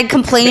in bed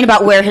complaining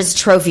about where his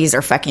trophies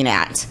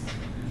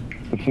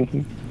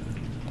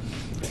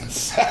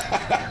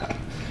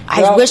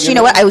I wish, you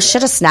know what? I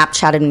should have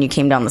Snapchatted when you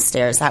came down the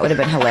stairs. That would have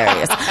been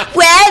hilarious.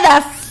 Where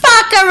the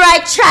fuck are my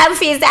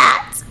trophies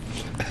at?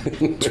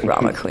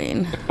 Drama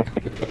queen.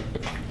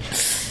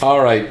 All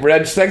right,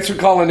 Reg, thanks for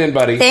calling in,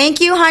 buddy.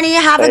 Thank you, honey.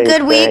 Have a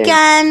good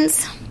weekend.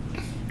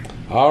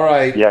 All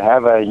right. Yeah,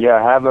 have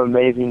an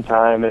amazing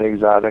time at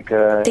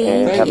Exotica,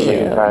 and have an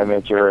amazing time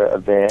at your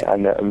event. I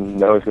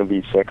know it's going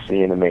to be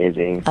sexy and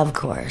amazing. Of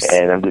course.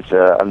 And I'm just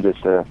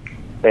a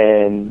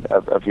fan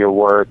of your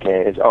work,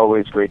 and it's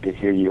always great to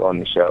hear you on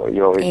the show.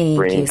 You always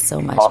bring so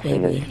much,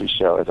 awesomeness baby. to the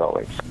show, as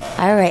always.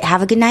 All right.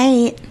 Have a good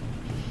night.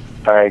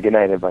 All right. Good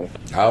night, everybody.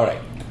 All right.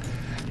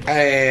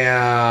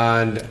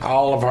 And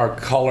all of our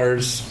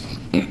callers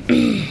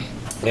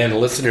and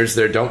listeners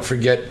there, don't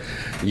forget,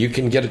 you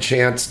can get a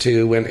chance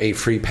to win a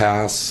free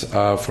pass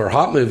for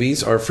Hot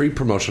Movies or a free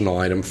promotional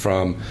item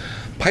from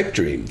Pipe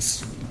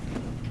Dreams.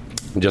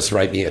 Just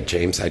write me at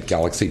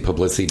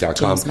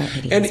james@galaxypublicity.com.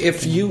 And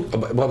if you...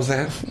 What was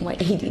that? My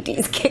ADD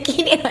is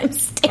kicking in. I'm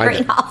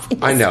staring off in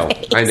his I know.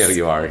 face. I know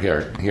you are.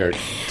 Here.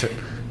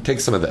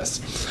 Take some of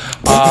this.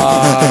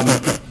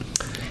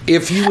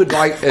 If you would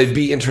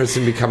be interested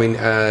in becoming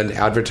an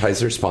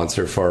advertiser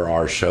sponsor for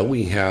our show,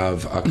 we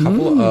have a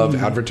couple of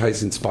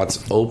advertising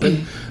spots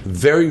open,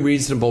 very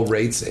reasonable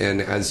rates,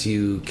 and as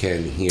you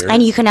can hear...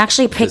 And you can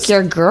actually pick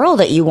your girl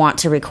that you want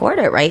to record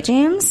it, right,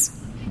 James?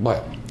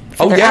 What?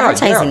 For their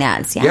advertising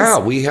ads, yes. Yeah,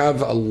 we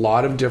have a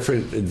lot of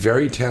different,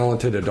 very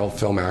talented adult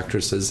film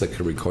actresses that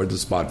can record the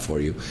spot for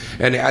you.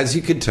 And as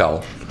you can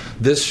tell,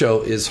 this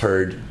show is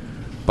heard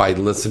by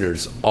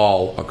listeners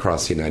all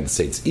across the United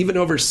States, even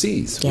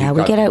overseas. Yeah,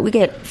 we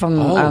get from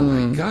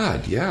my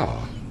God,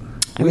 yeah.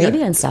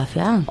 Arabia and stuff,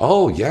 yeah.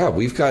 Oh yeah,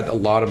 we've got a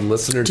lot of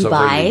listeners Dubai.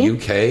 over in the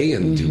UK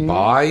and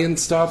Dubai and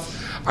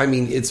stuff. I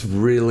mean, it's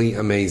really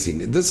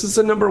amazing. This is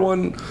the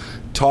 #1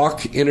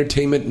 talk,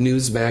 entertainment,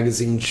 news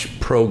magazine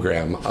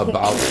program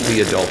about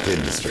the adult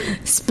industry.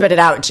 Spit it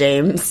out,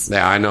 James.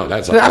 Yeah, I know.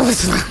 That's a lot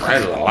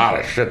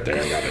of shit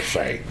there, I gotta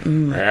say.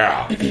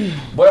 Yeah.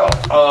 Well,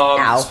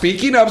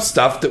 speaking of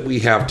stuff that we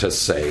have to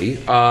say,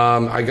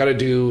 I gotta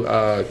do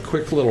a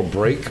quick little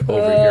break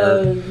over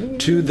here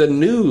to the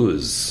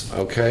news.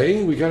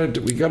 Okay, we gotta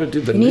do the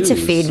news. You need to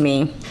feed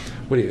me.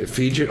 What do you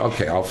feed you?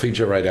 Okay, I'll feed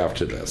you right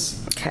after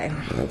this. Okay.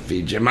 I'll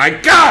feed you my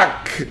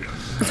cock.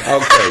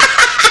 Okay.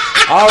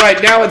 All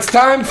right, now it's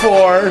time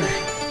for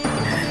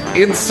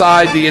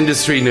Inside the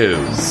Industry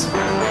News,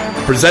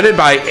 presented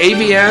by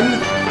AVN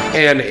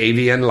and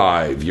AVN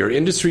Live, your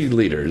industry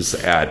leaders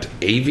at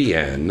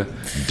avn.com.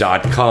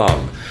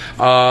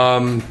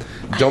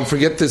 Don't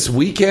forget this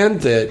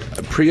weekend that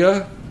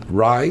Priya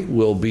Rai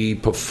will be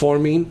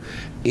performing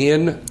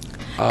in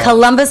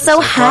Columbus,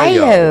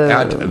 Ohio.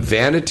 At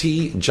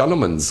Vanity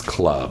Gentlemen's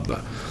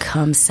Club.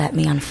 Come set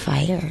me on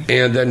fire.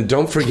 And then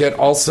don't forget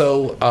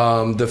also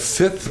the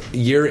 5th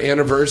year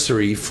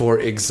anniversary for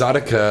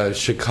Exotica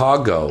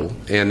Chicago.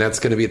 And that's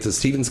going to be at the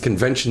Stevens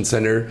Convention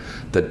Center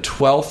the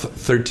 12th,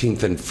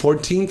 13th, and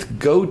 14th.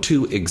 Go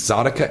to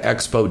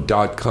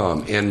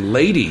exoticaexpo.com. And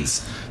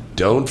ladies,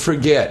 don't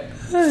forget,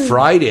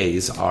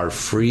 Fridays are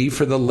free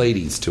for the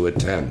ladies to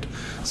attend.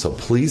 So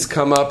please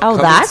come up. Oh,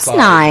 that's inside.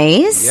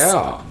 Nice.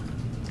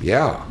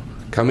 Yeah.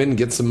 Come in and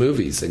get some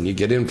movies, and you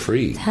get in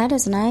free. That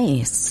is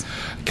nice.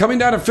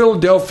 Coming out of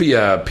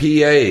Philadelphia,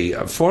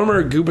 PA,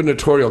 former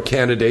gubernatorial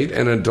candidate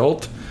and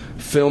adult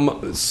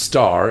film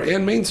star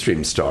and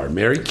mainstream star,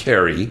 Mary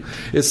Carey,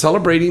 is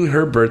celebrating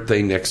her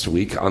birthday next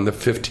week on the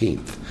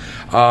 15th.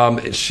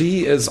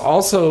 She has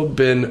also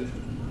been...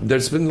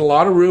 There's been a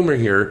lot of rumor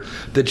here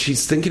that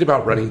she's thinking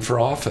about running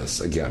for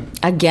office again.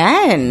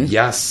 Again?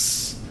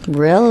 Yes.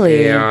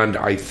 Really? And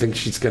I think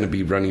she's going to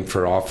be running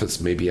for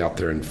office maybe out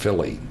there in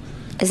Philly.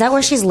 Is that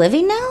where she's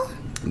living now?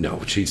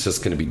 No, she's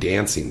just going to be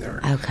dancing there.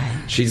 Okay.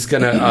 She's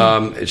going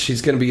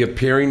to be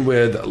appearing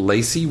with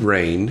Lacey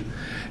Rain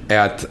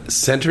at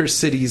Center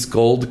City's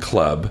Gold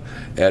Club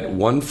at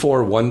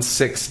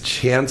 1416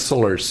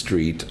 Chancellor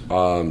Street,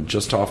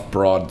 just off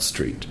Broad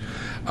Street.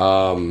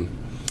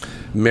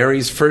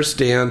 Mary's first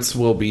dance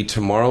will be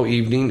tomorrow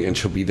evening, and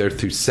she'll be there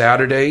through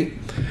Saturday.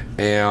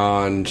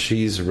 And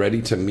she's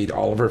ready to meet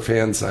all of her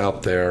fans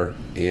out there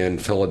in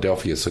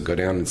Philadelphia. So go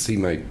down and see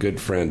my good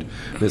friend,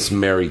 Miss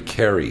Mary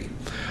Carey.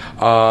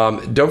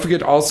 Don't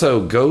forget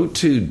also, go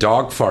to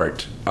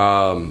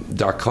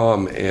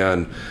dogfart.com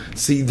and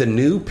see the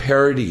new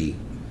parody,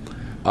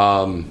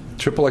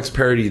 XXX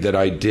parody that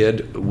I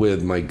did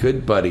with my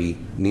good buddy,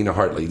 Nina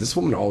Hartley. This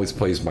woman always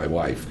plays my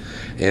wife.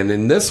 And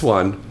in this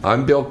one,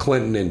 I'm Bill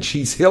Clinton and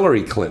she's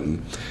Hillary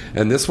Clinton.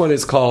 And this one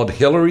is called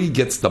Hillary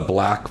Gets the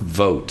Black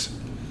Vote.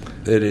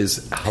 It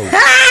is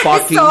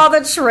I saw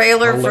the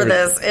trailer hilarious. for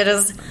this. It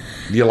is...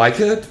 Do you like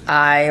it?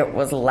 I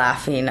was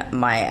laughing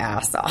my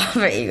ass off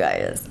at you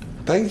guys.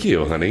 Thank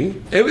you, honey.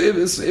 It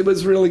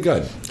was really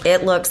good.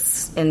 It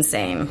looks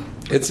insane.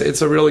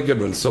 It's a really good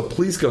one. So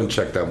please go and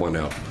check that one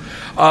out.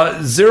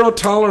 Zero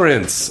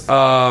Tolerance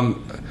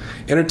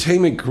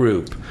Entertainment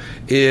Group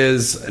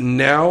is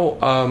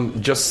now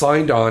just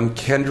signed on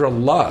Kendra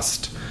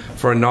Lust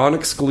for a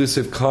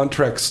non-exclusive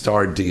contract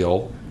star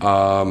deal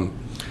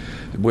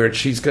where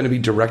she's going to be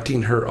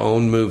directing her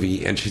own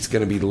movie, and she's going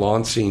to be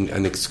launching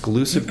an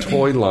exclusive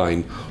toy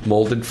line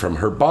molded from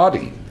her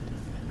body.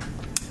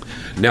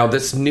 Now,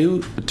 this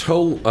new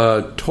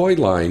toy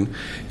line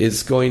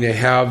is going to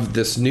have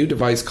this new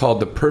device called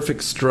the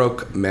Perfect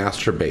Stroke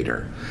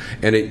Masturbator.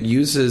 And it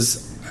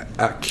uses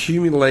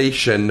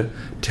accumulation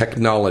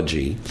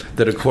technology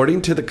that,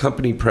 according to the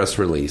company press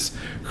release,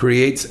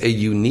 creates a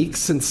unique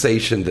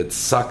sensation that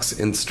sucks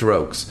in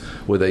strokes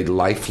with a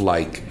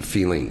lifelike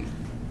feeling.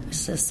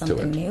 Is this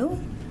something new?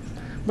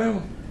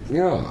 Well,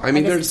 yeah. I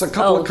mean, there's a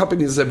couple of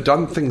companies that have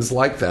done things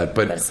like that,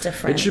 but it's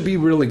different. It should be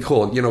really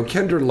cool. You know,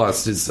 Kendra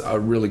Lust is a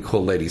really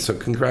cool lady, so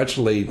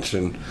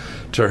congratulations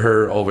to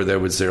her over there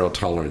with Zero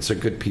Tolerance. They're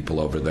good people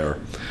over there.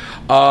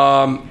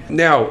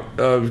 Now,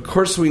 of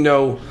course, we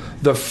know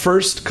the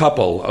first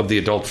couple of the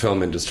adult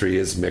film industry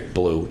is Mick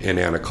Blue and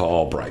Annika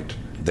Albright.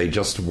 They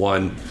just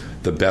won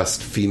the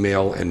best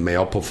female and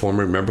male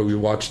performer. Remember we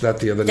watched that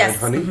the other night,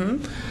 honey?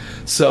 Mm-hmm.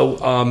 So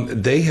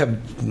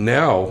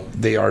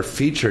they are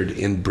featured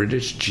in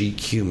British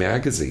GQ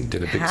magazine.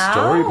 Did a big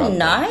story about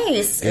that. How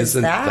nice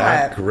Isn't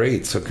that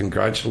great? So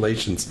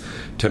congratulations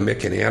to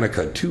Mick and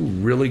Annika, two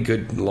really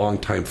good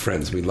longtime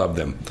friends. We love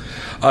them.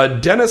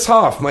 Dennis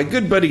Hoff, my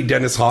good buddy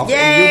Dennis Hoff. Yay,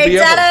 and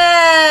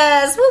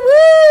Dennis!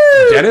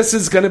 Woo-woo! Dennis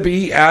is going to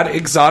be at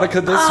Exotica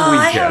this weekend.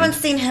 I haven't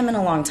seen him in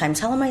a long time.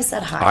 Tell him I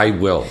said hi. I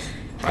will.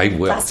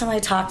 Last time I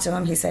talked to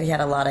him, he said he had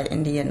a lot of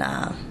Indian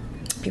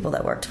people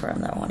that worked for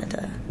him that wanted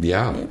to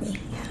meet me.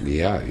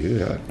 Yeah.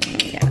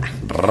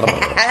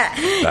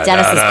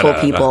 Dennis is cool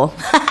people.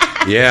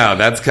 Yeah,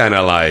 that's kind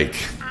of like...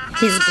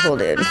 He's a cool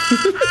dude.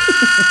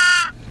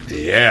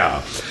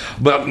 Yeah.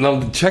 But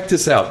now check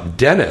this out.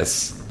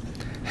 Dennis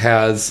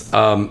has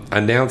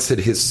announced that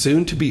his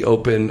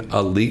soon-to-be-open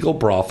legal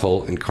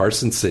brothel in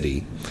Carson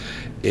City.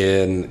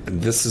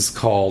 This is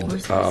called...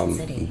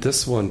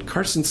 this one,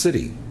 Carson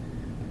City.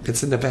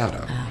 It's in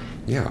Nevada. Oh.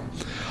 Yeah.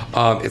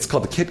 It's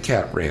called the Kit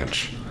Kat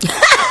Ranch.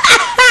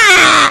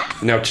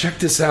 Now, check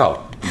this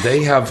out.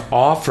 They have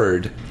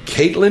offered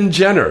Caitlyn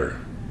Jenner,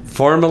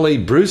 formerly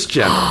Bruce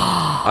Jenner,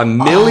 $1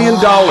 million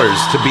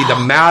to be the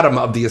madam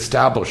of the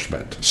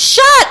establishment.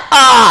 Shut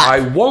up!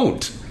 I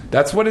won't.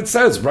 That's what it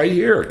says right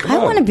here. Come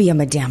on. I want to be a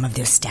madam of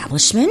the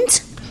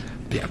establishment.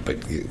 Yeah, but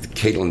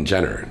Caitlyn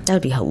Jenner. That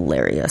would be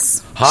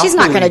hilarious. She's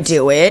not going to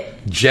do it.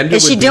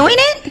 Is she doing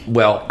it?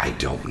 Well, I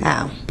don't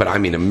know. Oh. But I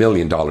mean, $1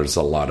 million is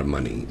a lot of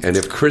money. And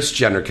if Kris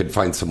Jenner could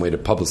find some way to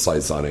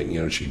publicize on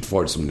it, she'd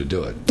force him to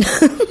do it.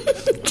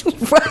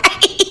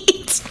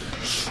 Right.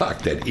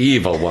 Fuck that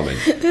evil woman.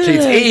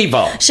 She's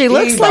evil. She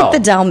looks like the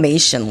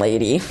Dalmatian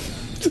lady.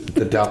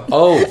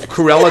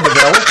 Cruella de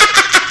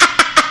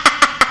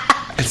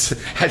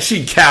Vil?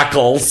 She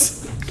cackles.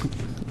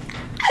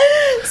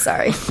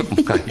 Sorry. Oh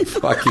my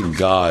fucking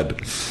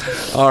God.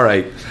 All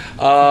right.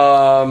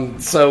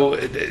 So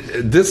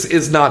this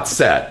is not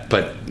set,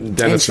 but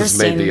Dennis has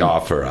made the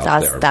offer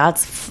out there.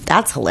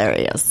 That's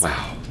hilarious.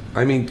 Wow.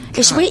 I mean,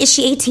 is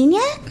she 18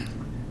 yet?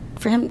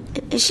 For him,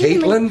 is she?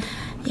 Caitlyn?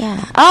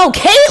 Yeah. Oh,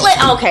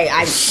 Caitlyn. Okay,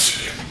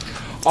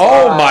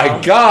 Oh my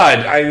God!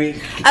 I mean,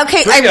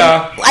 okay.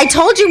 I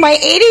told you my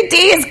ADD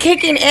is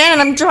kicking in,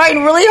 and I'm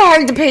trying really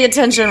hard to pay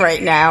attention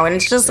right now, and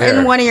it's just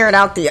in one ear and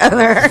out the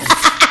other.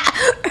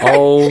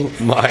 Oh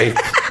my!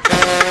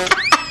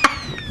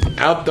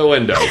 Out the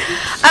window.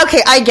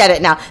 Okay, I get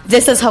it now.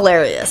 This is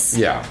hilarious.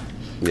 Yeah.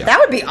 That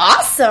would be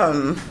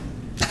awesome.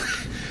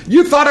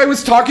 You thought I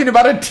was talking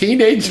about a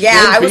teenage kid?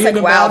 Yeah, I was like,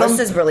 wow, this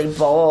is really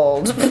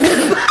bold.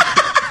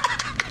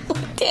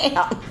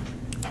 Damn.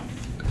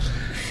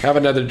 Have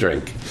another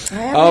drink.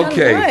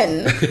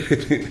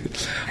 Okay.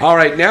 All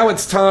right, now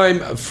it's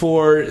time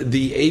for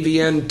the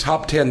AVN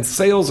Top 10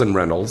 Sales and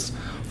Rentals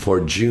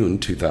for June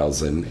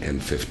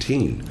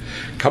 2015.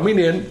 Coming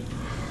in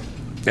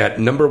at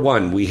number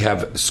 1, we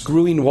have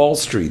Screwing Wall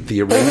Street,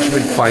 the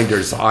Arrangement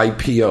Finders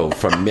IPO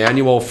from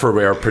Manuel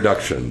Ferrer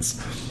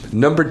Productions.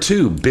 Number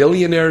 2,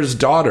 Billionaire's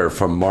Daughter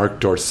from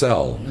Mark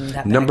Dorcel.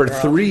 Number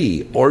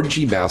 3,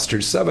 Orgy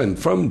Master 7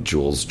 from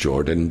Jules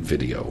Jordan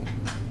Video.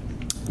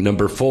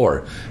 Number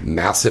 4,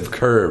 Massive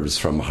Curves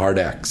from Hard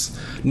X.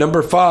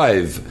 Number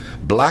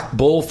 5, Black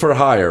Bull for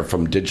Hire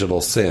from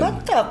Digital Sin.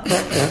 What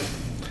the?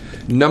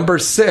 Number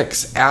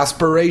 6,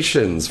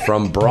 Aspirations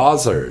from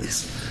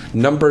Brazzers.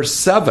 Number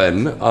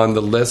 7 on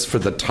the list for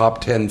the top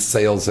 10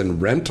 sales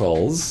and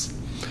rentals,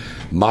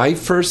 My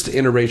First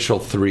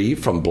Interracial 3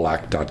 from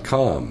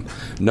Black.com.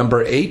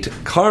 Number 8,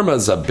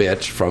 Karma's a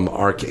Bitch from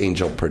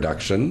Archangel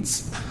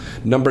Productions.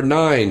 Number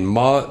 9,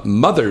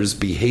 Mothers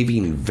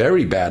Behaving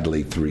Very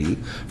Badly 3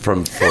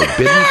 from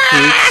Forbidden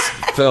Fruits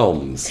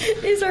Films.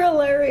 These are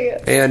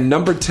hilarious. And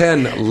number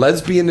 10,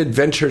 Lesbian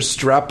Adventure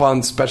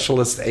Strap-On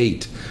Specialist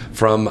 8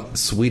 from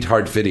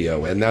Sweetheart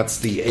Video. And that's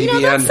the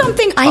AVN. That's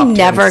something I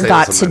never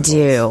got to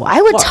do.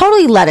 I would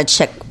totally let a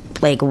chick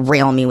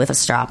rail me with a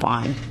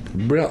strap-on.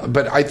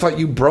 But I thought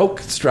you broke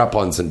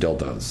strap-ons and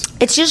dildos.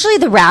 It's usually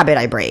the rabbit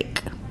I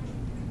break.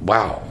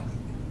 Wow.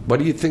 What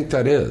do you think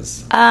that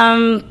is?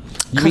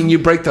 You mean you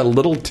break the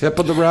little tip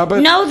of the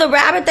rabbit? No, the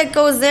rabbit that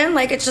goes in,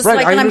 it's just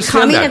right, when I'm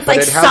coming,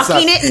 it's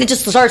sucking it, and it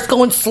just starts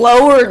going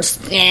slower,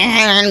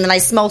 and then I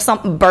smell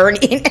something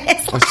burning.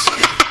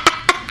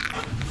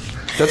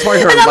 That's why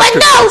her and I'm like,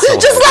 electric no, is so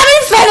just high.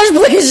 let me finish,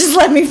 please. Just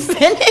let me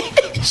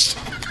finish.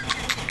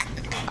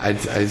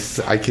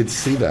 I could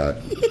see that.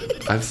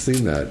 I've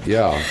seen that,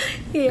 yeah.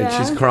 Yeah. And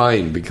she's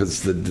crying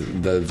because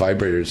the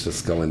vibrator's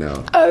just going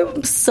out.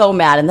 I'm so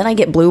mad. And then I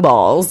get blue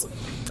balls,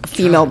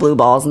 female blue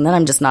balls, and then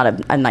I'm just not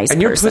a nice person.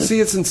 And your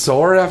pussy isn't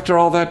sore after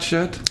all that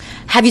shit?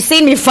 Have you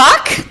seen me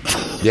fuck?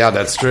 Yeah,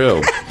 that's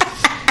true.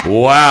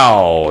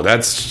 Wow.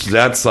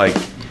 That's like...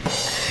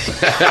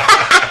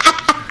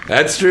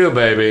 That's true,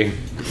 baby.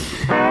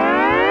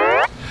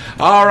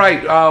 All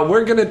right,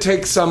 we're going to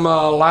take some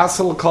last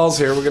little calls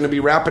here. We're going to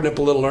be wrapping up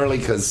a little early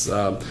because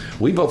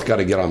we both got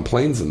to get on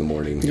planes in the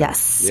morning.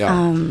 Yes.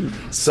 Yeah.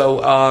 So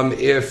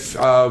if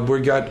we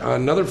got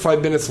another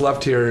 5 minutes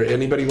left here,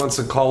 anybody wants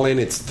to call in,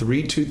 it's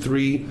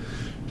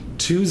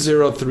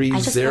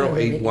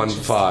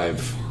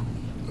 323-203-0815.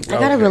 I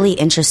got a really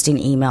interesting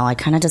email. I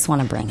kind of just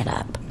want to bring it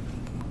up.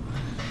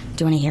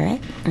 Do you want to hear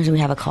it? Or do we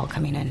have a call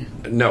coming in?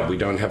 No, we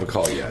don't have a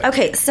call yet.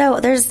 Okay, so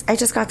I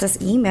just got this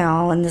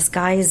email, and this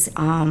guy's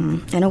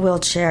in a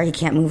wheelchair. He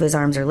can't move his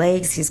arms or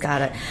legs. He's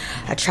got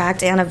a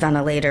tract and a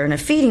ventilator and a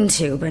feeding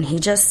tube. And he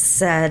just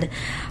said,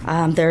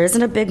 there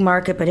isn't a big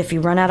market, but if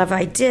you run out of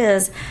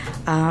ideas,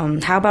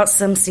 how about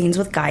some scenes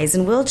with guys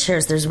in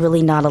wheelchairs? There's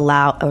really not a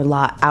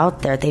lot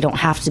out there. They don't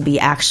have to be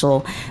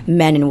actual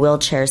men in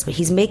wheelchairs. But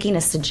he's making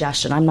a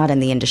suggestion. I'm not in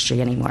the industry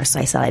anymore, so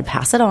I said I'd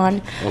pass it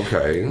on.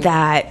 Okay.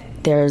 That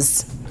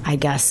there's, I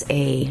guess,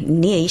 a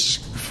niche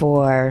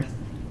for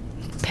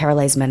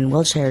paralyzed men in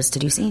wheelchairs to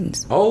do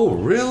scenes. Oh,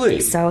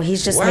 really? So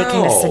he's just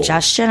making a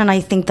suggestion, and I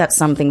think that's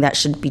something that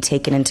should be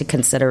taken into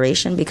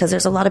consideration because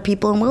there's a lot of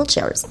people in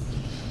wheelchairs.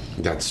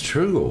 That's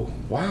true.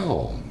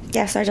 Wow.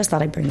 Yeah, so I just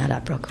thought I'd bring that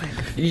up real quick.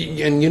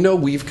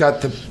 And we've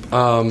got the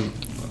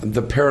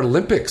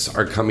Paralympics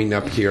are coming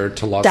up here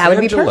to Los Angeles. That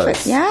would be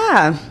perfect.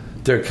 Yeah.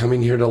 They're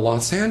coming here to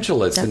Los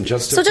Angeles in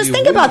just a few So just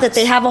think about that.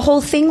 They have a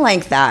whole thing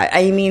like that.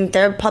 I mean,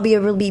 there'd probably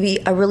be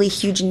a really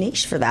huge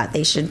niche for that.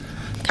 They should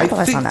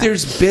capitalize on that. I think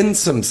there's been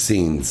some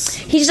scenes.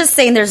 He's just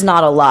saying there's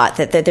not a lot,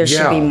 that there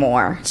should be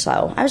more.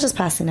 So I was just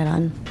passing it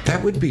on.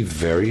 That would be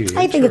very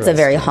I think it's a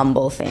very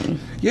humble thing.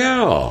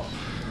 Yeah.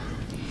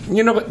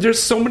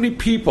 There's so many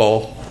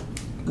people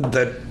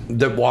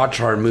that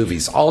watch our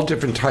movies, all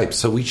different types.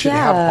 So we should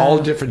have all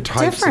different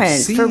types of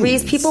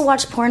scenes. People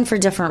watch porn for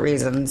different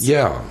reasons.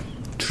 Yeah.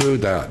 True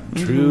that.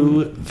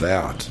 True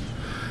that.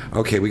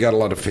 Okay, we got a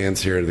lot of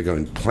fans here. They're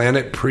going,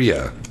 Planet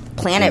Priya.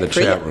 Planet in the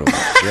Priya. chat room.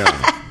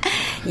 Yeah.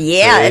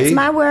 Yeah, hey. It's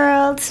my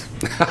world.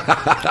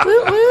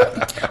 Woo, woo.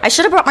 I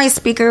should have brought my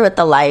speaker with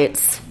the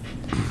lights.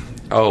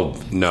 Oh,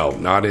 no,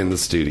 not in the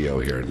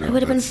studio here. No, it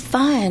would have been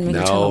fun. We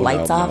could turn the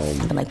lights off.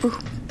 And been like, woo.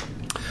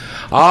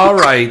 All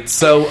right,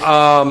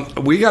 so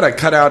we got to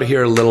cut out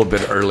here a little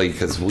bit early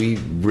because we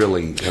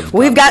really have.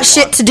 We've got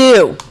shit to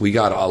do. We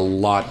got a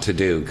lot to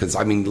do because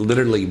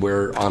literally,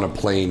 we're on a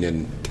plane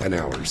in 10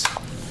 hours,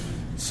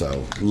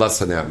 so less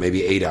than that,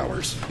 maybe 8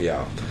 hours.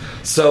 Yeah.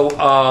 So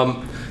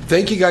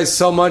thank you guys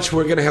so much.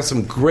 We're going to have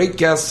some great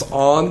guests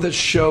on the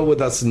show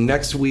with us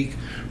next week.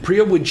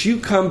 Priya, would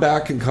you come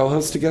back and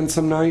co-host again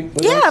some night?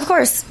 Yeah, of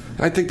course.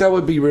 I think that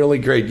would be really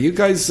great. You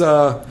guys,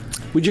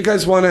 would you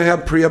guys want to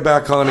have Priya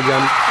back on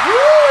again?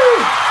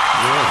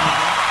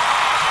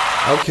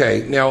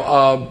 Okay,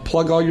 now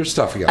plug all your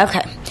stuff again.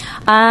 Okay.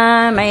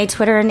 My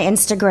Twitter and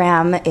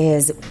Instagram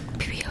is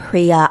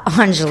Priya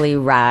Anjali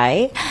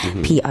Rai,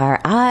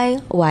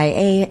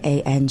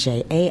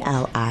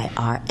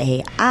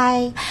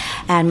 PRIYAANJALIRAI.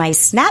 And my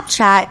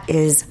Snapchat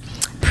is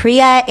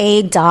Priya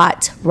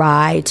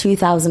A.Rai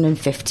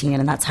 2015,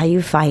 and that's how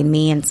you find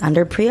me. And it's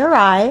under Priya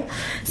Rai.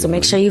 So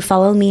make sure you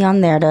follow me on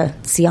there to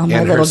see all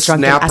my little drunken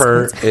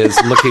snapper aspects. is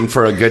looking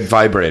for a good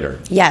vibrator.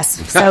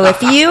 Yes. So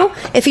if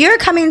you're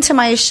coming to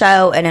my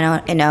show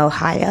in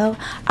Ohio,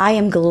 I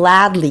am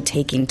gladly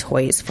taking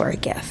toys for a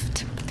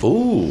gift.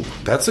 Ooh,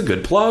 that's a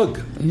good plug.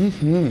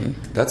 Mm-hmm.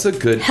 That's a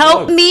good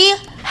help plug. me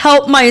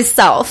help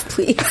myself,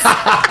 please.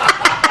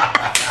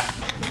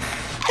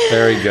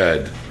 Very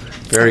good.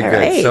 Very good.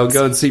 Right. So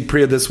go and see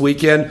Priya this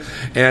weekend.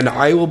 And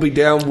I will be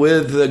down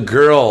with the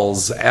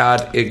girls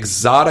at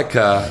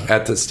Exotica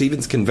at the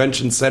Stevens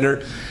Convention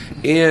Center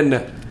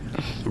in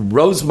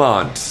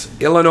Rosemont,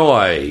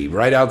 Illinois,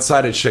 right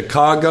outside of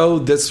Chicago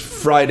this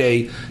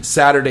Friday,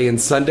 Saturday,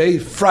 and Sunday.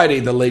 Friday,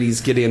 the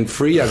ladies get in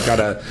free. I've got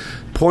a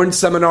porn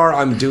seminar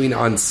I'm doing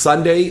on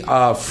Sunday.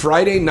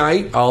 Friday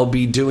night, I'll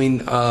be doing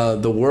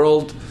The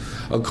World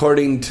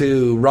According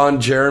to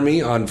Ron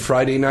Jeremy on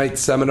Friday night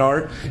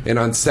seminar, and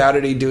on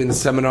Saturday doing the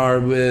seminar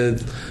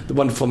with the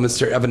wonderful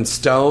Mr. Evan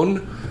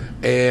Stone.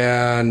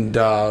 And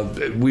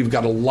we've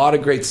got a lot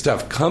of great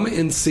stuff. Come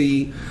and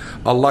see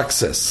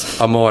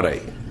Alexis Amore,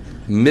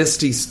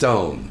 Misty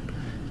Stone,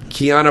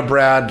 Kiana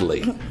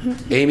Bradley,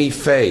 Amy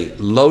Faye,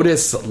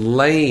 Lotus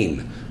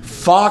Lane,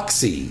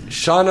 Foxy,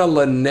 Shauna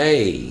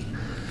Lene,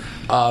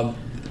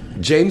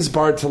 James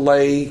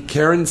Bartolet,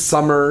 Karen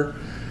Summer,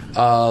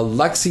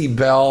 Lexi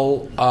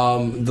Bell,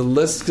 the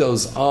list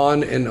goes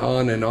on and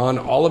on and on.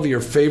 All of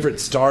your favorite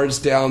stars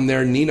down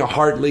there: Nina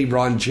Hartley,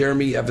 Ron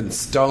Jeremy, Evan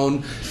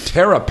Stone,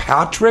 Tara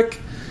Patrick.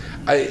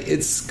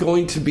 It's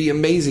going to be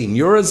amazing.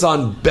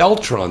 Eurazon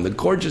Beltron, the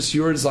gorgeous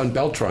Eurazon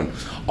Beltron.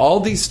 All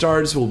these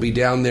stars will be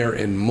down there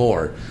and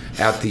more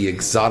at the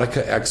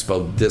Exotica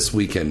Expo this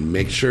weekend.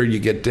 Make sure you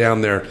get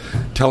down there.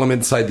 Tell them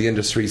Inside the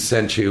Industry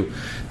sent you.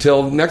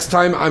 Till next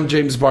time, I'm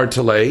James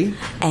Bartolet.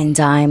 And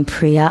I'm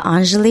Priya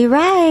Anjali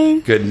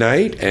Rai. Good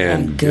night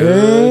and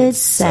good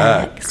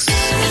sex.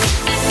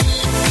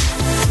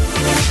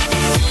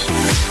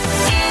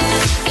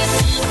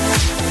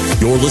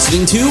 You're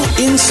listening to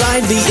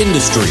Inside the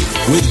Industry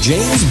with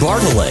James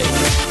Bartolet,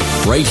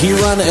 right here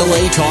on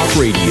LA Talk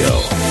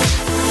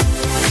Radio.